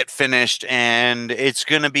going to get finished, and it's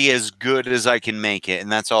going to be as good as I can make it, and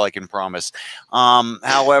that's all I can promise.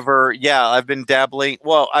 However, yeah, I've been dabbling.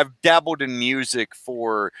 Well, I've dabbled in music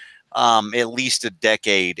for at least a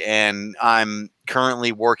decade, and I'm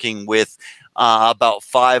currently working with about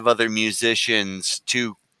 5 other musicians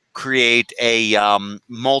to create a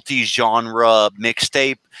multi-genre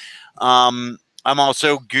mixtape. I'm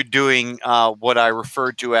also doing what I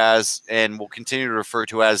refer to as, and will continue to refer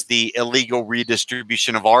to as, the illegal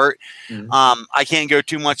redistribution of art. Mm-hmm. I can't go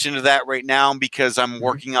too much into that right now because I'm mm-hmm.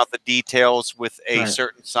 working out the details with a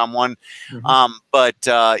certain someone. Mm-hmm.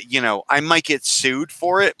 But you know, I might get sued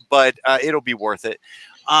for it, but it'll be worth it.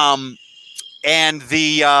 And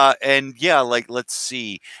yeah, like, let's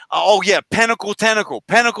see. Oh yeah, Pinnacle Tentacle.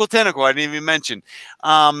 I didn't even mention.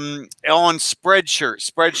 On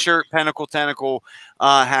Spreadshirt, Pinnacle Tentacle,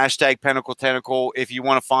 hashtag Pinnacle Tentacle. If you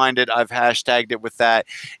want to find it, I've hashtagged it with that.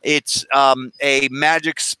 It's a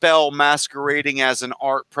magic spell masquerading as an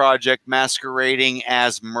art project, masquerading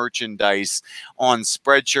as merchandise on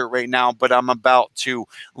Spreadshirt right now, but I'm about to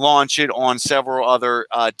launch it on several other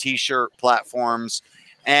t-shirt platforms.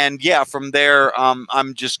 And yeah, from there,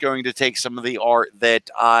 I'm just going to take some of the art that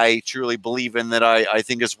I truly believe in, that I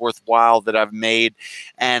think is worthwhile, that I've made,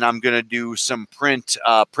 and I'm going to do some print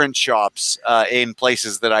shops in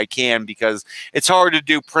places that I can, because it's hard to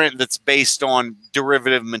do print that's based on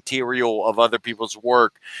derivative material of other people's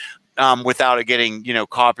work. Without it getting, you know,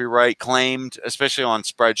 copyright claimed, especially on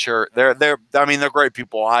Spreadshirt. They're great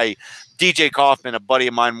people. I DJ Kaufman, a buddy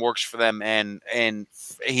of mine, works for them, and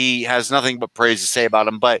he has nothing but praise to say about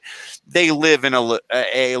them. But they live in a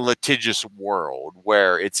litigious world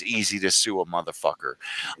where it's easy to sue a motherfucker.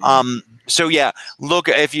 So yeah, look,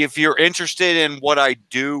 if you're interested in what I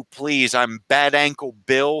do, please, I'm Bad Ankle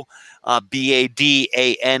Bill.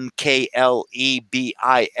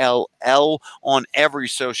 BADANKLEBILL on every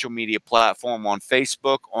social media platform, on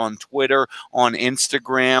Facebook, on Twitter, on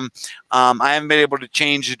Instagram. I haven't been able to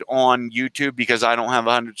change it on YouTube because I don't have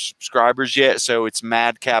 100 subscribers yet, so it's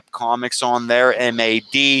Madcap Comics on there,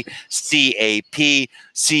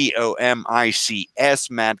 MADCAPCOMICS,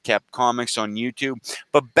 Madcap Comics on YouTube,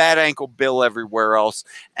 but Bad Ankle Bill everywhere else.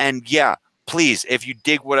 And yeah, please, if you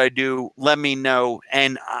dig what I do, let me know.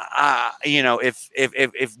 And you know, if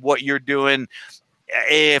what you're doing,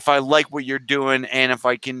 if I like what you're doing, and if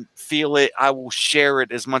I can feel it, I will share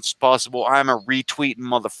it as much as possible. I'm a retweeting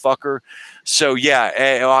motherfucker. So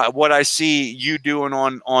yeah, what I see you doing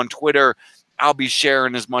on Twitter, I'll be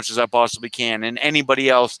sharing as much as I possibly can. And anybody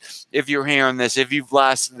else, if you're hearing this, if you've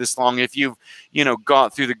lasted this long, if you've, you know,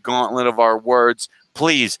 got through the gauntlet of our words,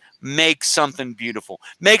 please make something beautiful.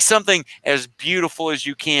 Make something as beautiful as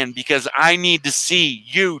you can, because I need to see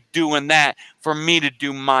you doing that for me to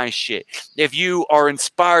do my shit. If you are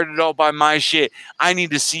inspired at all by my shit, I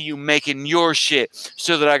need to see you making your shit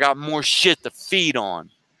so that I got more shit to feed on.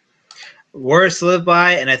 Words to live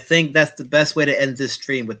by, and I think that's the best way to end this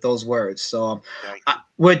stream, with those words. So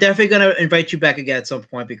we're definitely going to invite you back again at some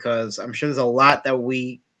point, because I'm sure there's a lot that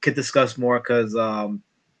we could discuss more, because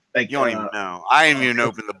like, you don't even know. I ain't even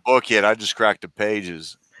opened the book yet. I just cracked the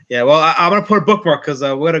pages. Yeah, well, I'm gonna put a bookmark, because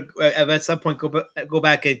we're gonna at some point go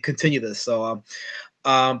back and continue this. So,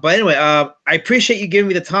 but anyway, I appreciate you giving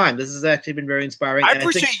me the time. This has actually been very inspiring. I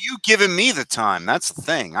appreciate you giving me the time. That's the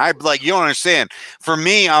thing. I like, you don't understand. For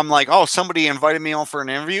me, I'm like, oh, somebody invited me on for an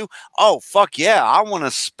interview. Oh, fuck yeah. I want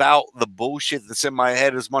to spout the bullshit that's in my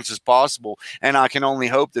head as much as possible. And I can only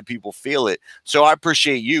hope that people feel it. So I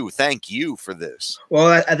appreciate you. Thank you for this.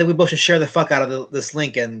 Well, I think we both should share the fuck out of this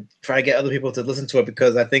link and try to get other people to listen to it,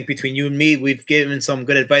 because I think between you and me, we've given some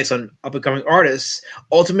good advice on up-and-coming artists.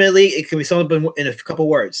 Ultimately, it can be summed up in a couple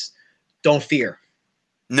words. Don't fear.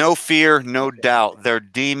 No fear, no doubt. They're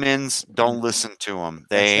demons. Don't listen to them.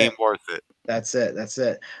 They ain't worth it. That's it. That's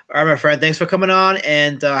it. All right, my friend. Thanks for coming on,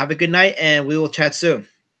 and have a good night, and we will chat soon.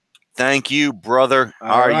 Thank you, brother.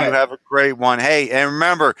 All right. You have a great one. Hey, and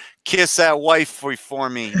remember, kiss that wife for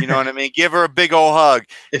me. You know what I mean? Give her a big old hug.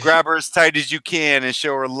 Grab her as tight as you can and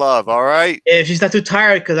show her love. All right? If she's not too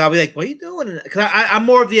tired, because I'll be like, what are you doing? Because I'm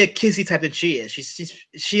more of the kissy type than she is.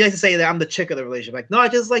 She likes to say that I'm the chick of the relationship. Like, no, I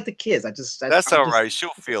just like the kids. That's all right.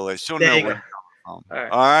 She'll feel it. She'll know where. All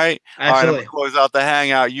right. Absolutely. I'm gonna close out the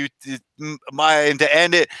hangout. And to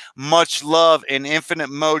end it, much love and infinite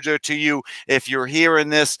mojo to you. If you're hearing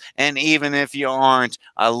this, and even if you aren't,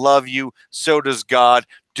 I love you. So does God.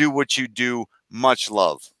 Do what you do. Much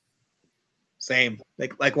love. Same.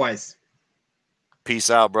 Likewise. Peace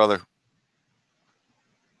out, brother.